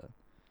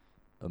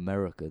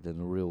America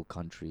than a real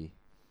country.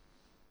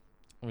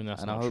 I mean,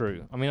 that's And I not hope-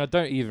 true. I mean, I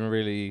don't even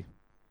really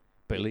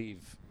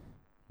believe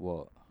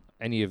What?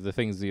 any of the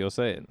things that you're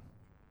saying.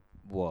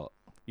 What?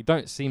 You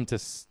don't seem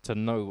to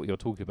know what you're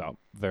talking about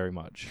very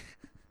much.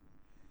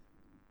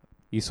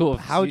 You sort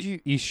of How do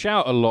you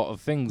shout a lot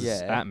of things Yeah.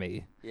 at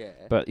me, Yeah.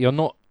 but you're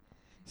not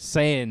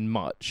saying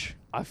much.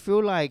 I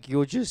feel like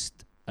you're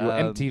just You're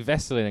empty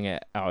vesseling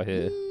it out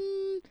here.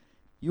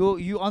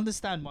 You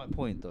understand my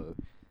point though,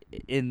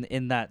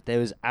 in that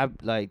there's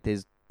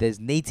there's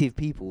native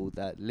people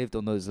that lived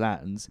on those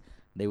lands.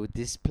 They were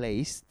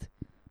displaced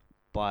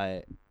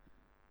by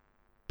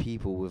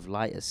people with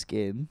lighter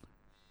skin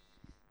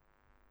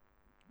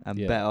and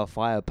Yeah. better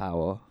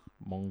firepower.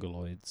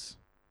 Mongoloids.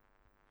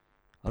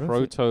 I don't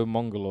think-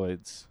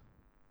 Proto-Mongoloids,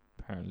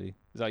 apparently.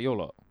 Is that your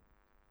lot?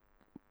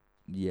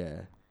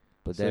 yeah,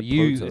 but So they're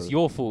it's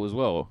your fault as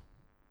well.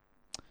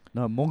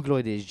 no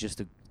Mongoloid is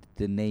just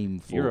the name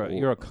for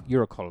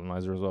You're a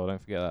colonizer as well,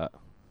 don't forget that.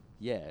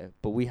 yeah,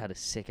 but we had a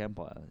sick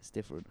empire. It's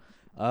different.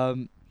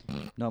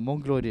 No,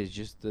 Mongoloid is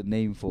just the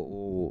name for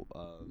all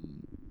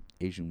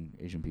Asian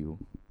people.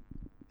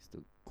 It's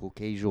the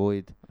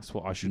Caucasoid, That's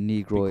what I should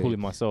be Negroid, calling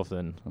myself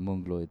then. a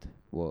Mongoloid.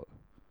 What?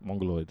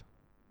 Mongoloid.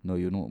 No,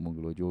 you're not a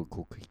Mongoloid. You're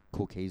a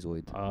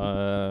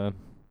Caucasoid.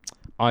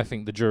 I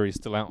think the jury's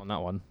still out on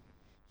that one.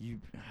 You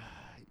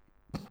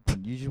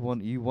just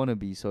want to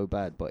be so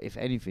bad, but if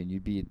anything,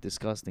 you'd be a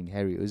disgusting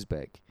hairy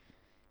Uzbek.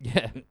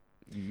 Yeah.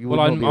 You Well,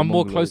 would not be a I'm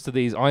more Mongoloid. close to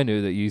these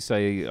Ainu that you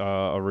say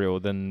are real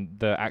than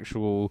the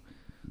actual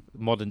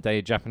modern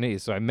day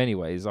Japanese. So in many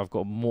ways, I've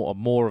got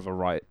more of a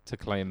right to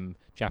claim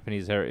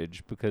Japanese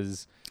heritage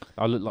because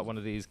I look like one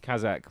of these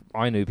Kazakh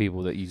Ainu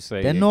people that you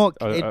say. They're not.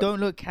 They don't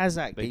look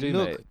Kazakh. they They do,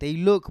 look. mate. They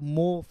look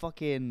more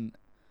fucking.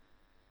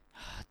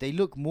 They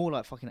look more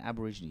like fucking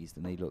Aborigines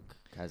than they look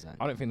Kazakh.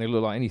 I don't think they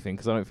look like anything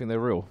because I don't think they're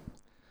real.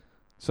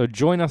 So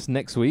join us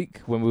next week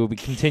when we'll be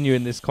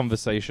continuing this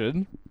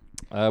conversation.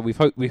 We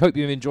hope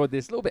you've enjoyed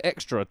this little bit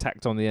extra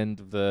tacked on the end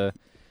of the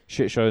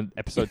shit show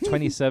episode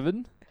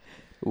 27.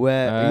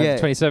 Where yeah,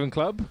 27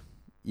 Club.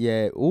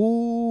 yeah.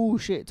 Oh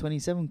shit,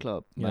 27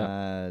 Club.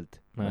 Yeah.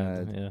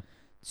 Mad. Yeah.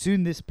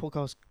 Soon this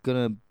podcast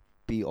gonna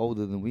be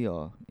older than we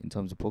are in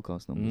terms of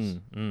podcast numbers.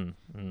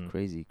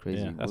 Crazy.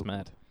 Yeah, that's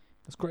mad.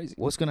 That's crazy.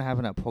 What's gonna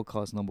happen at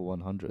podcast number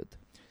 100?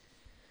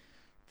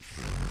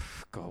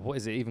 God, what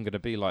is it even going to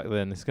be like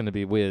then? It's going to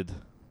be weird.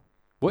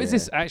 What is Yeah.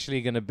 this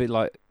actually going to be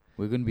like?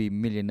 We're gonna be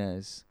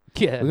millionaires.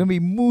 Yeah. We're gonna be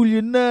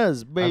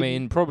millionaires, baby. I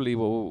mean, probably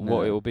what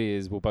No. it will be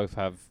is we'll both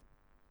have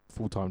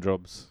full-time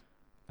jobs.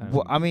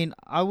 Well, I mean,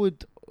 I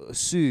would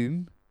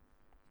assume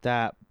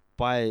that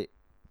by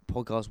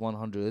podcast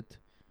 100,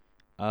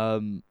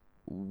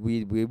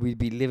 we'd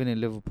be living in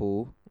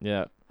Liverpool,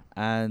 yeah.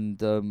 and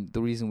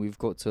the reason we've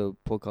got to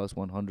podcast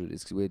 100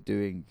 is because we're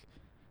doing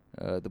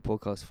the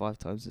podcast 5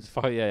 times as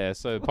Yeah.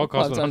 So 5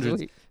 podcast times a 100,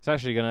 week. it's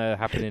actually going to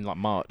happen in like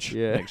March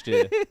Yeah. next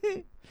year.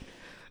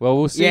 Well,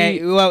 we'll see.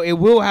 Yeah, well, it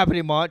will happen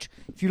in March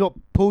if you lot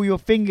pull your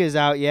fingers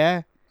out,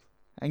 yeah,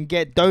 and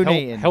get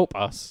donating. help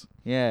us.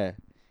 Yeah.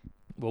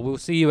 Well, we'll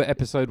see you at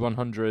episode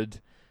 100,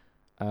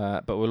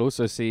 but we'll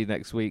also see you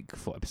next week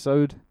for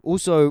episode.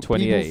 Also,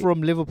 28. people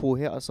from Liverpool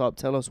hit us up.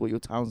 Tell us what your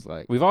town's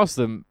like. We've asked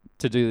them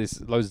to do this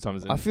loads of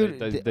times. And I feel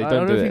they I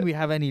don't do think it. we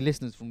have any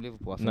listeners from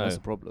Liverpool. I think No. that's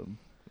a problem.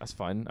 That's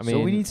fine. I mean,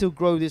 so we need to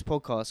grow this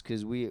podcast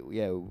because we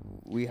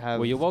have.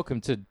 Well, you're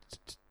welcome to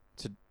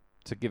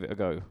give it a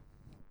go.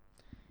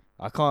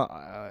 I can't.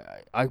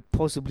 I You're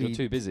possibly.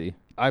 too busy.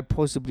 I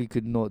possibly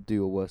could not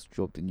do a worse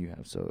job than you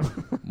have. So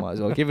might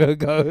as well give it a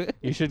go.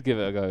 You should give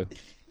it a go.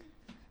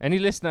 Any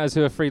listeners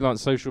who are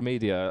freelance social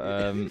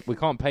media, we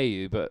can't pay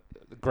you, but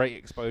great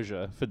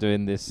exposure for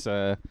doing this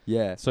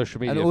Yeah.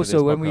 social media. And for also,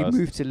 this when we podcast.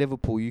 move to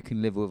Liverpool, you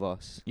can live with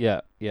us. yeah.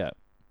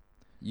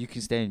 You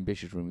can stay in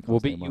Bishop's room. We can't We'll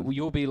stay be in mine.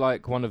 you'll be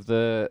like one of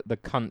the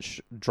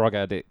cunch drug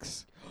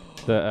addicts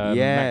that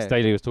Yeah. Max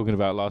Daly was talking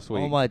about last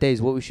week. Oh my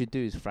days! What we should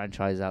do is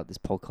franchise out this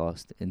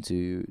podcast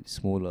into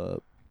smaller.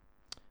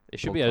 It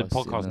should be a podcasts,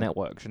 podcast innit?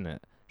 network, shouldn't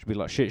it? Should be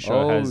like Shit Show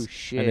Oh has,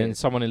 shit! and then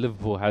someone in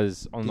Liverpool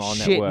has on The our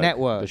Shit network,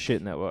 Network. the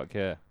Shit Network,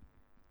 yeah,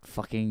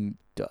 Fucking.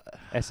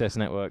 SS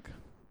Network.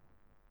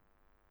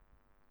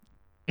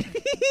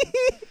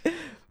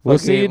 We'll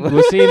see you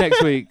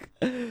next week.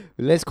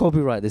 Let's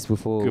copyright this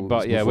before.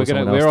 Goodbye. before Yeah, we're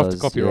someone off else to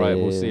does. copyright.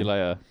 Yeah, we'll yeah, see you yeah.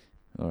 later.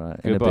 All right.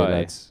 In a bit, Goodbye.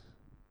 lads.